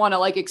 So I don't want to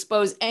like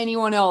expose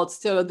anyone else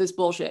to this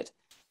bullshit.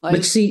 Like,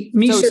 but see,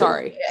 Measha, so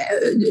sorry.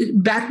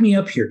 Back me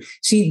up here.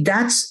 See,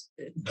 that's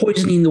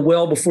poisoning the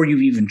well before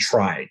you've even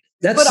tried.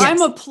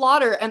 I'm a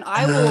plotter, and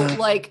I will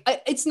like,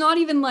 it's not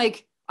even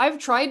like I've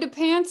tried to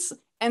pants,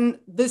 and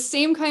the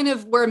same kind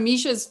of where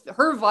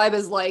her vibe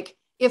is like,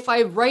 if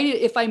I write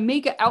it, if I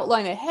make an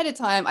outline ahead of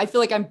time, I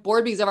feel like I'm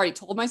bored because I've already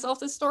told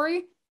myself this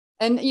story.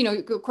 And,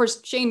 of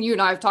course, Shane, you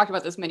and I have talked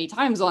about this many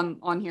times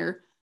on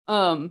here.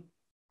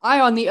 I,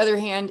 on the other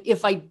hand,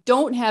 if I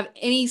don't have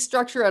any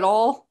structure at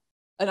all,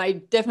 and I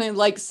definitely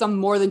like some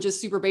more than just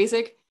super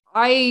basic,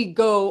 I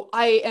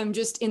am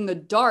just in the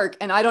dark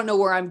and I don't know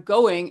where I'm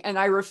going. And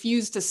I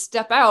refuse to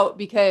step out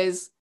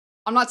because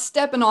I'm not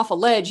stepping off a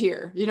ledge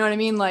here. You know what I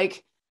mean?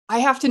 Like I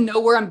have to know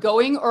where I'm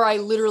going or I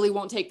literally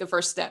won't take the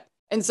first step.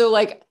 And so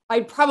like,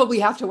 I'd probably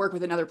have to work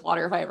with another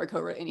plotter if I ever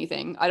co-wrote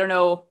anything. I don't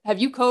know. Have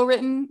you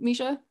co-written,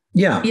 Measha?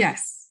 Yeah.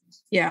 Yes.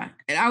 Yeah.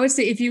 And I would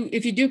say if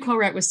you do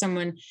co-write with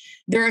someone,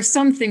 there are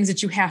some things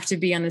that you have to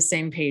be on the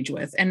same page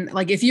with. And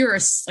like, if you're a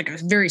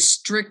very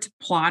strict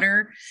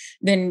plotter,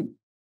 then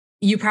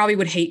you probably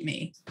would hate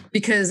me,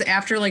 because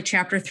after like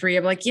chapter 3,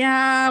 I'm like,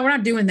 yeah, we're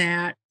not doing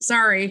that.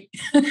 Sorry.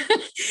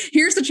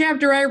 Here's the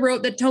chapter I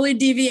wrote that totally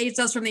deviates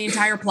us from the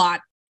entire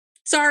plot.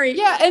 Sorry.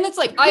 Yeah. And it's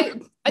like, I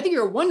think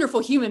you're a wonderful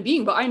human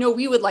being, but I know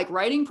we would like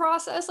writing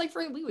process, like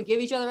we would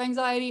give each other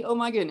anxiety. Oh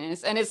my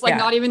goodness. And it's like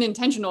not even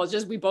intentional. It's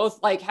just, we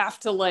both like have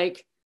to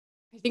like,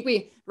 I think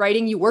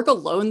you work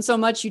alone so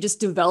much, you just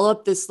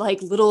develop this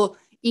like little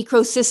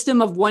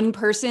ecosystem of one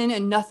person,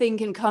 and nothing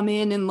can come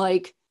in and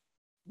like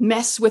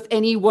mess with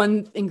any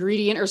one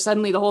ingredient, or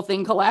suddenly the whole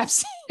thing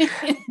collapses.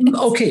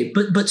 Okay.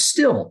 But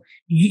still,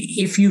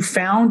 if you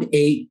found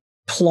a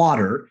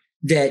plotter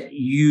that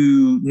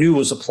you knew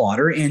was a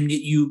plotter, and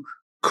you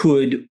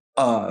could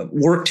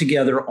work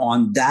together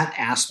on that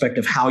aspect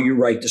of how you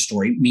write the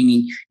story,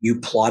 meaning you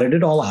plotted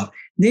it all out,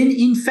 then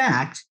in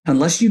fact,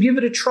 unless you give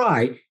it a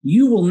try,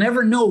 you will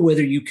never know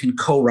whether you can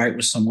co-write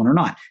with someone or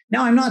not.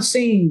 Now, I'm not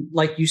saying,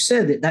 like you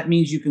said, that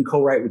means you can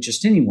co-write with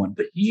just anyone,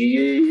 but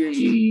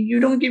you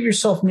don't give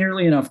yourself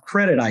nearly enough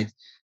credit,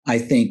 I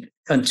think,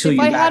 until if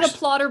I had a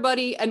plotter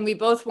buddy and we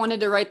both wanted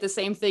to write the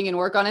same thing and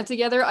work on it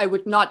together, I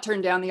would not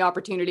turn down the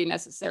opportunity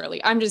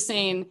necessarily. I'm just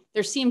saying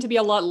there seem to be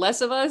a lot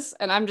less of us,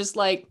 and I'm just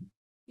like,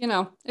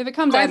 if it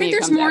comes out, I think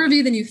there's more of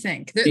you than you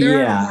think.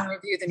 There are more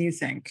of you than you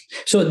think.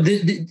 So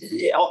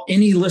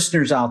any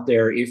listeners out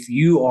there, if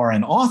you are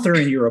an author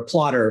and you're a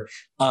plotter,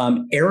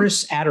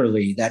 Eris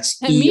Adderley,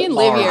 that's and me and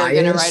Livia are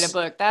going to write a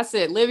book. That's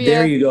it. Livia.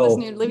 There you go.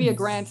 Livia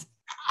Grant.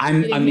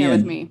 I'm here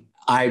with me.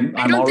 I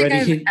don't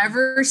think I've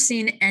ever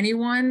seen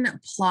anyone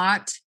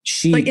plot.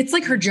 It's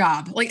like her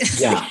job. Like,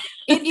 yeah.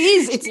 It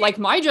is. It's like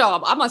my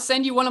job. I'm gonna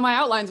send you one of my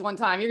outlines one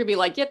time. You're gonna be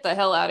like, get the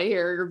hell out of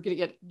here. You're gonna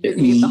get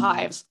the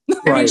hives.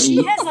 Right. I mean,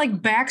 she has like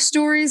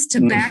backstories to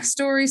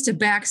backstories to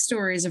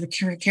backstories of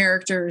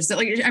characters that,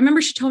 like, I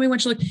remember she told me when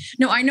she like,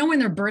 no, I know when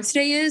their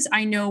birthday is.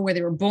 I know where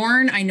they were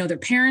born. I know their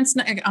parents.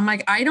 I'm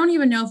like, I don't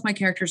even know if my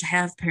characters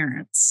have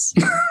parents.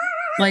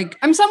 Like,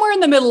 I'm somewhere in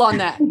the middle on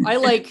that.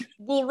 I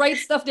will write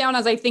stuff down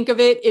as I think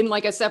of it in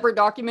like a separate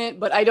document,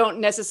 but I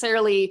don't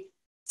necessarily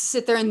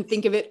sit there and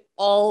think of it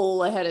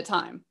all ahead of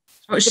time.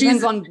 It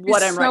depends on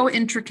what I'm writing. So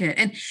intricate.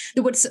 And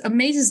what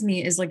amazes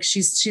me is like,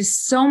 she's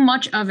so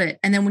much of it.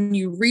 And then when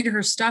you read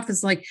her stuff,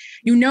 it's like,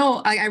 when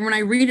I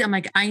read it, I'm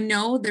like, I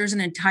know there's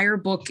an entire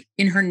book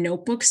in her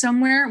notebook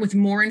somewhere with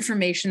more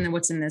information than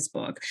what's in this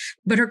book,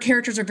 but her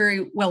characters are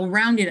very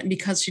well-rounded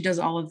because she does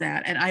all of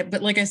that.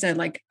 But like I said,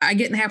 like I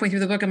get halfway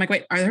through the book, I'm like,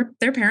 wait, are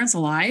their parents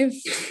alive?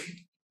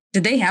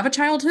 Did they have a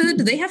childhood?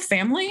 Did they have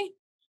family?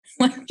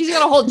 She's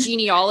got a whole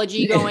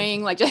genealogy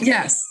going. Like,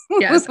 yes.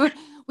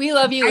 We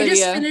love you,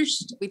 Lydia.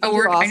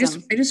 I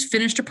just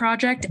finished a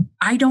project.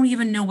 I don't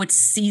even know what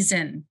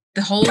season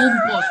the whole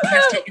book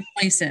has taken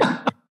place in.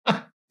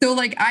 So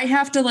like I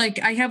have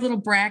little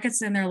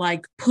brackets and they're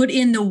like, put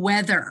in the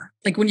weather.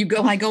 Like when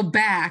I go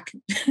back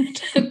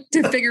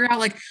to figure out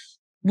like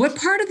what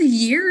part of the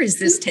year is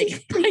this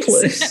taking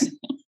place in?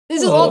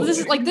 This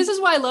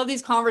is why I love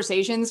these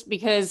conversations,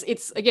 because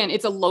it's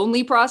a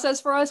lonely process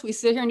for us. We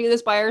sit here and do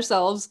this by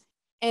ourselves.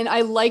 And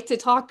I like to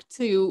talk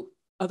to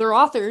other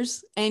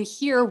authors and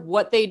hear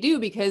what they do,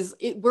 because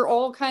we're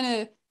all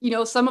kind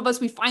of, some of us,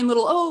 we find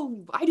little,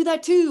 oh, I do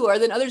that too. Or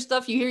then other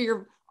stuff, you hear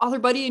your author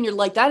buddy and you're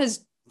like, that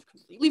is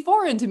completely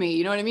foreign to me.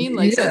 You know what I mean?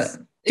 Like, yeah,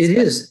 it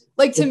is.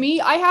 Like, to me,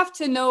 I have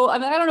to know, I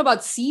don't know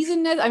about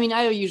season. I mean,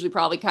 I usually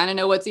probably kind of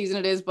know what season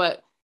it is,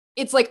 but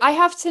it's like, I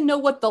have to know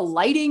what the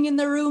lighting in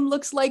the room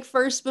looks like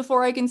first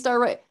before I can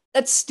start writing.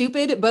 That's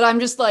stupid, but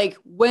I'm just like,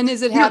 when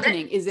is it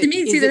happening? Is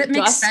it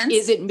dusk?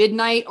 Is it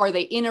midnight? Are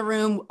they in a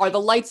room? Are the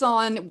lights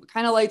on? What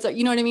kind of lights are,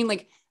 you know what I mean?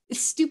 Like,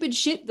 it's stupid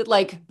shit that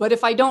like, but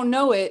if I don't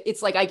know it,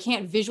 it's like, I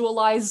can't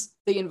visualize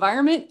the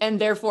environment.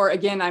 And therefore,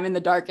 again, I'm in the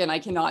dark and I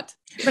cannot,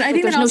 but I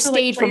think there's no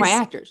stage for my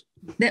actors.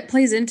 That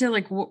plays into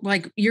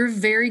like you're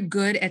very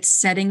good at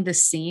setting the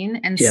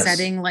scene and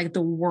setting like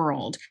the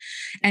world.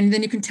 And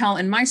then you can tell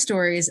in my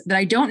stories that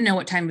I don't know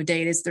what time of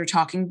day it is they're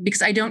talking,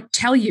 because I don't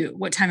tell you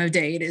what time of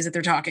day it is that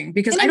they're talking,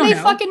 because I don't know. It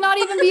may fucking not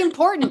even be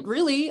important,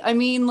 really. I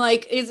mean,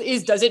 like,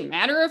 does it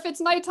matter if it's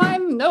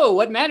nighttime? No,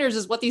 what matters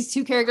is what these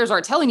two characters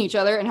are telling each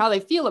other and how they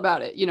feel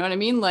about it. You know what I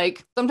mean?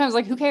 Like, sometimes,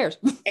 like, who cares?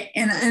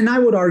 And I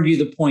would argue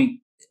the point,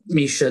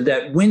 Measha,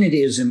 that when it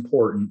is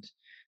important,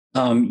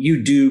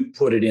 you do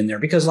put it in there,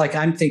 because like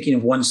I'm thinking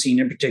of one scene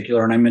in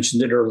particular, and I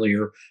mentioned it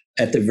earlier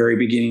at the very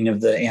beginning of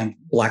the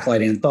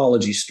Blacklight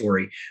anthology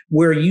story,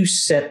 where you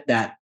set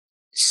that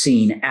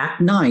scene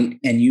at night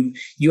and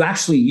you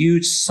actually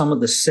use some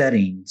of the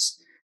settings,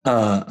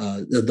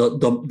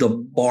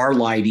 the bar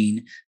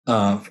lighting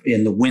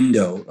in the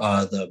window,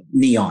 the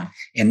neon,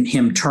 and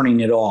him turning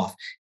it off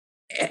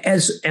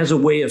as a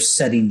way of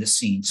setting the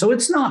scene. So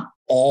it's not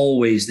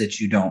always that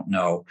you don't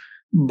know,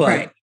 but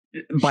right.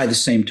 By the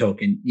same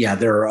token, yeah,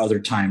 there are other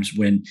times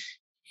when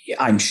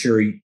I'm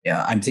sure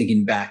I'm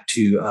thinking back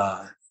to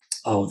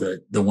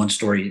the one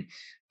story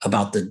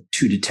about the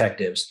two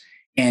detectives,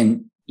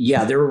 and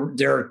yeah, there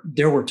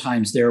were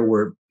times there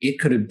where it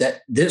could have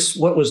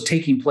what was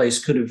taking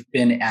place could have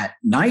been at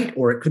night,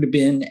 or it could have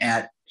been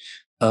at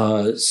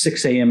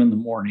 6 a.m. in the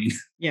morning.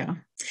 Yeah.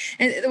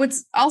 And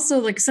what's also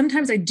like,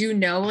 sometimes I do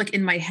know, like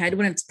in my head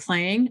when it's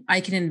playing,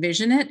 I can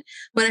envision it,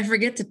 but I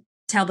forget to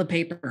tell the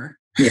paper.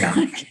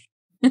 Yeah.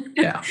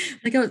 Yeah.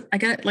 Like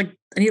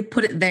I need to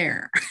put it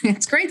there.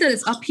 It's great that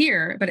it's up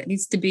here, but it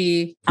needs to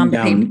be on the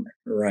paper.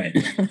 Right.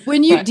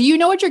 Do you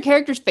know what your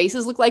characters'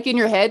 faces look like in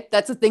your head?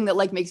 That's the thing that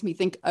like makes me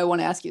think I want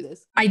to ask you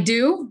this. I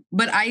do,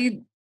 but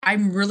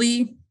I'm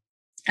really,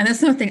 and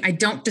that's another thing. I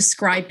don't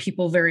describe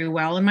people very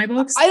well in my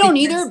books. I don't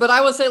either, but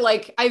I will say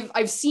like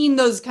I've seen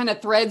those kind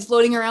of threads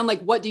floating around.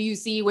 Like, what do you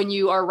see when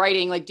you are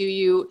writing? Like,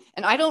 and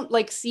I don't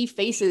like see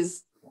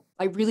faces.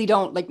 I really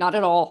don't, like, not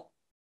at all.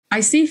 I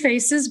see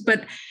faces,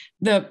 but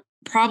the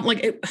problem,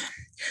 like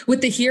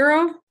with the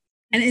hero,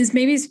 and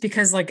it's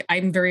because like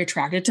I'm very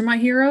attracted to my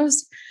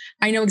heroes.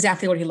 I know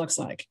exactly what he looks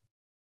like,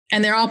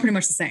 and they're all pretty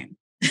much the same.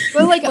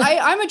 But like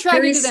I'm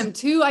attracted to them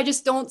too. I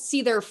just don't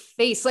see their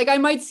face. Like I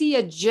might see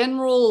a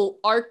general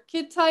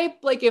archetype,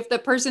 like if the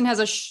person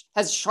has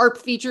has sharp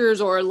features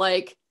or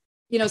like,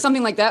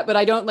 something like that. But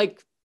I don't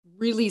like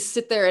really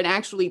sit there and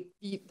actually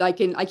I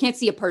can't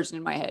see a person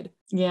in my head.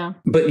 Yeah,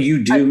 but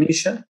you do,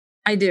 Measha.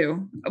 I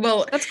do.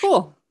 Well, that's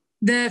cool.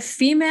 The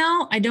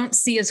female, I don't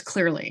see as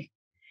clearly.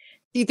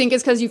 Do you think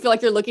it's because you feel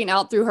like you're looking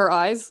out through her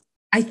eyes?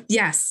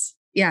 Yes,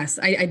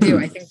 I do.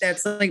 I think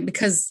that's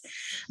like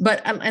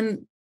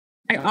and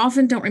I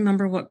often don't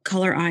remember what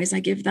color eyes I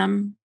give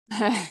them.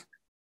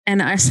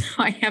 And I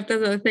have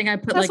the thing I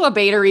put. That's what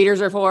beta readers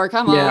are for.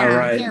 Come on. Yeah,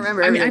 right. I can't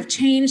remember. I mean, I've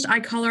changed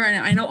eye color,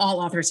 and I know all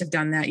authors have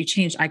done that. You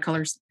change eye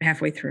colors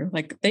halfway through.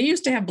 Like they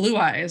used to have blue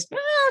eyes,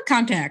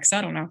 contacts.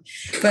 I don't know,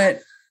 but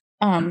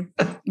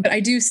I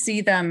do see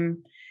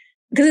them.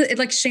 Because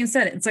like Shane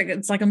said,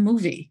 it's like a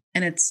movie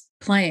and it's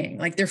playing,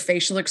 like their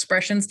facial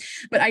expressions,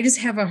 but I just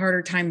have a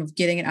harder time of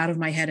getting it out of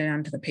my head and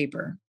onto the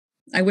paper.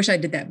 I wish I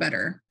did that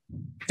better.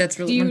 That's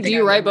really. Do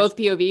you write both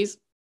POVs?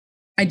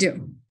 I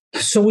do.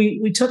 So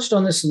we touched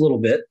on this a little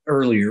bit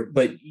earlier,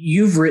 but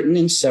you've written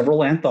in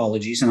several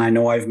anthologies, and I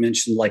know I've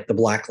mentioned like the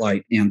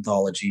Blacklight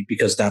anthology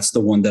because that's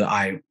the one that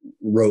I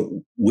wrote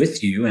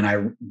with you,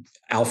 and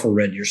Alpha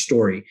read your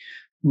story.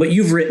 But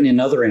you've written in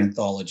other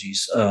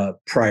anthologies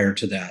prior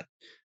to that.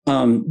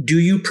 Do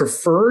you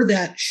prefer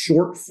that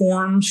short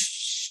form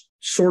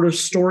sort of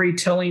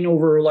storytelling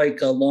over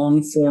like a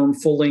long form,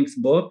 full length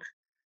book,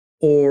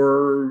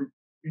 or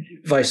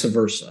vice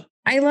versa?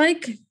 I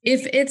like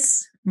if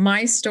it's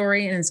my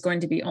story and it's going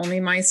to be only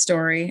my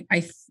story,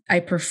 I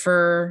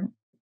prefer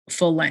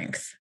full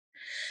length.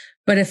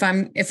 But if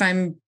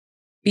I'm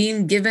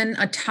being given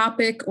a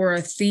topic or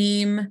a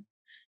theme,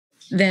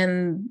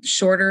 then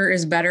shorter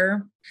is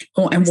better.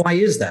 Oh, and why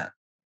is that?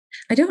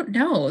 I don't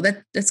know.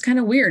 That's kind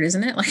of weird,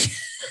 isn't it?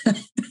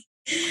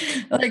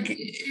 Like,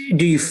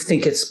 do you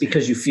think it's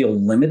because you feel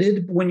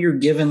limited when you're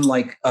given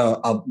like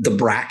the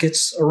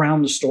brackets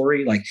around the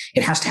story? Like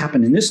it has to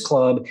happen in this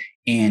club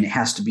and it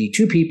has to be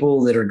two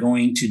people that are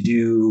going to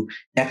do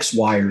X,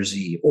 Y, or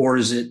Z, or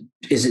is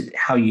it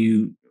how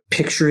you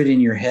picture it in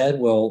your head?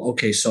 Well,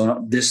 okay,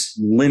 so this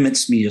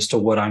limits me as to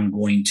what I'm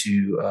going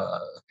to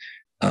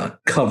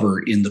cover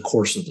in the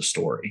course of the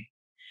story.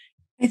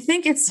 I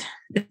think it's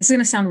going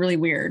to sound really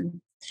weird.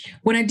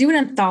 When I do an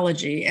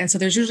anthology, and so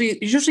there's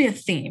usually a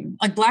theme.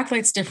 Like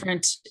Blacklight's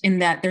different in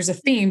that there's a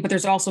theme, but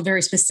there's also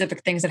very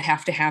specific things that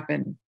have to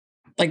happen,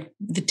 like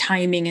the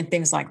timing and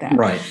things like that.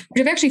 Right. Which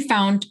I've actually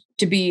found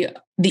to be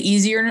the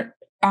easier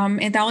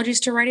anthologies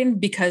to write in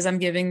because I'm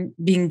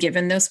being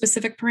given those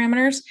specific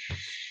parameters.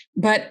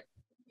 But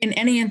in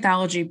any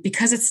anthology,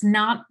 because it's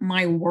not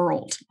my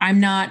world, I'm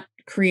not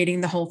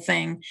creating the whole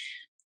thing.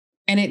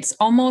 And it's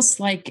almost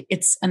like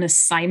it's an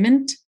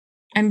assignment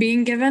I'm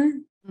being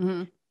given,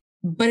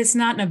 but it's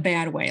not in a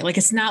bad way. Like,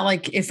 it's not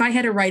like if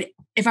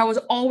I was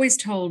always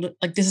told,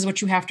 like, this is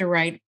what you have to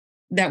write,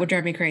 that would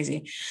drive me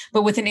crazy.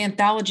 But with an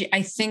anthology,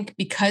 I think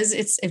because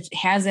it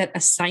has that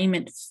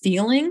assignment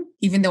feeling,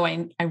 even though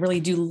I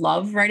really do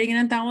love writing in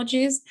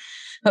anthologies,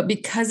 but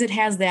because it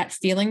has that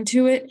feeling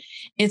to it,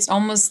 it's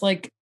almost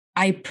like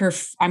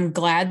I'm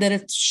glad that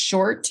it's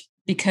short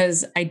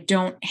because I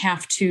don't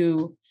have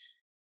to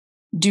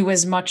do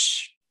as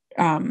much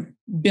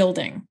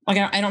building. Like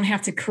I don't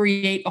have to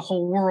create a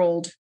whole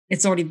world.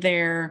 It's already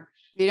there.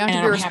 You don't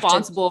have to be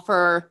responsible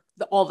for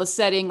all the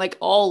setting, like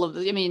all of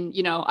the, I mean,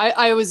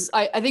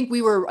 I think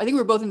we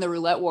were both in the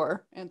Roulette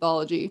War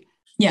anthology.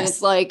 Yes. And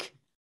it's like,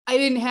 I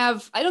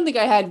don't think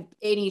I had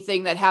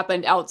anything that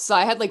happened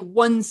outside. I had like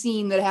one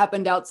scene that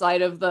happened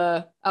outside of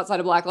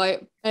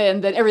Blacklight,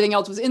 and then everything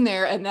else was in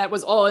there. And that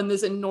was all in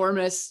this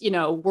enormous,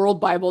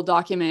 World Bible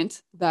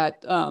document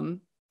that,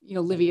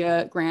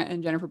 Livia Grant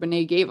and Jennifer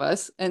Benet gave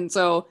us. And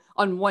so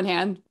on one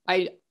hand,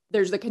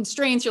 there's the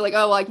constraints. You're like,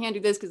 oh, well, I can't do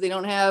this because they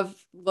don't have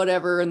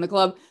whatever in the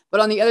club.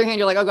 But on the other hand,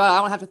 you're like, oh God,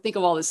 I don't have to think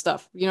of all this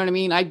stuff. You know what I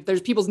mean?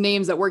 There's people's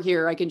names that work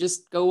here. I can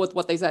just go with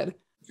what they said.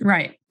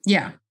 Right.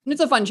 Yeah. And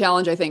it's a fun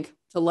challenge, I think,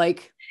 to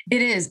like.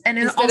 It is. And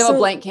instead of a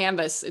blank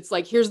canvas, it's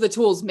like, here's the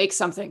tools, make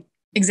something.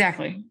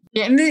 Exactly.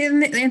 Yeah. And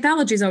the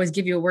anthologies always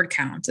give you a word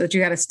count that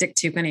you got to stick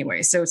to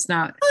anyway. So it's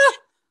not.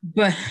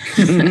 But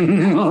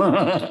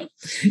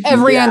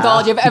every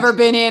anthology I've ever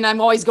been in, I'm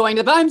always going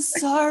to, but I'm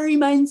sorry,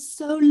 mine's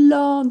so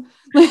long.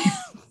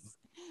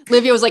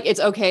 Livia was like, it's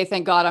okay.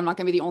 Thank God I'm not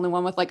going to be the only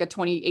one with like a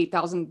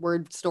 28,000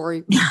 word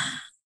story.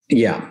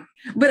 Yeah.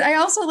 But I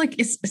also like,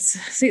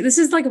 see, this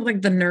is like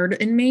the nerd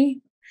in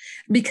me,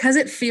 because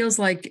it feels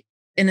like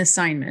an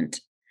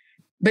assignment,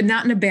 but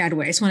not in a bad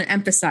way. I just want to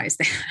emphasize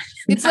that.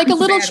 It's like a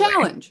little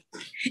challenge.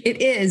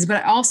 It is,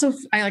 but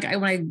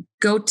when I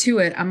go to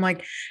it, I'm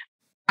like,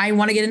 I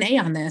want to get an A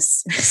on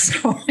this.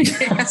 So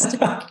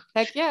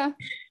heck yeah.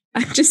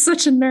 I'm just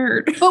such a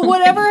nerd. But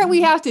whatever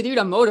we have to do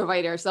to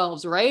motivate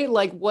ourselves, right?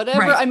 Like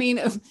whatever, Right. I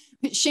mean,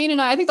 Shane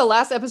and I think the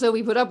last episode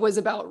we put up was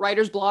about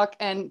writer's block,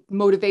 and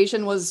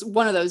motivation was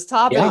one of those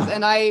topics. Yeah.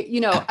 And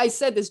I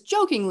said this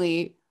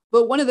jokingly,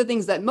 but one of the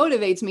things that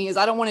motivates me is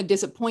I don't want to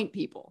disappoint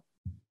people.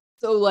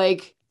 So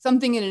like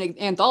something in an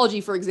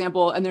anthology, for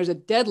example, and there's a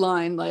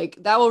deadline, like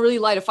that will really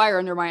light a fire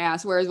under my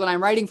ass. Whereas when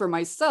I'm writing for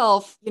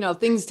myself,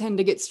 things tend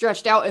to get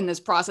stretched out in this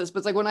process. But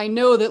it's like when I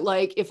know that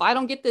like, if I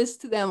don't get this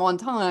to them on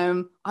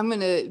time, I'm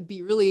going to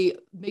be really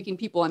making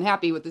people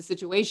unhappy with the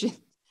situation.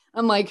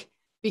 I'm like,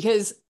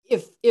 because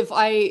if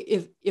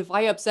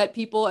I upset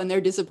people and they're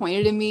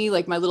disappointed in me,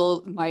 like my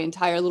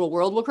entire little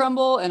world will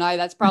crumble, and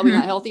that's probably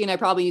not healthy, and I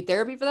probably need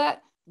therapy for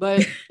that.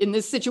 But in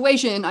this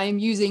situation, I am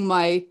using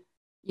my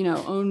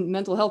own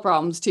mental health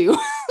problems to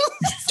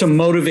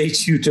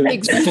motivate you to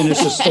finish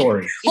the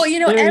story. Well,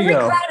 every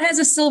cloud has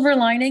a silver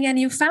lining, and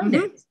you found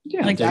it.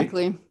 Yeah,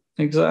 exactly.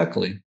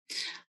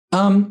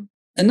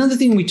 Another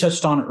thing we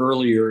touched on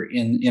earlier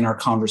in our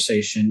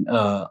conversation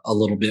a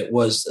little bit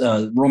was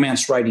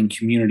romance writing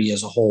community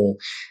as a whole.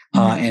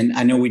 And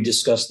I know we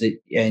discussed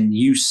it, and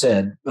you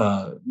said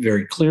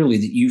very clearly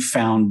that you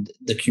found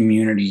the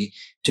community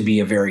to be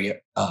a very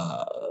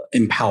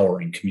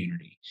empowering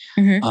community.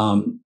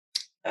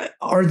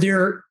 Are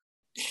there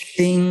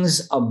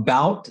things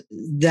about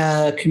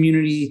the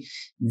community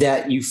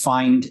that you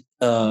find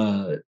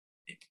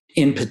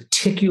in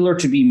particular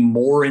to be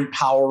more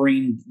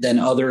empowering than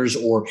others?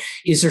 Or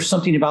is there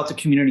something about the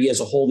community as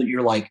a whole that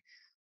you're like,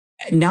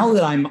 now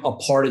that I'm a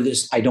part of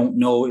this, I don't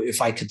know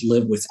if I could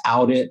live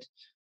without it?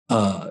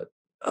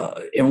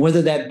 And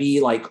whether that be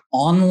like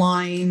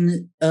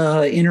online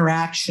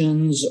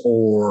interactions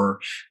or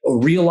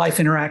real life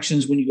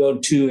interactions when you go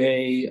to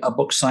a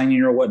book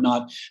signing or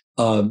whatnot,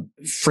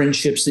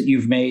 friendships that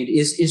you've made,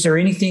 is there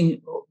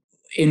anything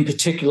in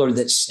particular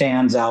that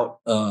stands out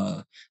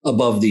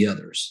above the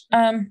others?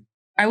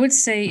 I would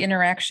say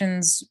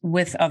interactions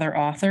with other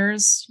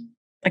authors,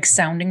 like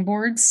sounding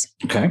boards.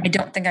 Okay. I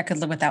don't think I could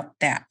live without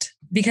that,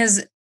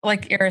 because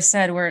like Eris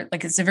said,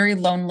 it's a very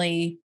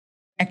lonely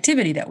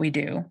activity that we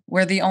do.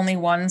 We're the only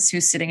ones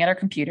who's sitting at our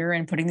computer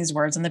and putting these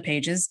words on the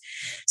pages.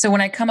 So when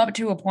I come up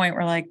to a point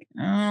where like,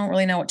 I don't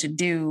really know what to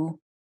do,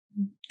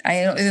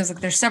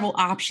 there's several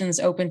options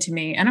open to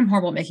me, and I'm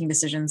horrible at making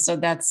decisions. So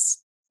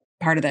that's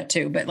part of that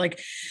too. But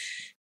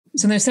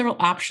so there's several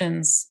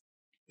options.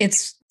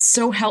 It's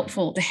so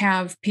helpful to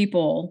have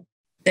people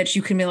that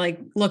you can be like,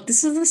 look,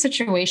 this is the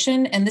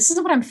situation and this is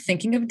what I'm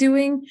thinking of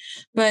doing,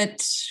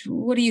 but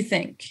what do you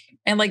think?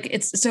 And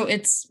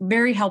it's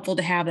very helpful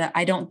to have that.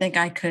 I don't think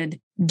I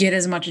could get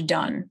as much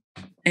done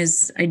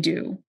as I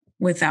do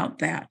without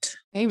that.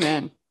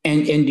 Amen.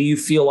 And do you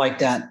feel like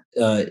that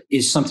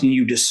is something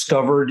you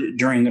discovered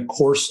during the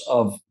course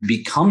of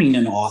becoming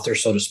an author,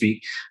 so to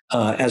speak,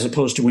 as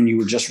opposed to when you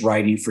were just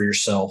writing for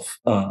yourself?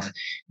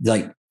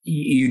 Like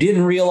you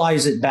didn't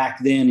realize it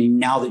back then, and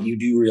now that you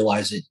do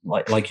realize it,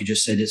 like you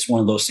just said, it's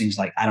one of those things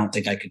like, I don't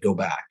think I could go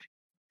back.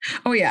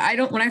 Oh yeah.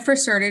 When I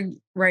first started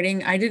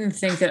writing, I didn't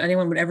think that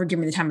anyone would ever give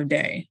me the time of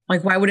day.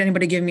 Like, why would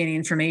anybody give me any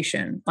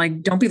information?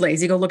 Like, don't be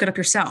lazy, go look it up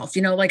yourself.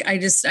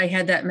 I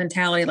had that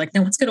mentality, like,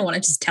 no one's going to want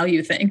to just tell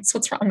you things.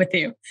 What's wrong with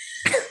you?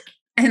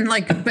 And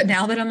but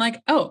now that I'm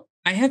like, oh,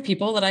 I have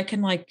people that I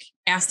can like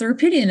ask their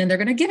opinion and they're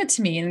going to give it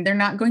to me and they're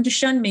not going to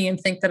shun me and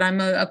think that I'm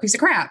a piece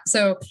of crap.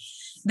 So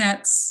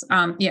that's,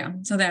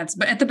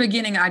 but at the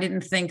beginning, I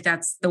didn't think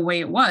that's the way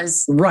it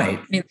was.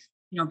 Right.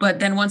 But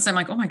then once I'm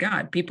like, oh my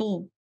God,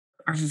 people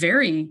are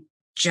very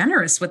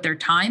generous with their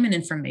time and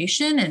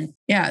information.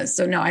 And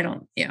so no, I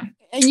don't. Yeah.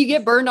 And you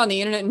get burned on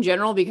the internet in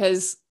general,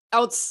 because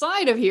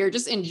outside of here,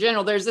 just in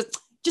general, there's this,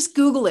 just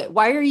Google it.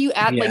 Why are you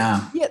at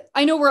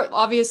I know we're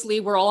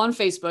all on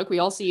Facebook. We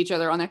all see each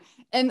other on there.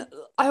 And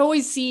I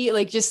always see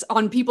like just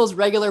on people's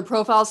regular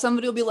profiles,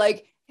 somebody will be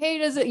like, hey,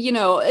 does it,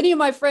 any of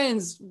my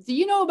friends, do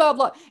you know about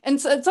blah? And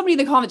somebody in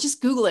the comments,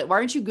 just Google it. Why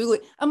aren't you Google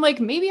it? I'm like,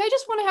 maybe I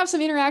just want to have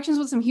some interactions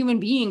with some human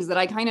beings that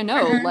I kind of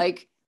know.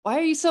 Like, why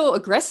are you so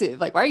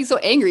aggressive? Like, why are you so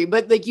angry?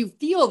 But like, you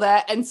feel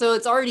that. And so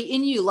it's already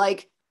in you,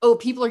 like, oh,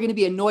 people are going to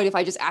be annoyed if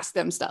I just ask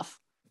them stuff.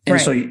 And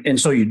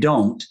so you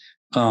don't,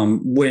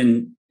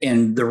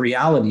 and the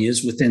reality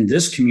is, within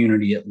this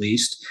community, at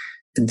least,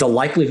 the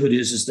likelihood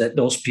is that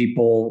those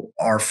people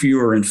are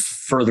fewer and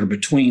further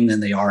between than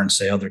they are in,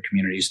 say, other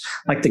communities,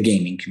 like the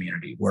gaming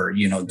community, where,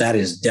 that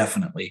is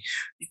definitely,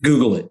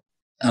 Google it,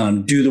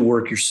 do the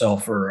work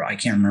yourself, or I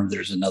can't remember,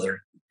 there's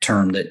another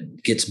term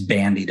that gets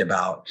bandied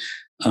about.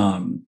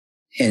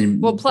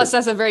 And well, plus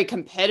that's a very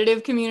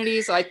competitive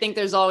community. So I think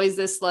there's always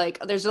this, like,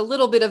 there's a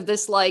little bit of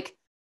this, like,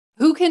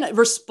 who can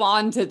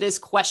respond to this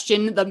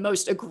question the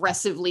most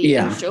aggressively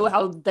and show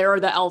how they're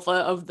the alpha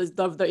of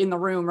the in the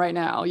room right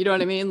now. You know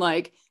what I mean?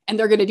 Like, and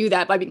they're going to do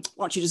that by being,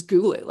 why don't you just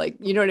Google it? Like,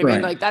 you know what I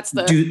mean? Like that's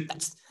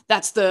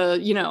the,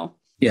 you know,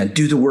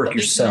 do the work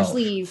yourself.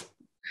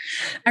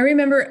 I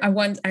remember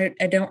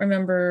I don't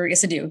remember.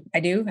 Yes, I do.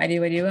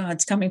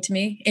 It's coming to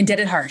me.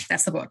 Indebted Heart.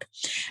 That's the book.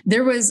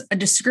 There was a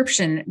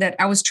description that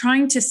I was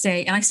trying to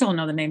say, and I still don't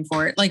know the name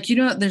for it. Like, you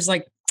know, there's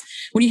like,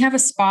 when you have a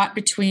spot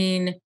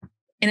between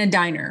in a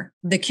diner,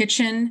 the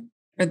kitchen,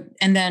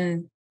 and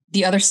then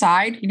the other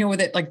side, you know, where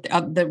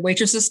the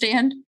waitresses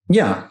stand.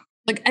 Yeah.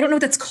 Like, I don't know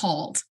what that's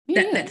called.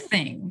 That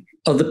thing.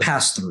 Oh, the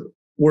pass through.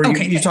 Where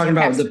you're talking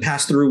about the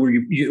pass through,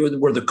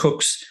 where the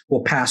cooks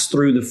will pass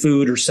through the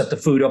food or set the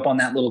food up on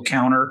that little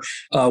counter,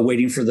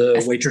 waiting for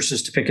the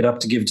waitresses to pick it up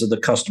to give to the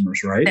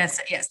customers, right? That's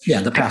it. Yes.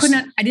 Yeah. The pass.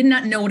 I did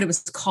not know what it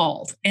was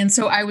called, and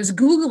so I was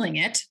Googling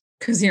it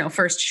because, you know,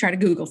 first you try to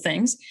Google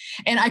things,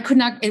 and I could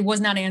not. It was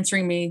not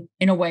answering me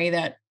in a way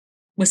that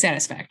was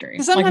satisfactory.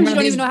 Sometimes you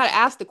don't even know how to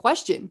ask the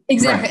question.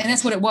 Exactly, and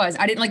that's what it was.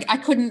 I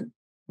couldn't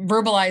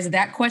verbalize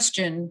that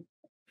question.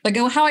 Like,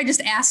 how I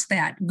just asked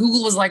that.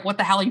 Google was like, what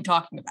the hell are you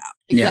talking about?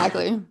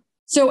 Exactly. Yeah.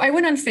 So I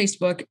went on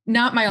Facebook,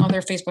 not my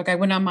other Facebook. I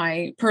went on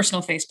my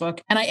personal Facebook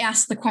and I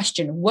asked the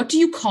question, what do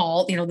you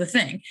call, you know, the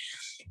thing?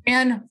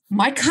 And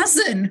my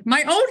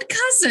own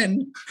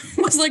cousin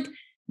was like,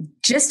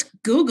 just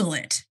Google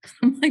it.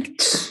 I'm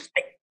like,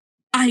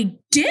 I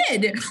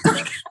did.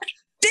 Like, I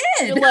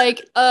did.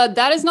 Like,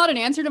 that is not an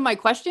answer to my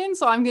question.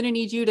 So I'm going to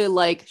need you to,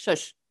 like,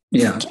 shush.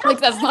 Yeah. Like,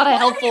 that's not a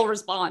helpful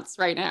response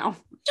right now.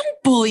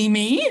 Don't bully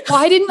me.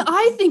 Why didn't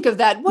I think of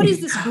that? What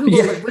is this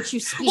Google of which you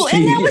speak? Well,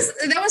 and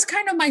that was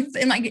kind of my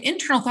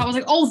internal thought. I was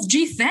like, oh,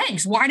 gee,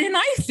 thanks. Why didn't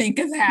I think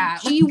of that?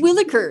 Gee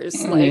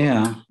willikers.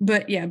 Like,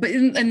 But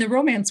in the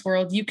romance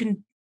world, you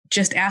can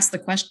just ask the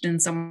question,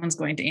 someone's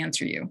going to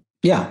answer you.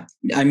 Yeah.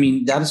 I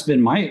mean, that has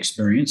been my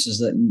experience, is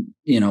that,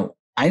 you know,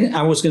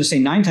 I was going to say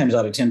 9 times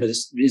out of 10, but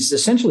it's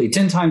essentially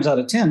 10 times out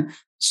of 10.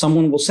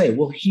 Someone will say,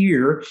 well,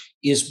 here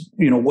is,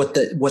 you know, what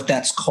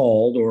that's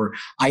called, or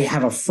I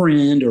have a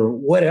friend or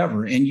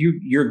whatever. And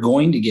you're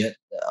going to get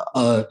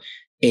a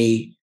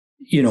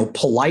you know,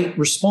 polite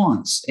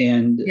response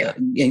and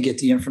get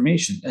the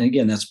information. And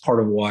again, that's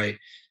part of why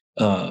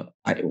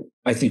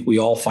I think we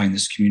all find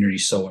this community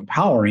so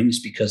empowering, is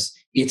because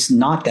it's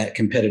not that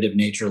competitive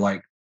nature.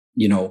 Like,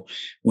 you know,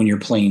 when you're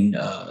playing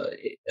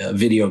a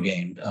video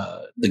game,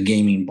 the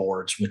gaming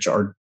boards, which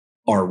are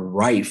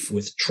rife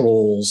with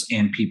trolls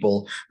and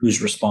people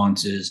whose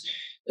response is,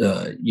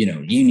 you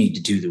know, you need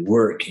to do the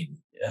work. And,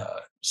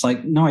 it's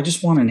like, no, I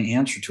just want an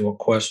answer to a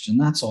question.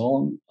 That's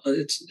all.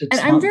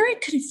 I'm very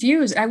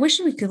confused. I wish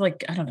we could,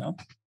 like, I don't know,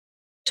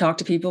 talk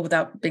to people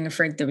without being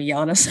afraid they'll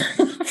yell at us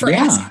for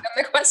asking them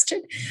the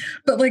question.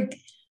 But, like,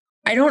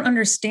 I don't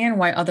understand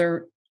why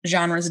other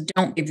genres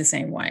don't behave the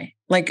same way.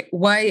 Like,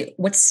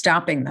 what's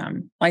stopping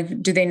them?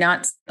 Like, do they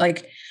not,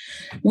 like,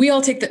 we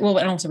all take that, well,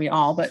 I don't say we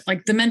all, but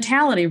like the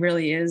mentality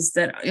really is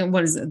that,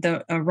 what is it?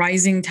 A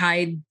rising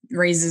tide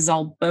raises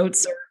all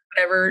boats, or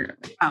whatever.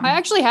 I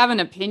actually have an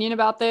opinion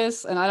about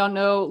this, and I don't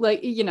know,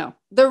 like, you know,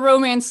 the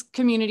romance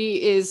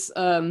community is,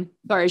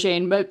 sorry,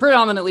 Shane, but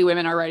predominantly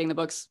women are writing the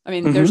books. I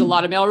mean, there's a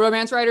lot of male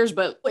romance writers,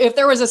 but if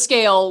there was a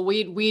scale,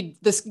 we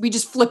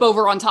just flip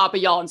over on top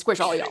of y'all and squish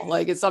all y'all.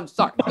 Like, I'm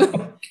sorry.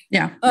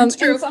 Yeah, that's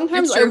true.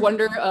 Sometimes I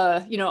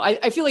wonder, you know,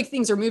 I feel like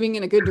things are moving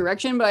in a good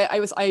direction, but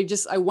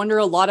I wonder,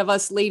 a lot of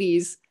us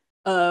ladies,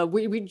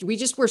 we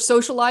just were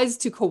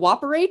socialized to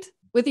cooperate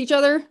with each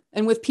other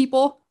and with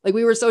people. Like,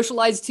 we were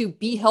socialized to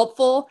be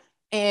helpful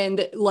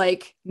and,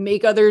 like,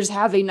 make others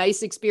have a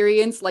nice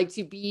experience, like,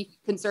 to be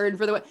concerned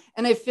for the way.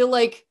 And I feel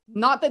like,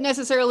 not that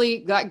necessarily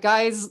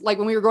guys, like,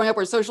 when we were growing up,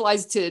 were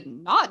socialized to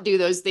not do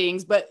those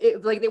things, but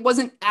it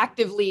wasn't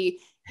actively,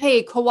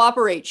 hey,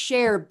 cooperate,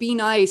 share, be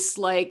nice,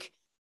 like,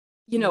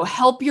 you know,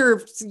 help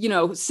your, you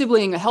know,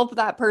 sibling, help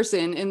that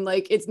person. And,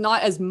 like, it's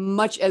not as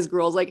much as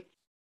girls. Like,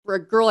 for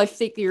a girl, I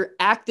think you're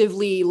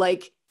actively,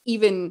 like,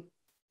 even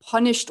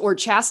punished or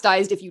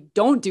chastised if you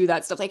don't do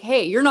that stuff. Like,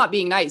 hey, you're not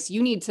being nice.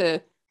 You need to,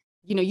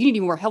 you know, you need to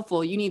be more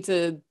helpful. You need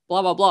to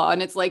blah, blah, blah.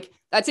 And it's like,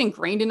 that's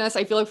ingrained in us,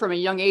 I feel like, from a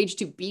young age,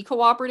 to be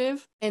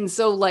cooperative. And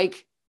so,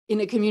 like, in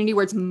a community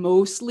where it's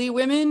mostly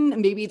women,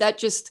 maybe that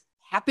just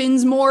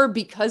happens more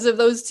because of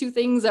those two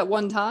things at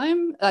one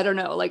time. I don't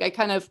know. Like,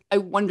 I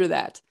wonder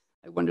that.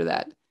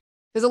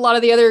 Because a lot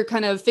of the other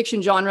kind of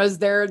fiction genres,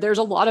 there's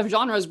a lot of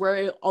genres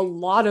where a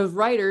lot of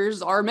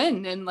writers are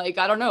men. And, like,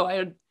 I don't know.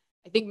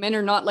 I think men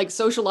are not, like,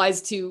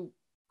 socialized to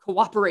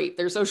cooperate.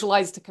 They're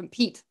socialized to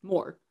compete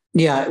more.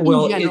 Yeah.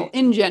 Well,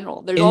 in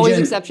general, there's always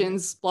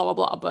exceptions, blah,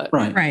 blah, blah. But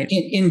right.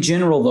 In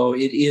general, though,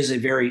 it is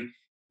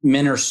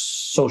men are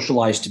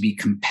socialized to be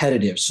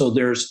competitive. So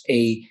there's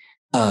a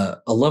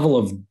level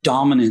of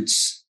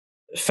dominance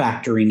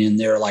factoring in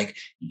there. Like,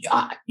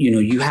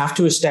 you have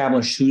to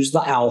establish who's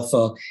the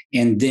alpha,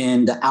 and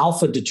then the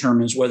alpha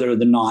determines whether or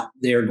not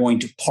they're going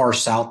to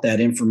parse out that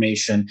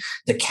information.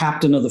 The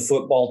captain of the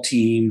football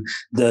team,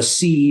 the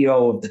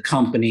CEO of the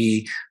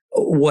company,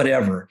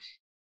 whatever,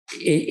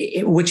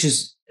 which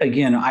is,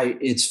 again,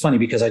 it's funny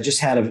because I just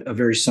had a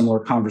very similar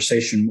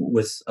conversation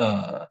with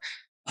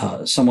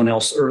someone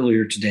else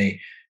earlier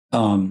today,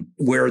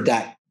 where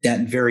that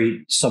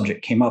very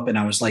subject came up. And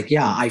I was like,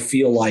 yeah, I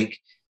feel like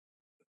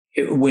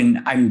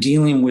when I'm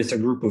dealing with a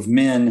group of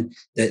men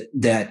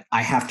that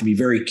I have to be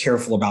very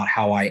careful about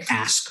how I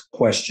ask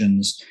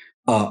questions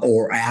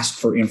or ask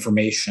for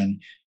information,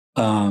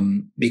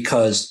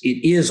 because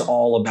it is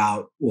all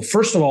about, well,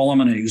 first of all, I'm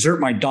going to exert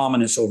my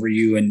dominance over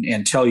you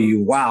and tell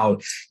you, wow,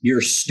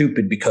 you're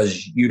stupid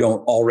because you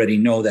don't already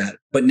know that.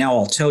 But now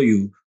I'll tell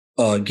you,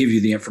 give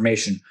you the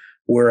information.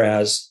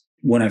 Whereas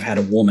when I've had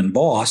a woman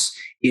boss,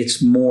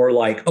 it's more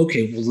like,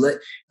 okay, well,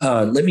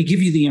 let me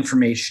give you the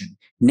information.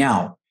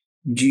 Now,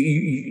 do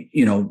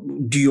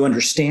you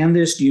understand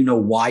this? Do you know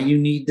why you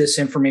need this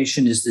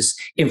information? Is this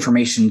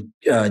information,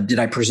 did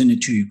I present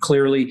it to you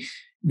clearly?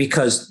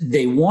 Because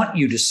they want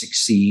you to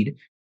succeed,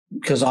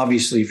 because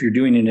obviously if you're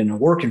doing it in a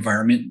work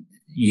environment,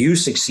 you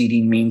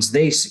succeeding means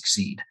they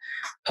succeed.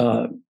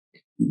 But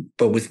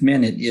with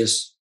men,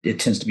 it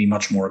tends to be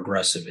much more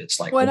aggressive. It's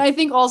like, well, and I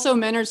think also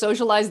men are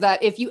socialized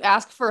that if you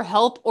ask for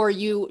help or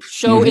you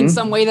show in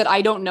some way that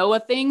I don't know a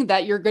thing,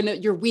 that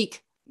you're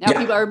weak. Now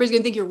everybody's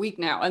gonna think you're weak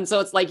now. And so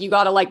it's like, you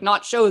got to like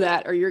not show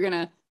that, or you're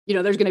gonna,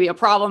 there's gonna be a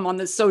problem on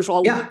this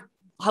social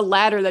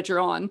ladder that you're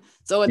on.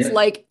 So it's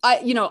like,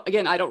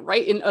 again, I don't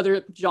write in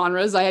other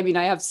genres. I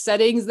have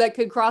settings that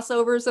could cross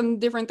over some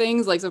different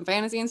things, like some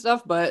fantasy and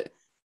stuff, but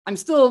I'm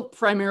still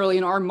primarily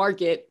in our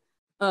market.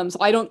 So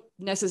I don't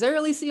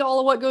necessarily see all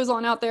of what goes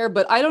on out there,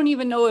 but I don't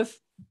even know if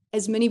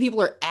as many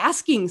people are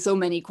asking so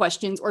many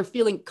questions or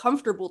feeling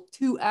comfortable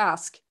to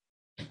ask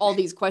all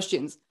these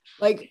questions.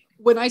 Like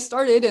when I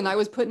started and I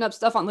was putting up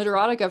stuff on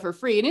Literotica for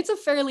free, and it's a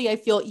fairly, I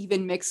feel,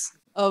 even mix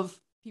of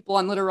people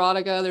on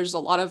Literotica. There's a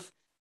lot of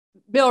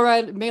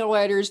male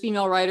writers,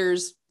 female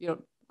writers,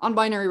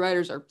 non-binary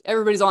writers, or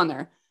everybody's on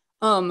there.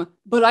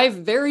 But I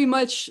very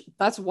much,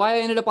 that's why I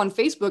ended up on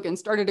Facebook and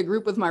started a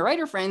group with my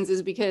writer friends,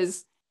 is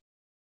because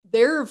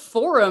their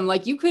forum,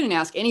 like, you couldn't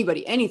ask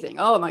anybody anything.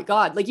 Oh my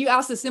God. Like, you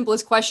asked the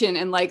simplest question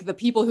and like the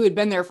people who had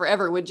been there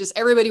forever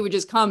everybody would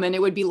just come, and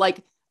it would be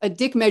like a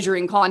dick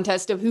measuring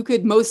contest of who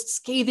could most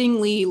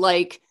scathingly,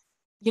 like,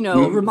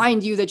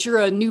 remind you that you're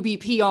a newbie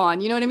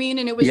peon, you know what I mean?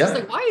 And it was just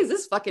like, why is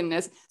this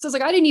fuckingness? So it's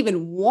like, I didn't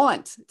even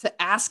want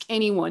to ask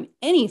anyone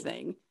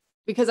anything,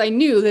 because I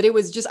knew that it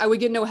was just, I would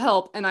get no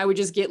help, and I would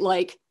just get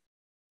like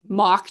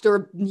mocked,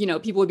 or,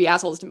 people would be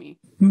assholes to me.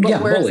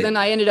 But whereas then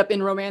I ended up in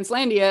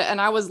Romancelandia,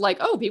 and I was like,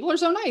 oh, people are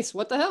so nice.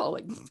 What the hell?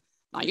 Like,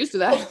 not used to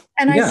that.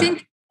 And I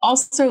think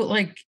also,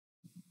 like,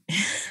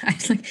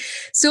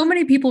 so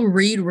many people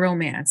read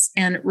romance,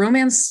 and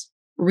romance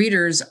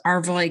readers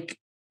are like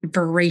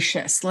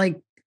voracious. Like,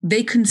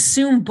 they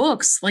consume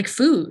books like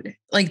food.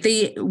 Like,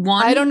 they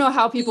want. I don't know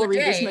how people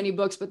read this many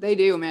books, but they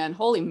do, man.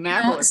 Holy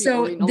mackerel!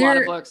 People reading a lot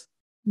of books.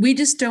 We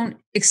just don't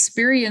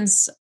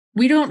experience.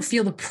 We don't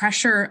feel the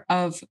pressure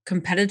of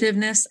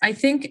competitiveness, I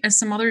think, as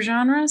some other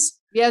genres.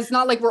 Yeah, it's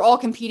not like we're all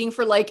competing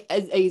for like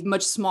a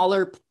much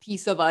smaller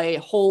piece of a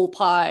whole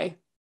pie.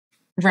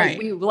 Right.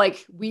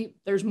 We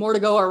there's more to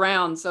go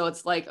around. So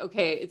it's like,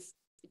 okay, it's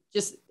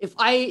just, if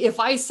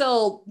I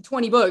sell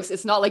 20 books,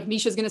 it's not like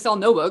Measha's going to sell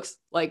no books.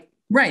 Like,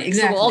 right,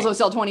 exactly. We'll also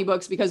sell 20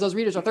 books because those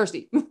readers are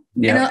thirsty.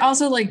 And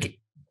also, like,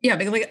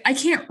 I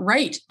can't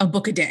write a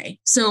book a day.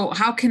 So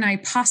how can I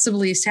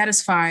possibly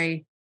satisfy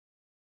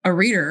a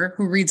reader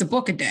who reads a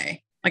book a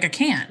day? Like, I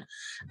can't.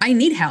 I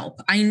need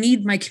help. I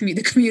need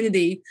the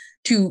community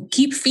to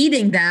keep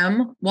feeding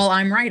them while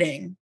I'm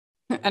writing.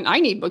 And I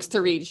need books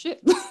to read.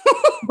 Shit.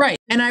 Right.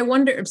 And I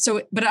wonder,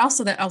 but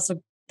also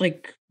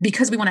like,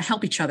 because we want to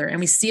help each other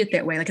and we see it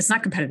that way, like, it's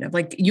not competitive.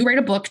 Like, you write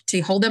a book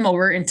to hold them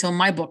over until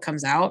my book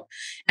comes out,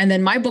 and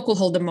then my book will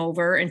hold them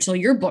over until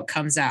your book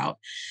comes out.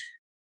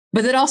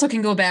 But it also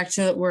can go back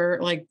to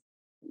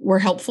we're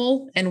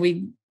helpful, and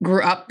we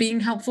grew up being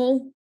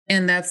helpful,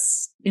 and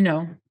that's,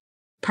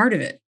 part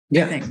of it.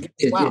 Yeah. I think,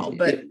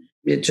 but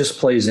it just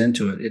plays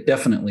into it. It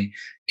definitely,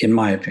 in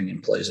my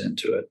opinion, plays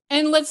into it.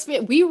 And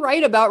we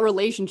write about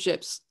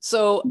relationships.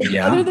 So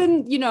other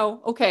than,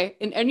 okay,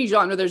 in any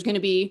genre, there's going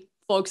to be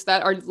folks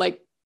that are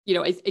like,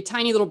 a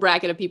tiny little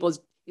bracket of people is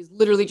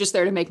literally just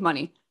there to make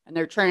money. And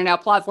they're churning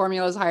out plot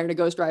formulas, hiring a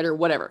ghostwriter,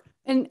 whatever.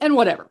 And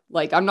whatever.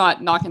 Like, I'm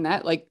not knocking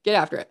that. Like, get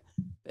after it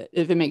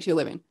if it makes you a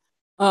living.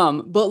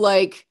 But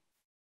like,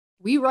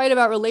 we write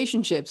about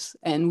relationships,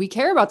 and we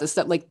care about this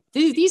stuff. Like,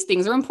 these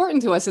things are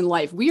important to us in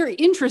life. We are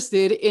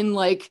interested in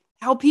like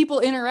how people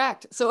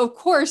interact. So of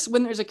course,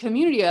 when there's a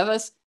community of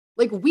us,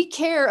 like, we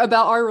care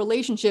about our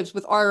relationships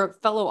with our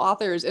fellow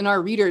authors and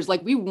our readers.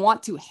 Like, we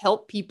want to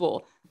help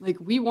people. Like,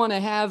 we want to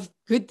have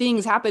good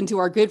things happen to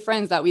our good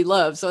friends that we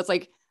love. So it's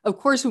like, of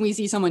course, when we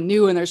see someone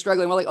new and they're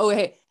struggling, we're like, oh,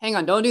 hey, hang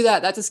on, don't do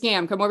that. That's a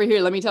scam. Come over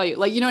here. Let me tell you.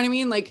 Like, you know what I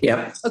mean? Like,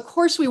 Yeah. Of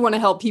course we want to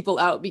help people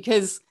out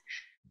because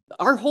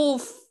our whole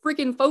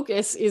freaking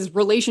focus is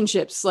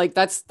relationships. Like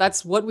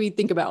that's what we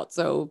think about.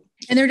 So,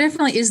 and there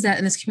definitely is that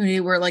in this community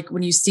where like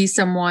when you see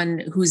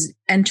someone who's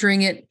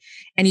entering it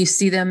and you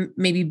see them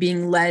maybe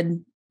being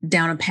led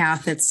down a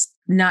path that's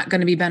not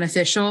going to be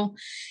beneficial,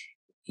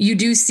 you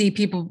do see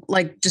people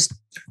like just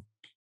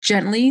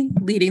gently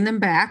leading them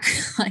back.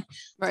 Like,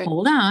 right.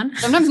 Hold on.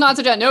 Sometimes not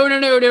so gentle.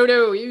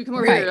 No. You come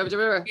over Right.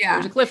 here. Yeah.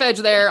 There's a cliff edge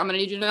there. I'm going to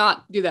need you to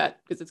not do that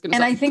because it's going to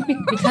And I think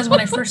because when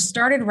I first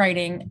started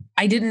writing,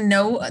 I didn't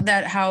know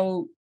that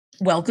how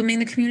welcoming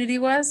the community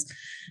was.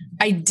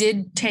 I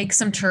did take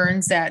some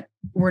turns that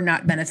were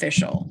not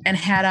beneficial. And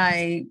had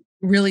I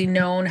really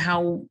known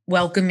how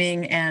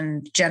welcoming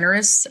and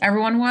generous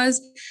everyone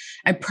was,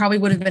 I probably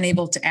would have been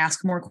able to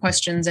ask more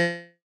questions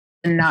and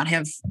not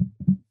have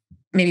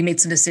maybe made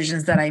some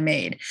decisions that I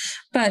made.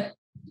 But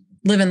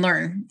live and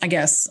learn, I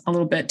guess, a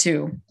little bit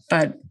too.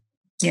 But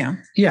yeah.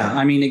 Yeah.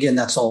 I mean, again,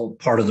 that's all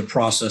part of the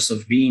process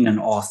of being an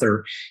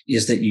author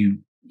is that you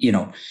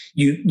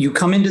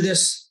come into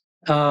this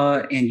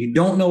and you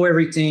don't know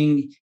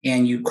everything,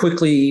 and you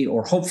quickly,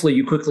 or hopefully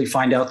you quickly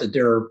find out that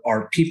there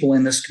are people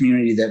in this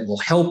community that will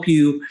help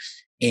you.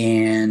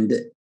 And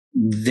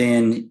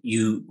then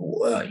you're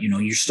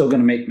still going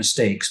to make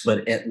mistakes,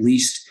 but at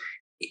least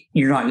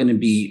you're not going to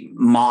be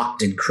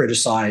mocked and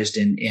criticized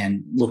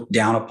and looked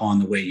down upon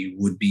the way you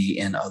would be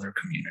in other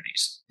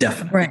communities.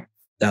 Definitely. Right.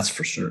 That's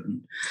for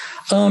certain.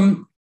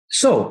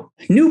 So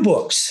new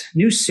books,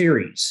 new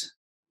series.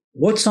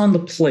 What's on the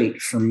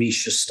plate for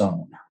Measha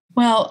Stone?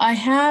 Well,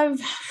 I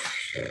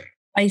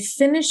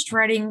finished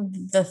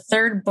writing the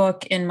third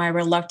book in my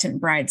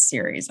Reluctant Bride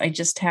series. I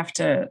just have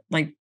to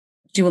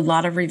do a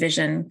lot of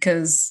revision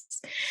because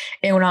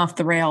it went off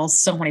the rails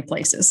so many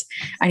places.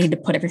 I need to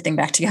put everything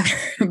back together.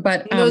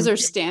 But those are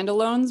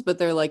standalones, but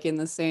they're like in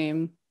the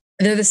same.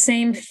 They're the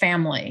same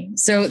family.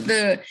 So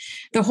the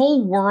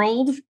whole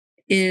world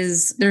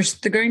is there's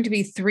going to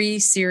be 3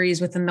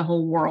 series within the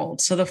whole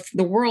world. So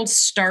the world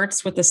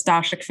starts with the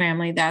Stashik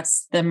family.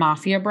 That's the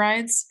Mafia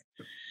brides.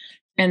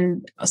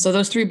 And so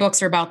those 3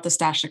 books are about the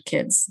Stashik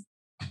kids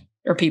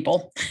or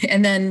people.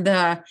 And then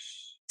the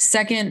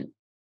second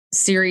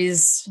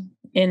series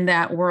in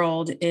that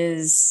world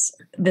is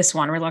this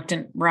one,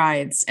 Reluctant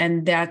Brides.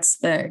 And that's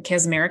the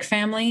Kaczmarek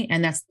family.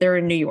 And they're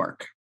in New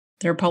York.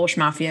 They're Polish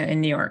Mafia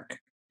in New York.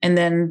 And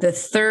then the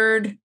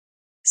third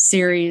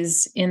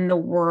series in the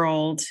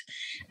world,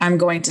 I'm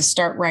going to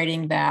start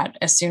writing that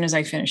as soon as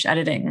I finish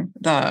editing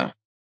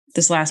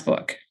this last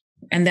book.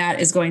 And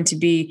that's actually going to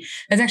be,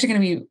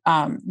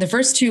 the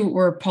first 2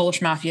 were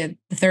Polish Mafia.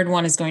 The third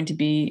one is going to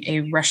be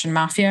a Russian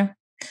Mafia.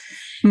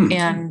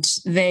 And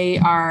they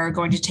are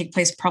going to take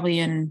place probably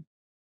in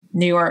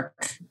New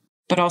York,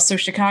 but also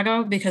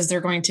Chicago, because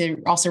they're going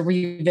to also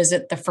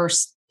revisit the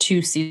first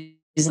 2 seasons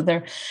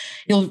there.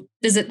 You'll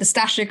visit the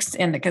Stashiks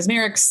and the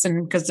Kaczmareks,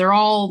 and because they're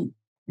all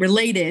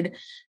related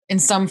in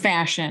some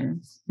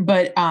fashion,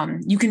 but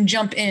you can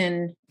jump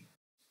in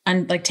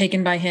and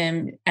Taken by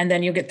Him, and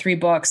then you'll get 3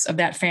 books of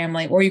that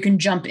family, or you can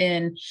jump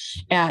in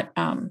at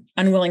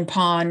Unwilling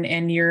Pawn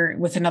and you're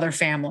with another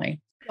family.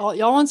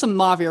 Y'all want some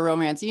Mafia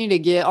romance? You need to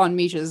get on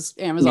Misha's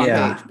Amazon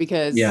page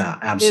because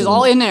absolutely. It's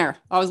all in there.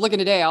 I was looking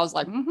today. I was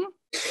like,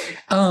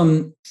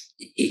 I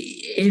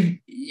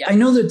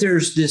know that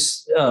there's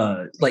this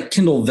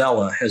Kindle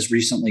Vella has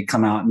recently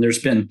come out, and there's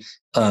been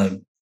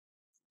I've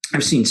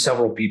seen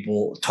several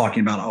people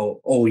talking about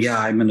oh yeah,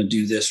 I'm going to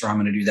do this or I'm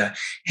going to do that.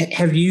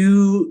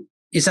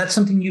 Is that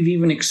something you've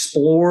even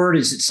explored?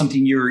 Is it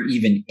something you're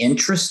even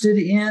interested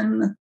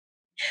in?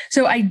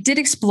 So I did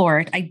explore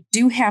it. I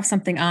do have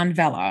something on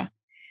Vella.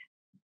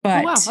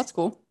 But, oh, wow, that's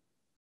cool.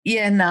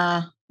 Yeah,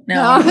 no,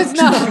 it's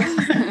not.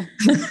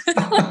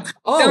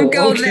 Don't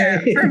go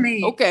there for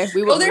me. Okay,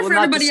 we will go there for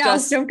everybody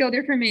else. Don't go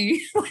there for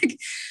me.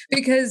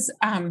 Because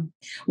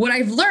what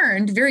I've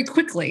learned very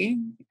quickly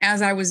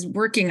as I was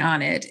working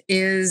on it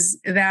is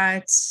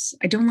that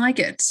I don't like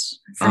it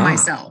for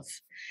myself,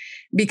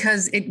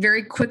 because it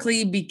very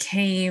quickly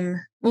became,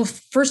 well,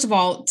 first of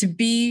all,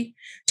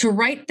 to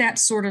write that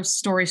sort of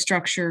story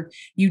structure,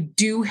 you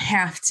do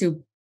have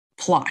to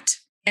plot.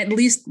 At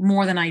least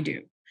more than I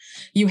do.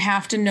 You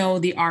have to know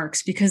the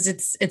arcs, because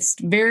it's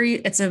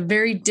a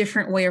very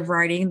different way of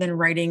writing than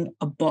writing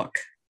a book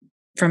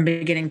from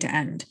beginning to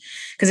end,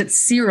 because it's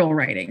serial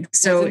writing.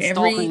 So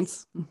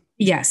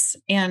yes.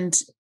 And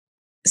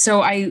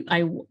so I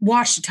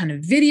watched a ton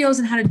of videos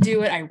on how to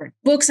do it. I read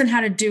books on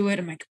how to do it.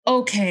 I'm like,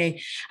 okay,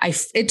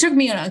 it took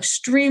me an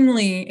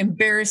extremely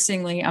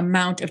embarrassingly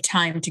amount of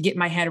time to get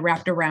my head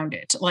wrapped around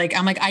it.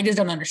 I'm like, I just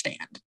don't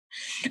understand.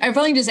 I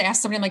finally just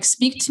asked somebody, I'm like,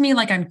 speak to me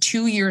like I'm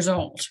 2 years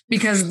old,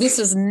 because this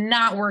is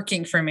not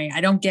working for me.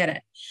 I don't get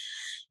it.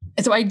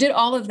 And so I did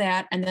all of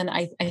that. And then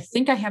I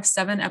think I have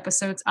 7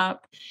 episodes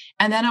up.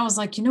 And then I was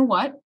like, you know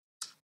what?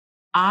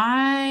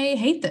 I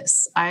hate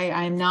this.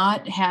 I'm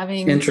not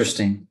having.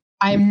 Interesting.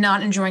 I'm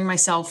not enjoying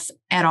myself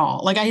at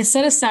all. Like I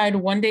set aside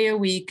one day a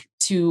week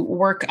to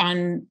work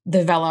on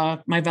my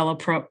Vela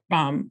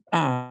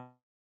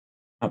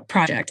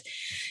project,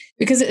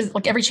 because it's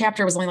like every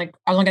chapter was only like,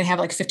 I was only going to have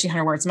like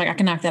 1,500 words. I'm like, I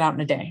can knock that out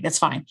in a day. That's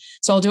fine.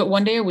 So I'll do it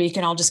one day a week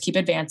and I'll just keep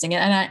advancing it.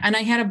 And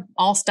I had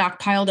all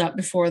stockpiled up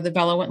before the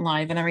Vela went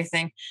live and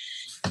everything.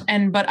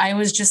 But I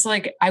was just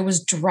like, I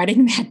was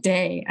dreading that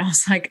day. I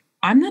was like,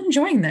 I'm not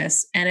enjoying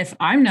this. And if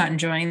I'm not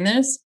enjoying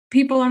this,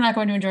 people are not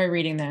going to enjoy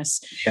reading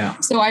this. Yeah.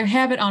 So I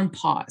have it on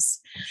pause,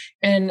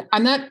 and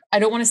I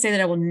don't want to say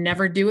that I will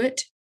never do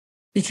it,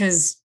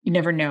 because you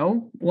never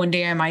know. One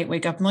day I might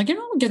wake up and like,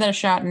 I'll give that a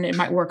shot and it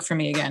might work for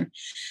me again.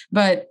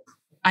 But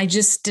I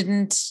just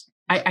didn't,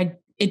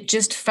 it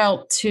just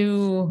felt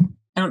too,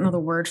 I don't know the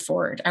word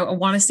for it. I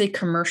want to say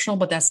commercial,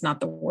 but that's not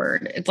the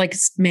word. It's like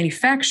it's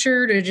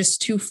manufactured or just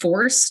too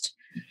forced,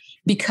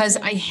 because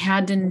I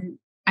had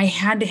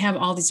to have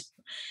all this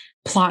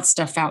plot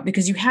stuff out,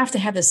 because you have to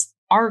have this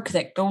arc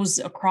that goes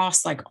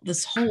across like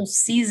this whole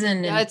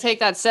season. You gotta take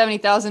that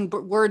 70,000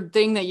 word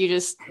thing that you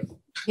just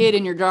hid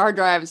in your hard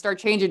drive and start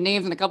changing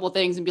names and a couple of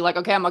things and be like,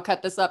 okay, I'm gonna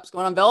cut this up. What's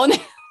going on, Bella?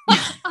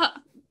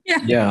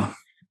 Yeah.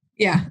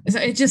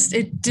 It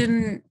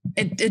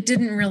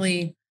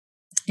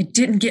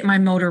didn't get my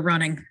motor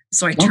running.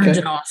 So I turned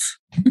it off.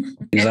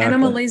 Exactly. And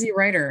I'm a lazy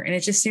writer, and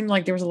it just seemed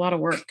like there was a lot of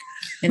work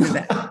into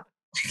that.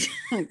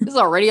 This is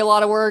already a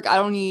lot of work. I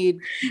don't need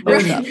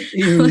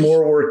even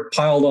more work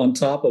piled on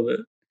top of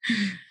it.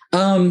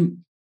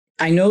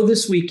 I know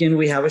this weekend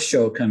we have a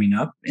show coming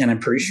up, and I'm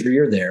pretty sure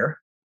you're there.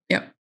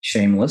 Yep.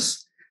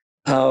 Shameless.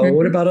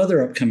 What about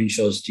other upcoming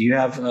shows? Do you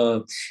have,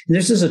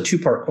 this is a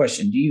two-part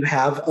question. Do you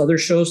have other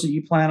shows that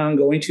you plan on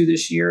going to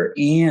this year?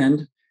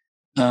 And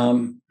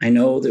I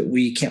know that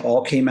we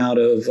all came out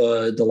of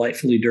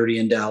Delightfully Dirty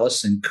in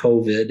Dallas, and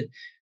COVID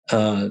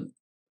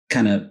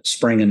kind of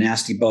sprang a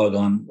nasty bug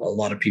on a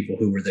lot of people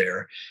who were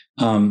there.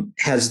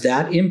 Has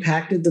that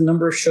impacted the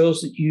number of shows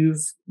that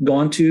you've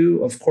gone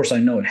to? Of course, I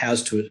know it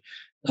has to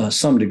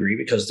some degree,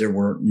 because there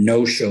were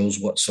no shows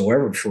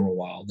whatsoever for a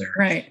while there.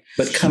 Right.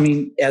 But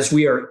as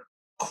we are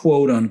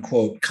quote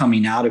unquote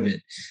coming out of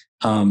it,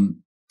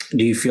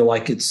 do you feel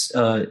like it's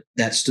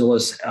that still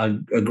has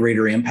a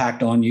greater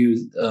impact on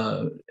you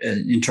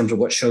in terms of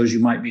what shows you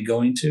might be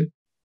going to?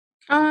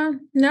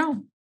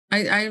 No,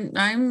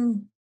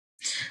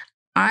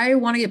 I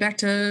want to get back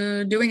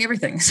to doing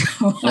everything.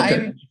 So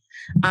Okay.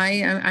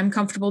 I'm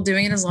comfortable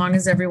doing it as long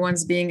as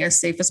everyone's being as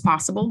safe as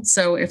possible.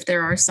 So if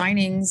there are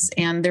signings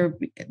and they're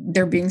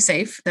being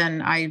safe,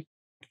 then I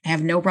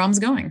have no problems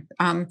going.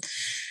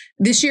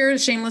 This year,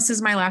 Shameless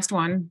is my last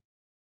one,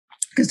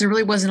 because there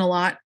really wasn't a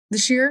lot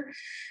this year,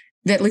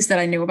 at least that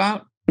I knew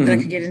about, that I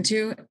could get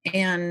into.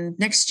 And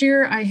next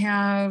year I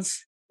have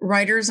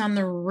Writers on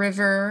the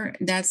River.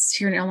 That's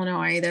here in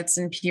Illinois. That's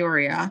in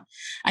Peoria.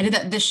 I did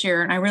that this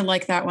year, and I really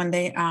like that one.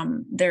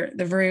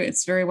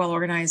 It's very well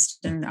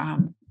organized,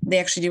 and they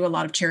actually do a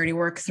lot of charity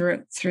work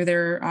through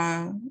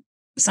their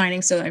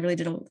signing. So I really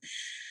did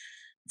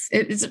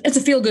it's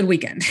a feel good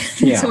weekend.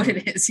 That's what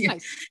it is. Yeah.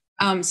 Nice.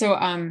 So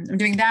I'm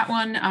doing that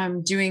one.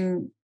 I'm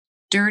doing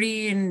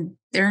Dirty, and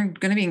they're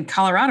going to be in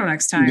Colorado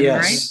next time,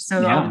 right?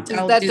 So yeah. Is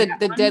that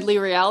the Deadly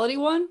Reality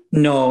one?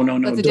 No.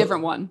 That's a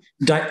different one.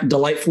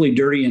 Delightfully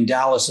Dirty in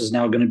Dallas is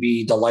now going to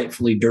be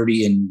Delightfully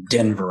Dirty in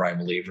Denver, I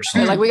believe, or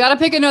something. Like, we got to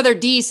pick another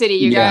D city,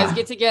 you guys.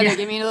 Get together. Yeah.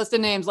 Give me a list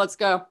of names. Let's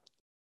go.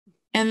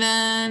 And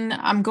then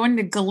I'm going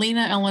to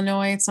Galena,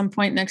 Illinois at some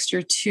point next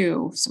year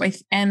too. So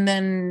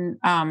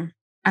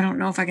I don't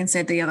know if I can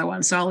say the other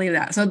one, so I'll leave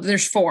that. So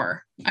there's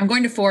 4. I'm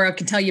going to 4. I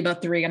can tell you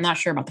about 3. I'm not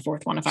sure about the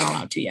 4th one, if I'm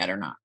allowed to yet or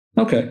not.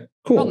 Okay,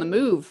 cool. On the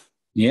move.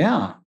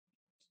 Yeah.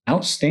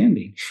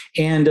 Outstanding.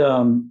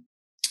 And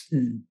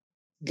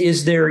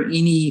is there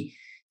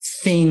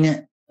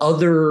anything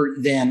other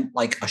than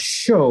like a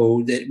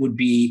show that would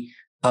be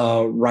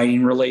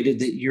writing related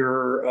that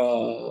you're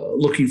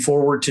looking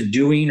forward to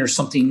doing, or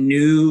something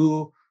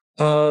new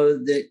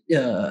that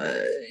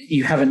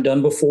you haven't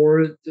done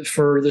before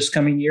for this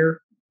coming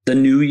year? The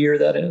new year,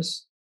 that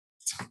is.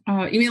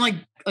 You mean like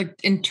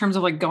in terms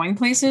of like going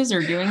places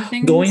or doing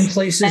things? Going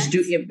places,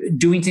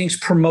 doing things,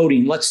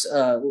 promoting. Let's,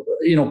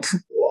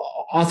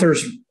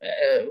 authors,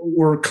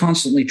 we're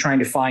constantly trying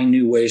to find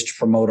new ways to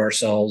promote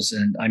ourselves.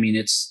 And I mean,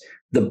 it's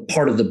the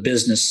part of the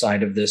business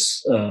side of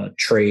this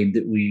trade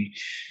that we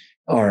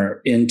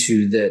are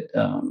into that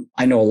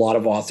I know a lot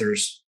of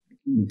authors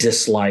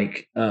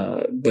dislike,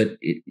 but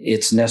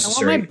it's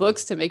necessary. I want my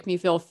books to make me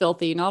feel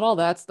filthy, not all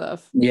that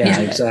stuff. Yeah,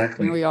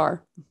 exactly. Here we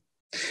are.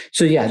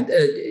 So yeah,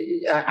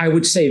 I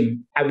would say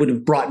I would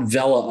have brought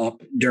Vela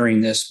up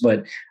during this,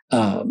 but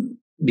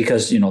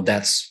because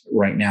that's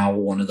right now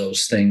one of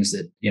those things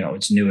that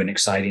it's new and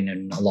exciting,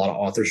 and a lot of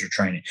authors are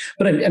trying it.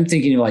 But I'm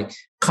thinking like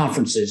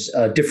conferences,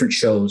 different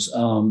shows,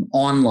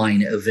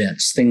 online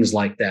events, things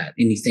like that.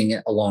 Anything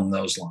along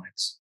those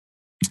lines?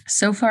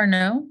 So far,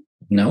 no.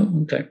 No.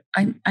 Okay.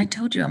 I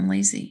told you I'm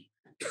lazy.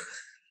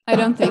 I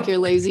don't think you're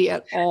lazy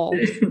at all.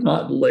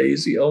 Not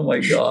lazy. Oh my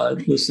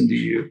God. Listen to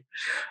you.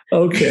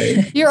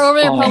 Okay. You're over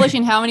there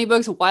publishing how many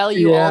books while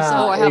you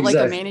also have like a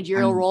exactly.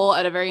 managerial role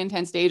at a very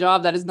intense day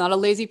job. That is not a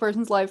lazy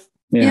person's life.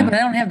 Yeah, but I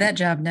don't have that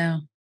job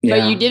now. Yeah.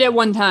 But you did it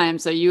one time,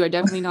 so you are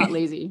definitely not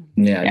lazy.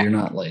 Yeah, you're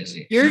not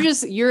lazy.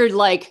 You're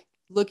like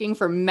looking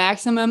for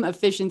maximum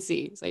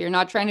efficiency. So you're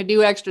not trying to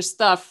do extra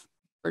stuff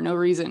for no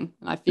reason.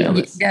 And I feel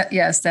this. Yeah,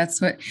 yes, that's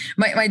what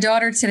my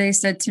daughter today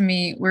said to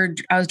me.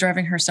 I was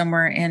driving her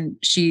somewhere and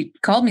she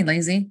called me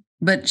lazy,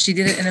 but she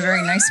did it in a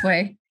very nice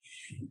way.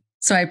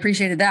 So I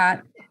appreciated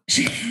that.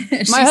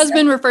 My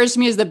husband refers to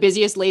me as the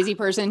busiest lazy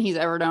person he's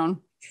ever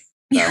known.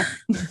 So.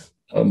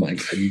 Oh my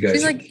God, you guys.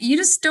 She's like, you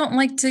just don't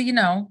like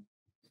to,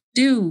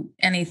 do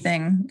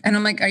anything. And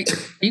I'm like, are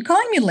you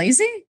calling me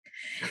lazy?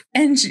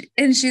 And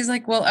she's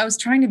like, well, I was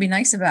trying to be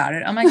nice about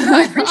it. I'm like, no,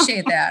 I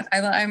appreciate that.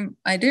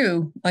 I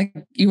do. Like,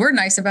 you were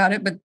nice about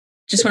it, but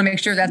just want to make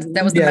sure that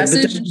was the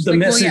message. The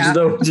message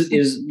though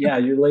is,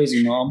 you're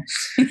lazy, Mom.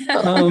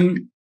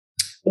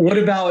 What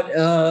about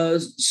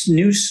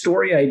new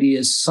story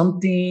ideas?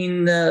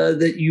 Something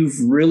that you've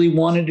really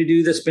wanted to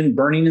do that's been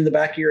burning in the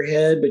back of your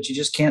head, but you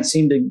just can't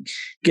seem to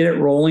get it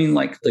rolling,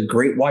 like the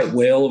great white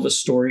whale of a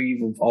story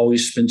you've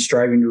always been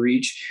striving to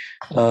reach,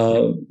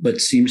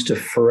 but seems to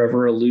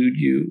forever elude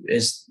you.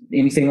 Is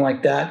anything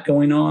like that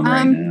going on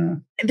right now?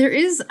 There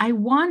is.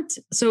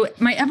 So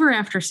my Ever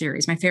After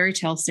series, my fairy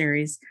tale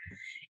series,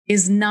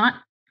 is not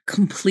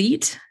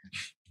complete.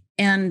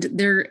 And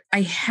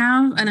I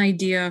have an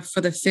idea for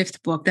the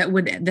 5th book that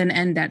would then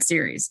end that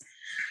series,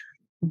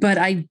 but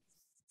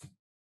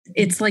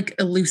it's like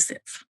elusive.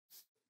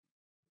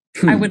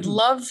 I would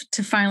love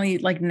to finally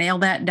like nail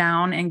that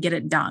down and get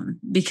it done,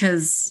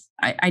 because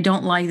I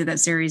don't like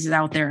that series is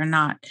out there and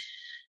not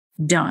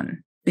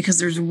done, because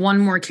there's one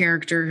more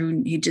character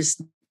who he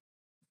just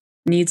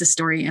needs a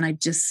story, and I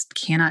just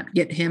cannot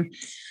get him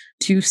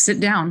to sit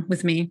down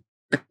with me.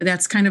 But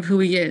that's kind of who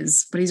he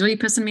is, but he's really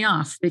pissing me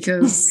off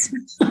because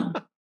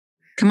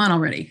come on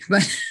already.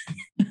 But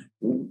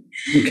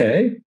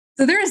okay.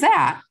 So there is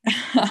that.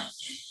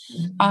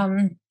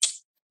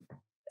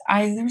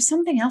 There was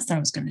something else that I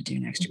was going to do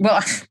next year.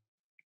 Well,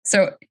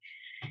 so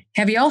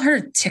have you all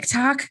heard of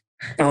TikTok?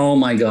 Oh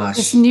my gosh.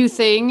 This new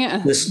thing.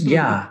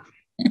 Yeah.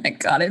 Oh my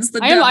God, it's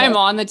the I am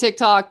on the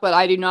TikTok, but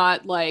I do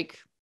not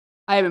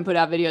I haven't put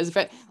out videos.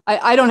 But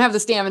I don't have the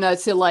stamina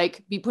to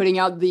like be putting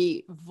out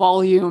the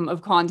volume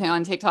of content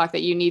on TikTok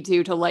that you need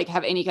to like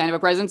have any kind of a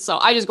presence. So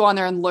I just go on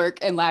there and lurk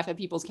and laugh at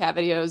people's cat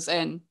videos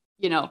and,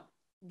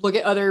 look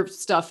at other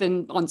stuff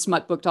on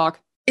Smut Book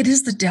Talk. It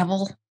is the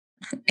devil.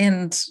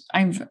 And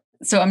I'm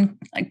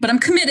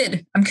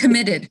committed. I'm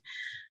committed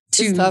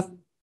to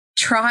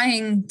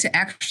trying to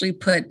actually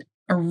put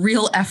a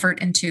real effort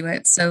into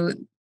it. So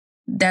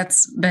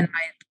that's been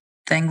my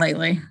thing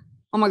lately.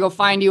 I'm going to go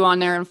find you on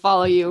there and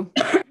follow you.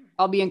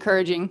 I'll be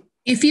encouraging.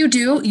 If you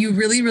do, you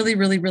really, really,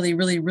 really, really,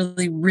 really,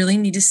 really, really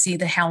need to see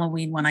the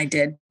Halloween one I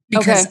did.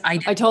 Because I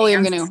totally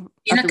am going to.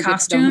 In a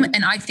costume,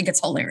 and I think it's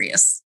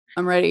hilarious.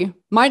 I'm ready.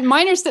 Mine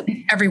are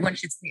everyone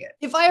should see it.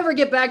 If I ever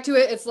get back to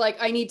it, it's like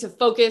I need to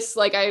focus.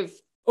 Like I've,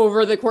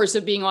 over the course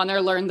of being on there,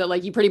 learned that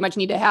like you pretty much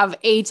need to have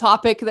a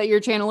topic that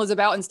your channel is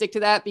about and stick to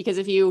that. Because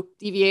if you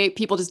deviate,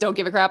 people just don't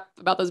give a crap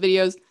about those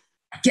videos.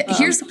 Yeah,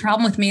 here's the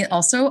problem with me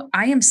also.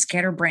 I am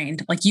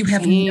scatterbrained. Like you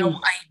have no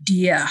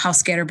idea how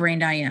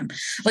scatterbrained I am.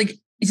 Like,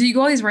 so you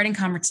go all these writing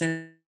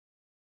conferences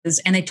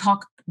and they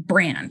talk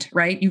brand,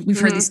 right? We've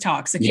heard these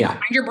talks. Like, find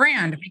your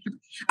brand.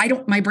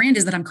 My brand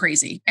is that I'm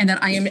crazy and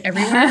that I am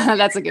everywhere.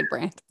 That's a good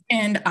brand.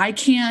 And I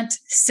can't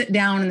sit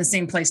down in the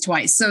same place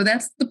twice. So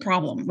that's the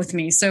problem with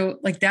me. So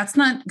like, that's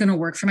not going to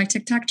work for my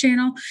TikTok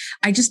channel.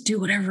 I just do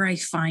whatever I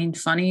find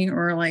funny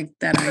or like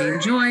that I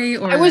enjoy.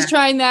 Or I was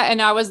trying that.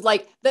 And I was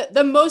like,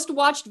 the most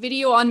watched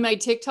video on my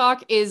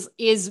TikTok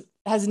has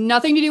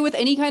nothing to do with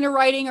any kind of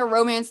writing or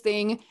romance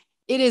thing.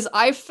 It is,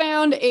 I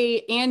found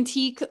a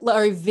antique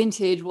or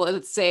vintage, well,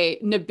 let's say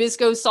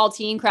Nabisco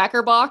saltine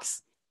cracker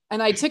box.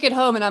 And I took it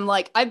home and I'm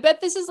like, I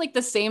bet this is like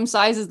the same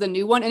size as the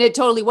new one. And it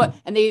totally was.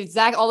 And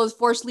all those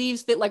 4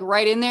 sleeves fit like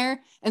right in there.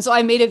 And so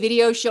I made a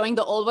video showing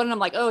the old one. And I'm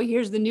like, oh,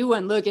 here's the new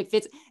one. Look, it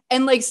fits.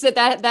 And like so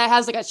that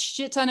has like a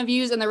shit ton of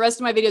views. And the rest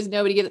of my videos,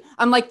 nobody gives.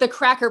 I'm like, the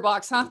cracker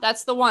box, huh?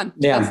 That's the one.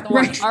 Yeah. That's the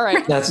one. All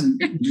right.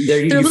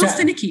 They're a little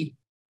finicky.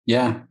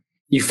 Yeah.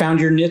 You found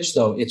your niche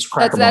though. It's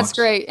cracker box. That's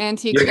great.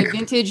 Antique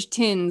vintage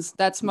tins.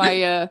 That's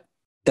my,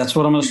 that's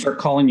what I'm going to start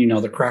calling you now,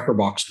 the Cracker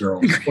Box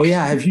Girl. Oh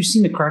yeah, have you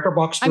seen the Cracker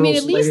Box Girl? I mean,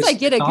 at least I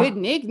get a good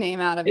nickname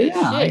out of it.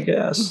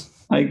 Yeah, Shit.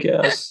 I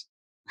guess.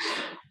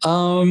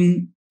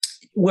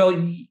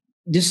 Well,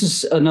 this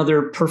is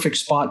another perfect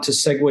spot to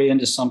segue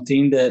into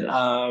something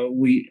that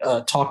we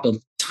talked a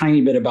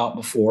tiny bit about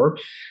before,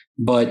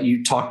 but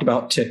you talked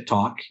about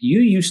TikTok.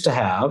 You used to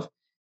have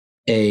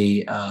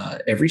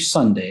every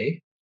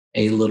Sunday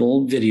a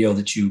little video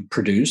that you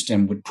produced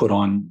and would put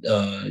on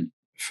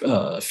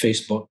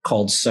Facebook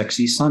called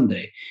Sexy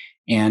Sunday.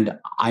 And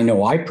I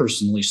know I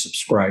personally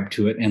subscribed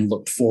to it and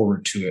looked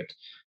forward to it.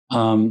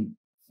 And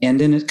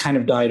then it kind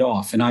of died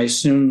off. And I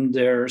assume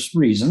there's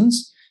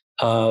reasons.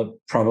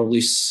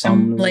 Probably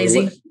some. I'm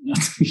lazy.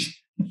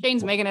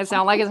 Shane's making it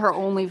sound like it's her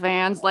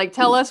OnlyFans. Like,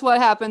 tell us what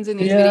happens in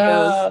these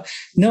videos.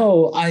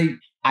 No, I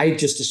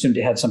just assumed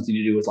it had something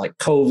to do with like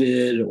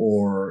COVID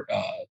or,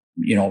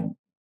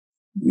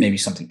 maybe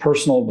something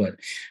personal, but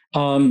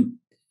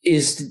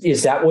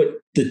is that what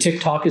the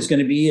TikTok is going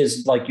to be,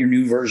 is like your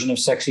new version of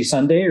Sexy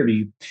Sunday? Or do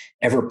you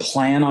ever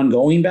plan on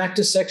going back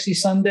to Sexy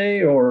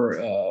Sunday or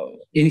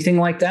anything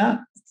like that?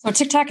 So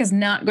TikTok is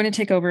not going to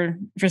take over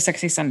for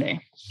Sexy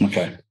Sunday.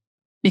 Okay.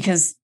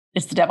 Because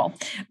it's the devil.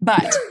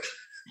 But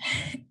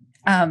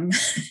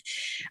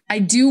I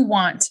do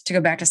want to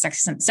go back to Sexy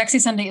Sunday. Sexy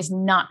Sunday is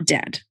not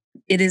dead.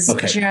 It is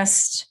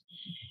just,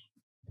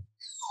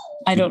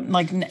 I don't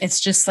like, it's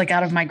just like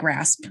out of my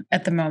grasp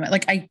at the moment.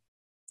 Like you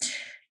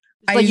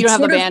don't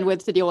have the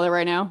bandwidth to deal with it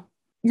right now.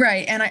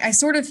 Right. And I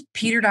sort of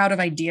petered out of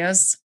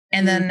ideas.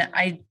 And then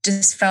I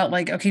just felt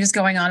like, okay, just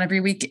going on every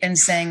week and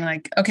saying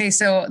like, okay,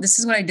 so this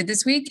is what I did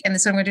this week and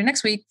this is what I'm going to do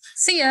next week.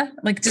 See ya.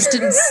 Like, just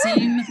didn't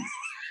seem,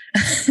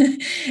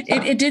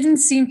 it didn't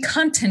seem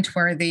content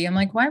worthy. I'm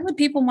like, why would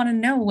people want to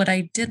know what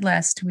I did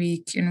last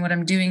week and what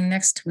I'm doing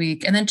next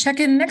week? And then check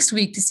in next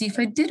week to see if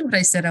I did what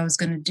I said I was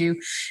going to do.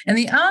 And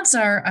the odds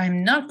are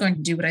I'm not going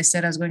to do what I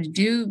said I was going to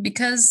do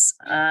because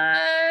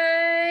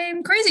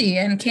I'm crazy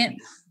and can't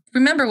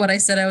remember what I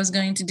said I was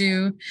going to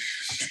do.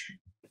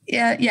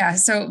 Yeah.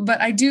 So,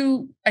 but I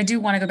do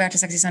want to go back to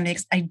Sexy Sunday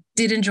because I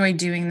did enjoy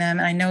doing them.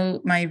 And I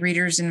know my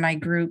readers in my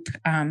group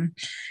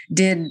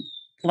did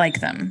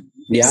like them.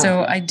 Yeah.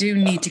 So I do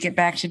need to get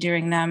back to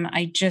doing them.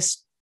 I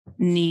just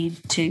need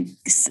to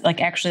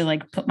actually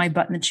put my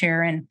butt in the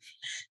chair and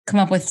come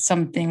up with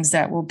some things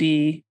that will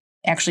be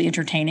actually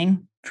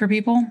entertaining for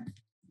people.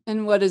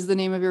 And what is the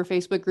name of your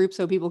Facebook group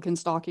so people can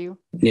stalk you?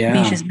 Yeah.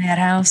 Measha's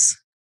Madhouse.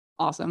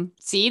 Awesome.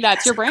 See,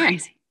 that's your brand.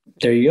 Crazy.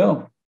 There you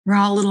go. We're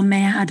all a little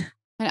mad.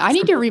 And I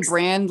need to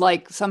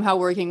rebrand, somehow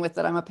working with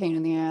that. I'm a pain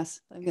in the ass.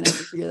 I'm going to have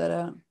to figure that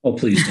out. Oh,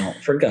 please don't.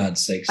 For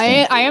God's sakes. I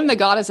am the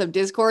goddess of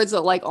Discord.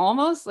 So we're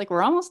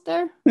almost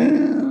there.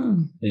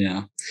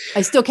 Yeah.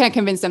 I still can't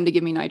convince them to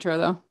give me Nitro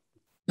though.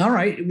 All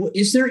right. Well,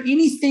 is there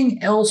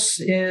anything else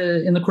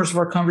in the course of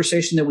our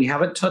conversation that we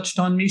haven't touched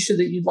on, Measha,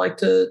 that you'd like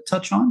to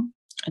touch on?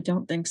 I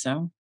don't think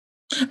so.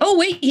 Oh,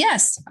 wait.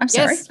 Yes. I'm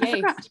sorry. Yes, I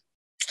forgot.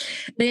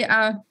 They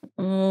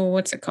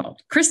what's it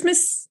called?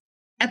 Christmas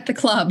at the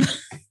Club.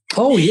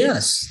 Oh,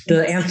 yes.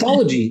 The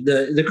anthology,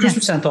 the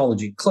Christmas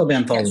anthology, club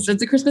anthology. Yes,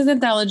 it's a Christmas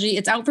anthology.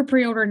 It's out for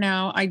pre-order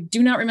now. I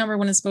do not remember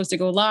when it's supposed to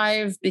go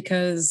live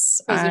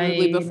because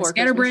I'm a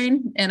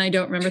scatterbrain and I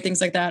don't remember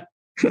things like that.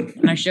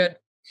 And I should.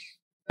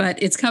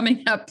 But it's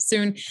coming up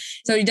soon.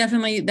 So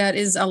that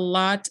is a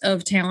lot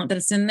of talent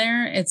that's in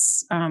there.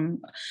 It's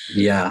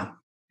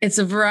it's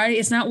a variety.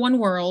 It's not one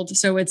world.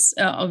 So it's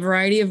a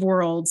variety of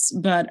worlds,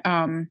 but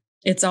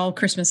it's all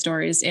Christmas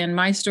stories. And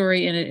my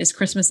story in it is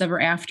Christmas Ever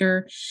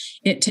After.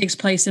 It takes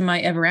place in my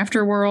Ever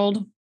After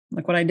world,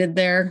 like what I did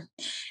there.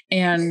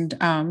 And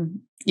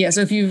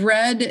so if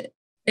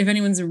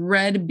anyone's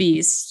read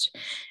Beast,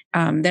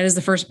 that is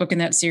the first book in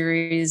that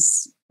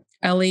series.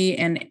 Ellie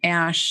and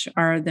Ash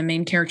are the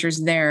main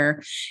characters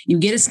there. You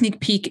get a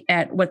sneak peek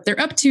at what they're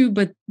up to,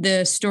 but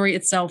the story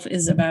itself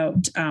is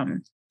about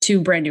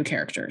two brand new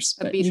characters.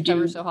 That Beast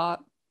cover so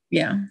hot.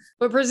 Yeah.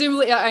 But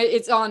presumably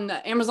it's on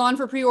Amazon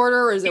for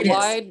pre-order, or is it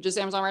wide? Just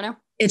Amazon right now?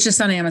 It's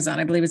just on Amazon.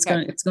 I believe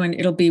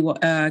it'll be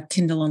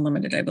Kindle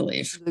Unlimited, I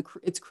believe.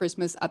 It's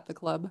Christmas at the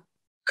Club.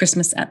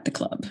 Christmas at the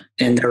Club.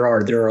 And there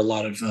are a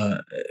lot of,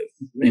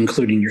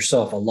 including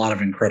yourself, a lot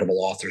of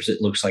incredible authors.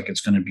 It looks like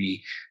it's going to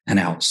be an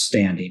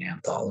outstanding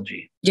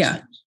anthology. Yeah.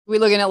 Are we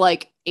looking at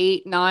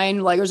 8, 9,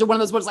 or is it one of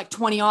those ones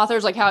 20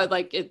 authors? How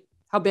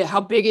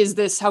big is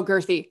this? How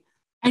girthy?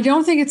 I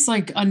don't think it's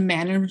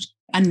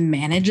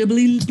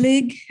unmanageably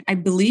big. I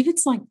believe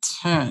it's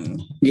 10.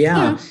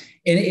 Yeah.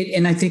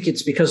 And I think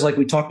it's because, like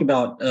we talked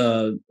about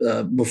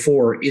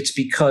before, it's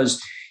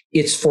because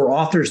it's for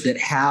authors that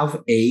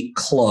have a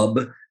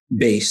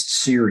club-based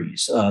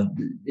series.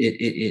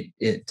 If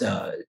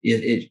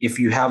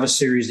you have a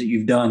series that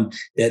you've done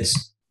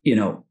that's, I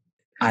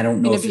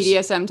don't know, in a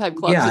BDSM type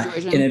club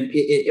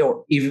situation,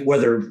 or even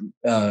whether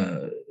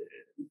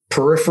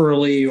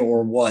peripherally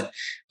or what,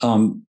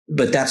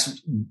 but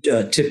that's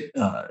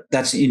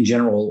in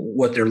general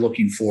what they're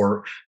looking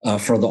for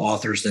the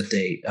authors that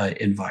they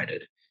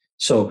invited.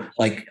 So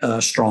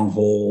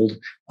Stronghold,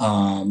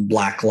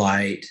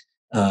 Blacklight,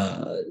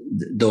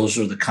 those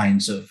are the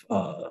kinds of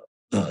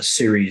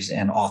series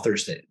and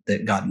authors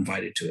that got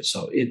invited to it.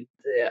 So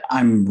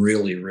I'm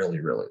really, really,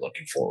 really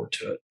looking forward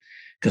to it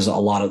because a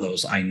lot of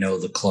those I know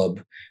the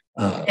club.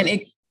 Go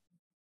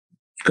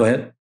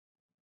ahead.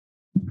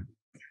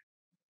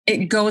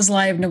 It goes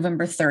live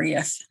November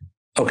 30th.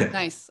 Okay.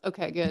 Nice.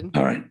 Okay, good.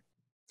 All right.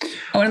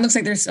 Oh, and it looks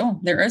like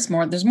there is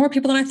more. There's more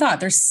people than I thought.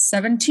 There's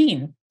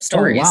 17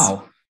 stories. Oh,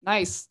 wow.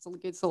 Nice. It's a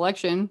good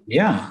selection.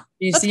 Yeah.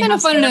 That's kind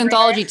of fun in an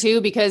anthology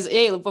too, because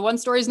if one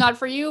story's not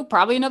for you,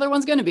 probably another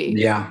one's going to be.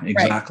 Yeah,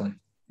 exactly.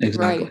 Right.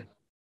 Exactly. Right.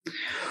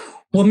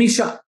 Well,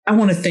 Measha, I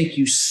want to thank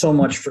you so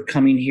much for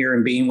coming here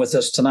and being with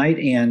us tonight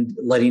and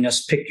letting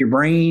us pick your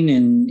brain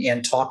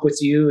and talk with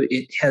you.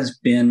 It has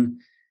been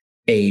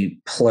a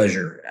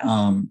pleasure.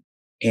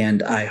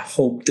 And I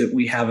hope that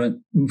we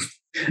haven't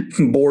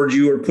bored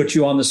you or put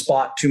you on the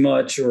spot too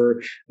much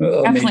or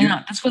definitely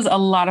not. This was a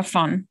lot of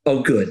fun.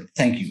 Oh, good.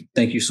 Thank you.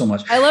 Thank you so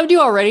much. I loved you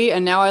already,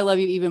 and now I love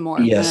you even more.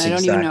 Yes, and I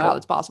don't even know how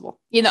it's possible.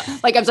 You know,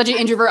 like I'm such an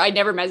introvert. I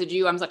never message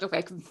you. I'm such a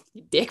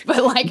dick,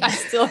 but like I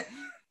still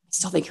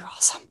think you're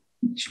awesome.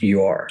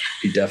 You are.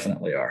 You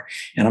definitely are.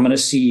 And I'm going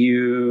to see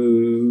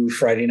you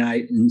Friday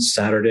night and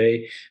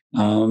Saturday.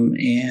 I'm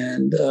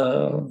going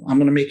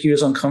to make you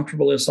as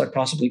uncomfortable as I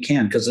possibly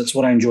can, because that's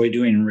what I enjoy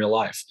doing in real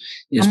life.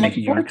 Is I'm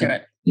making you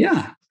uncomfortable.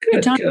 Yeah.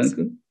 Good.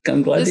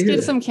 I'm glad Just to hear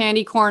get some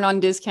candy corn on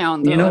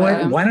discount. You know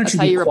what? Why don't you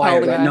be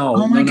quiet? No.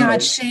 Oh my God, no.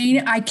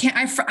 Shane! I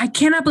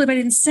cannot believe I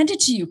didn't send it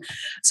to you.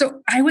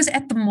 So I was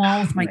at the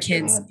mall with my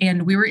kids,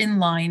 and we were in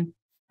line.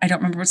 I don't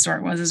remember what store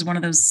it was. It was one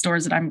of those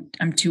stores that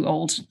I'm too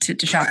old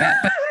to shop at.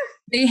 But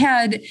they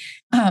had,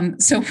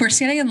 so we're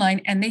standing in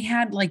line, and they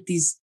had like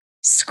these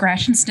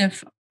scratch and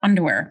sniff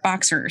underwear,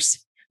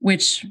 boxers,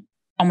 which,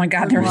 oh my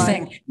God, they're a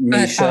thing.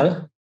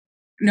 But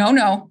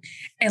no.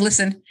 And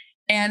listen,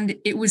 and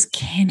it was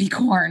candy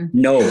corn.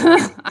 No.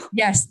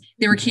 Yes,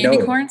 they were candy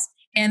corns.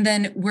 And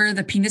then where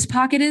the penis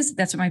pocket is,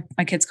 that's what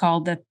my kids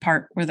called the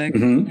part where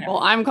the. Well,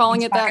 I'm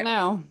calling it that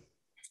now.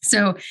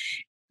 So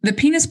the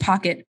penis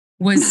pocket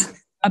was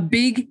a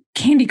big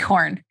candy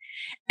corn,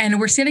 and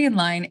we're sitting in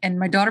line, and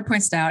my daughter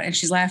points it out, and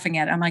she's laughing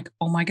at it. I'm like,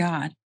 oh my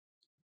God,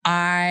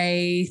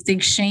 I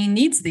think Shane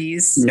needs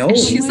these. No. And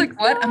she's like,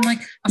 what? I'm like,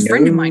 a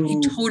friend of mine, he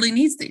totally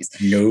needs these.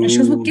 No. And she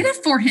goes, well, get it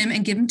for him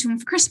and give him to him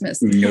for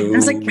Christmas. No. And I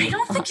was like, I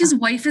don't think his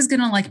wife is going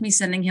to like me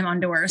sending him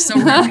underwear. So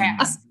we're going to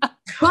pass.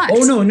 But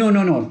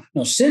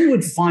No. Sin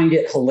would find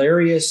it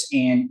hilarious.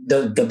 And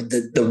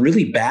the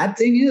really bad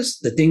thing is,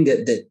 the thing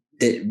that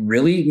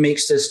really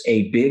makes this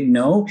a big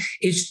no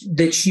is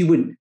that she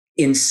would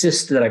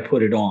insist that I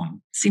put it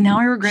on. See, now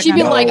I regret. She'd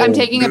be like, I'm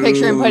taking a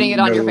picture and putting it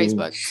on your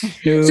Facebook.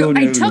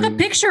 I took a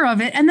picture of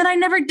it, and then I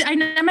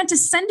meant to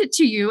send it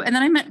to you, and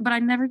then but I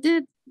never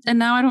did. And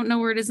now I don't know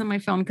where it is on my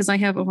phone because I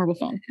have a horrible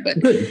phone. But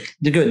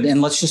good.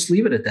 And let's just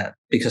leave it at that,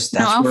 because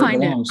that's I'll where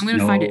find it it. belongs. I'm going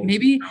to find it.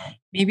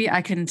 Maybe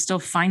I can still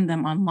find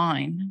them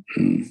online.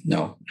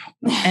 No.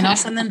 And I'll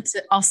send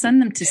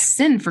them to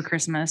Sin for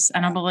Christmas,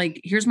 and I'll be like,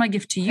 here's my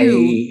gift to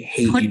you. I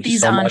hate Put you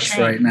these so on much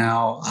Shane. right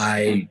now.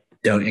 I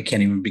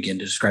can't even begin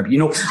to describe it. You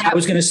know, I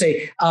was going to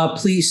say,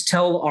 please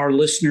tell our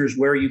listeners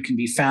where you can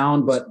be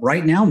found. But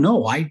right now,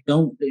 no, I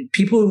don't.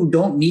 People who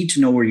don't need to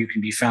know where you can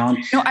be found.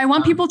 No, I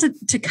want people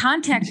to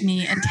contact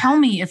me and tell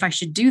me if I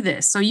should do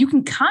this. So you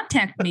can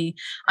contact me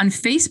on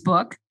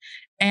Facebook,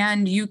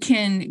 and you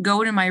can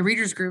go to my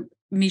readers group,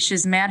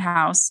 Measha's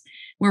Madhouse,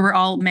 where we're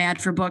all mad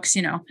for books,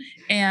 you know.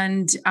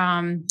 And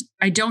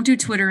I don't do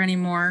Twitter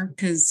anymore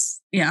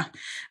because,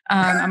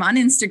 I'm on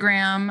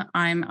Instagram.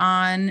 I'm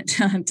on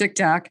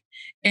TikTok.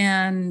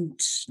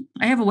 And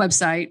I have a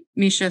website,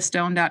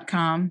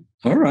 MeashaStone.com.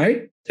 All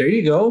right. There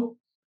you go.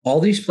 All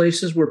these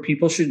places where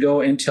people should go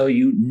and tell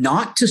you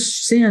not to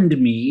send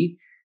me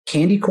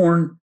candy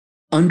corn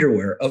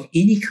underwear of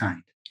any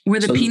kind. Where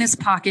the penis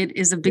pocket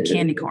is of the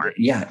candy corn.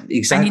 Yeah,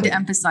 exactly. I need to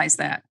emphasize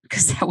that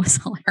because that was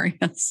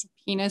hilarious.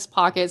 Penis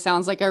pocket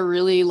sounds like a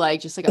really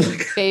just a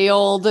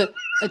failed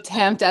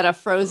attempt at a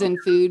frozen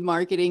food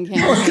marketing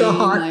campaign.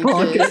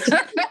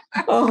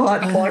 A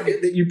hot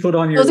pocket that you put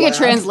on your. It was like a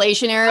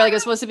translation error. Like it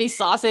was supposed to be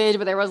sausage,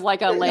 but there was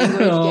like a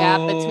language gap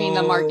between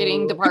the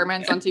marketing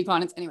departments on two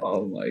continents. Anyway.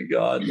 Oh my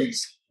God,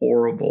 that's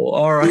horrible.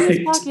 All right.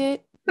 Penis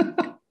pocket.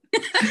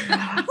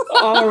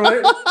 All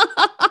right.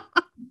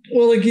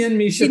 Well, again,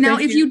 Measha. Now,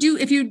 if you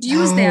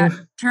use that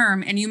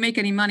term and you make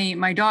any money,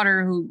 my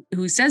daughter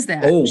who says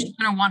that, she's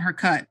gonna want her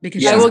cut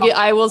because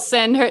I will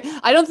send her.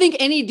 I don't think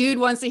any dude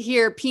wants to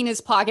hear penis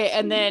pocket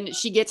and then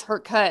she gets her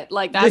cut.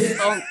 Like that's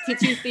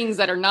two things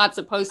that are not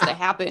supposed to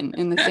happen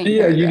in the same.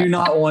 Yeah, paragraph. You do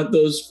not want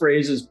those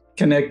phrases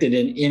connected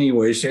in any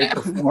way, shape,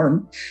 or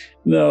form.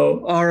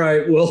 No. All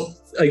right. Well,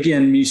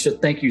 again,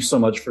 Measha, thank you so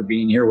much for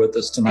being here with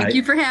us tonight. Thank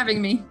you for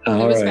having me. It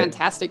was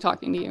fantastic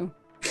talking to you.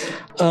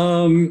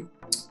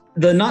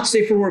 The Not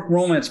Safe for Work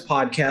Romance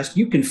podcast,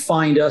 you can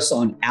find us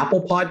on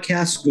Apple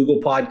Podcasts, Google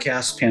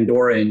Podcasts,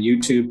 Pandora, and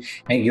YouTube,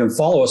 and you can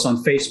follow us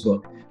on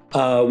Facebook.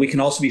 We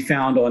can also be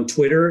found on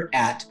Twitter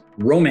at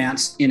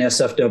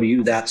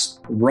RomanceNSFW.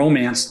 That's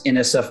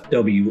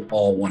RomanceNSFW,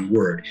 all one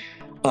word.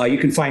 You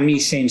can find me,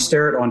 Shane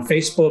Sterrett, on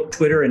Facebook,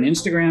 Twitter, and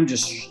Instagram.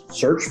 Just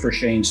search for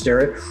Shane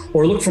Sterrett,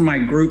 or look for my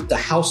group, The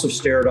House of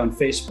Sterrett, on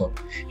Facebook.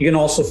 You can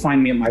also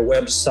find me at my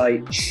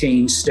website,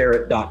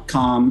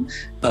 ShaneSterrett.com.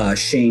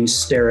 Shane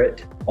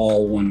Sterrett,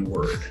 all one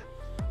word.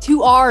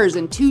 2 R's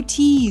and 2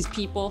 T's,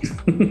 people.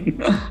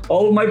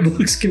 All of my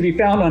books can be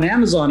found on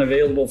Amazon,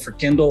 available for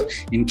Kindle,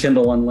 in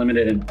Kindle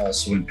Unlimited, and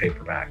also in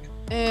paperback.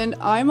 And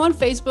I'm on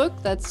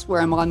Facebook. That's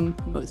where I'm on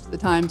most of the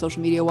time, social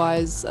media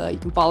wise. You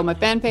can follow my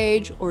fan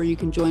page, or you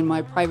can join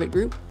my private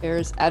group.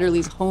 There's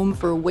Adderley's Home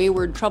for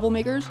Wayward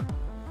Troublemakers.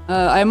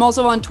 I'm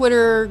also on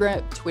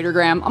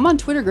Twittergram. I'm on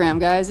Twittergram,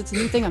 guys. It's a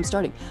new thing I'm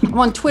starting. I'm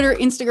on Twitter,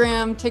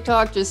 Instagram,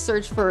 TikTok. Just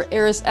search for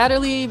Eris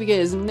Adderley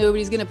because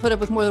nobody's going to put up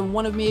with more than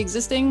one of me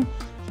existing.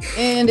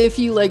 And if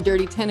you like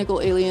dirty tentacle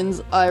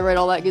aliens, I write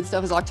all that good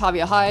stuff as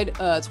Octavia Hyde.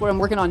 It's what I'm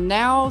working on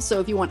now. So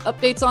if you want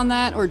updates on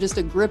that or just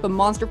a grip of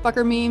monster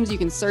fucker memes, you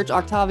can search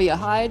Octavia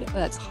Hyde.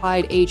 That's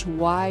Hyde,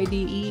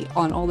 Hyde,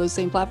 on all those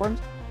same platforms.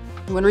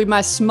 You want to read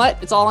my smut?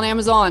 It's all on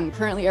Amazon.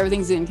 Currently,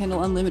 everything's in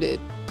Kindle Unlimited.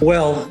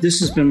 Well, this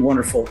has been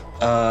wonderful.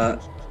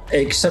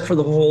 Except for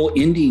the whole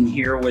ending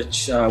here,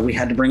 which we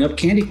had to bring up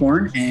candy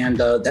corn. And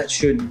that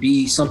should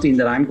be something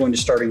that I'm going to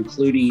start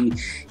including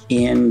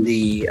in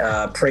the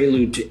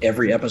prelude to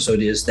every episode,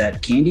 is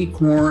that candy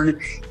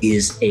corn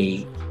is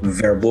a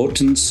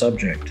verboten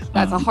subject.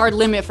 That's a hard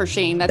limit for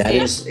Shane. That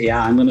is,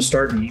 yeah, I'm going to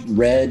start saying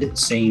red,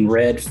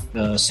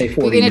 safe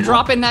word. You're going to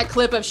drop in that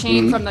clip of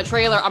Shane from the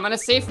trailer. I'm going to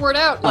safe word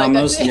out. Like, I'm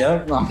going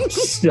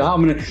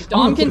to.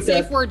 Dom can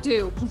safe word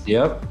too.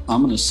 Yep.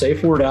 I'm going to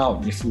safe word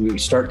out if we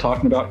start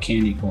talking about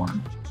candy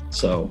corn.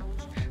 So,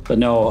 but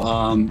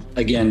no,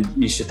 again,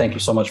 Measha, thank you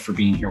so much for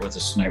being here with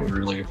us tonight. We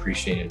really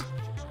appreciate it.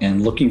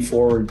 And looking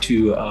forward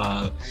to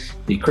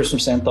the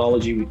Christmas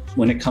anthology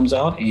when it comes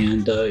out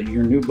and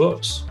your new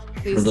books.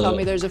 Please tell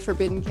me there's a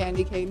forbidden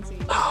candy cane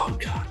scene. Oh,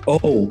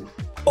 God.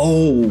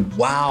 Oh,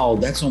 wow.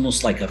 That's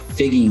almost like a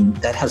figging.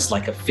 That has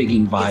like a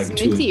figging vibe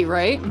it's minty, to it.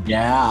 Right?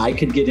 Yeah, I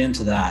could get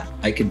into that.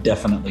 I could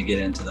definitely get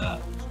into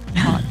that.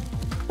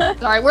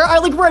 Sorry,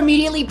 we're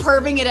immediately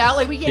perving it out.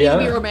 Like, we can't even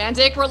be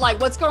romantic. We're like,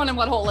 what's going in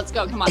what hole? Let's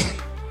go. Come on.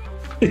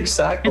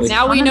 Exactly.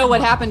 Now we know what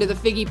happened to the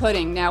figgy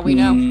pudding. Now we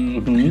know.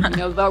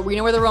 Mm-hmm. We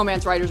know where the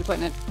romance writers are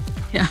putting it.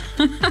 Yeah.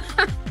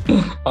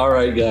 All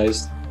right,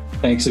 guys.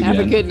 Thanks again.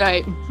 Have a good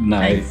night.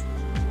 Night. Thanks.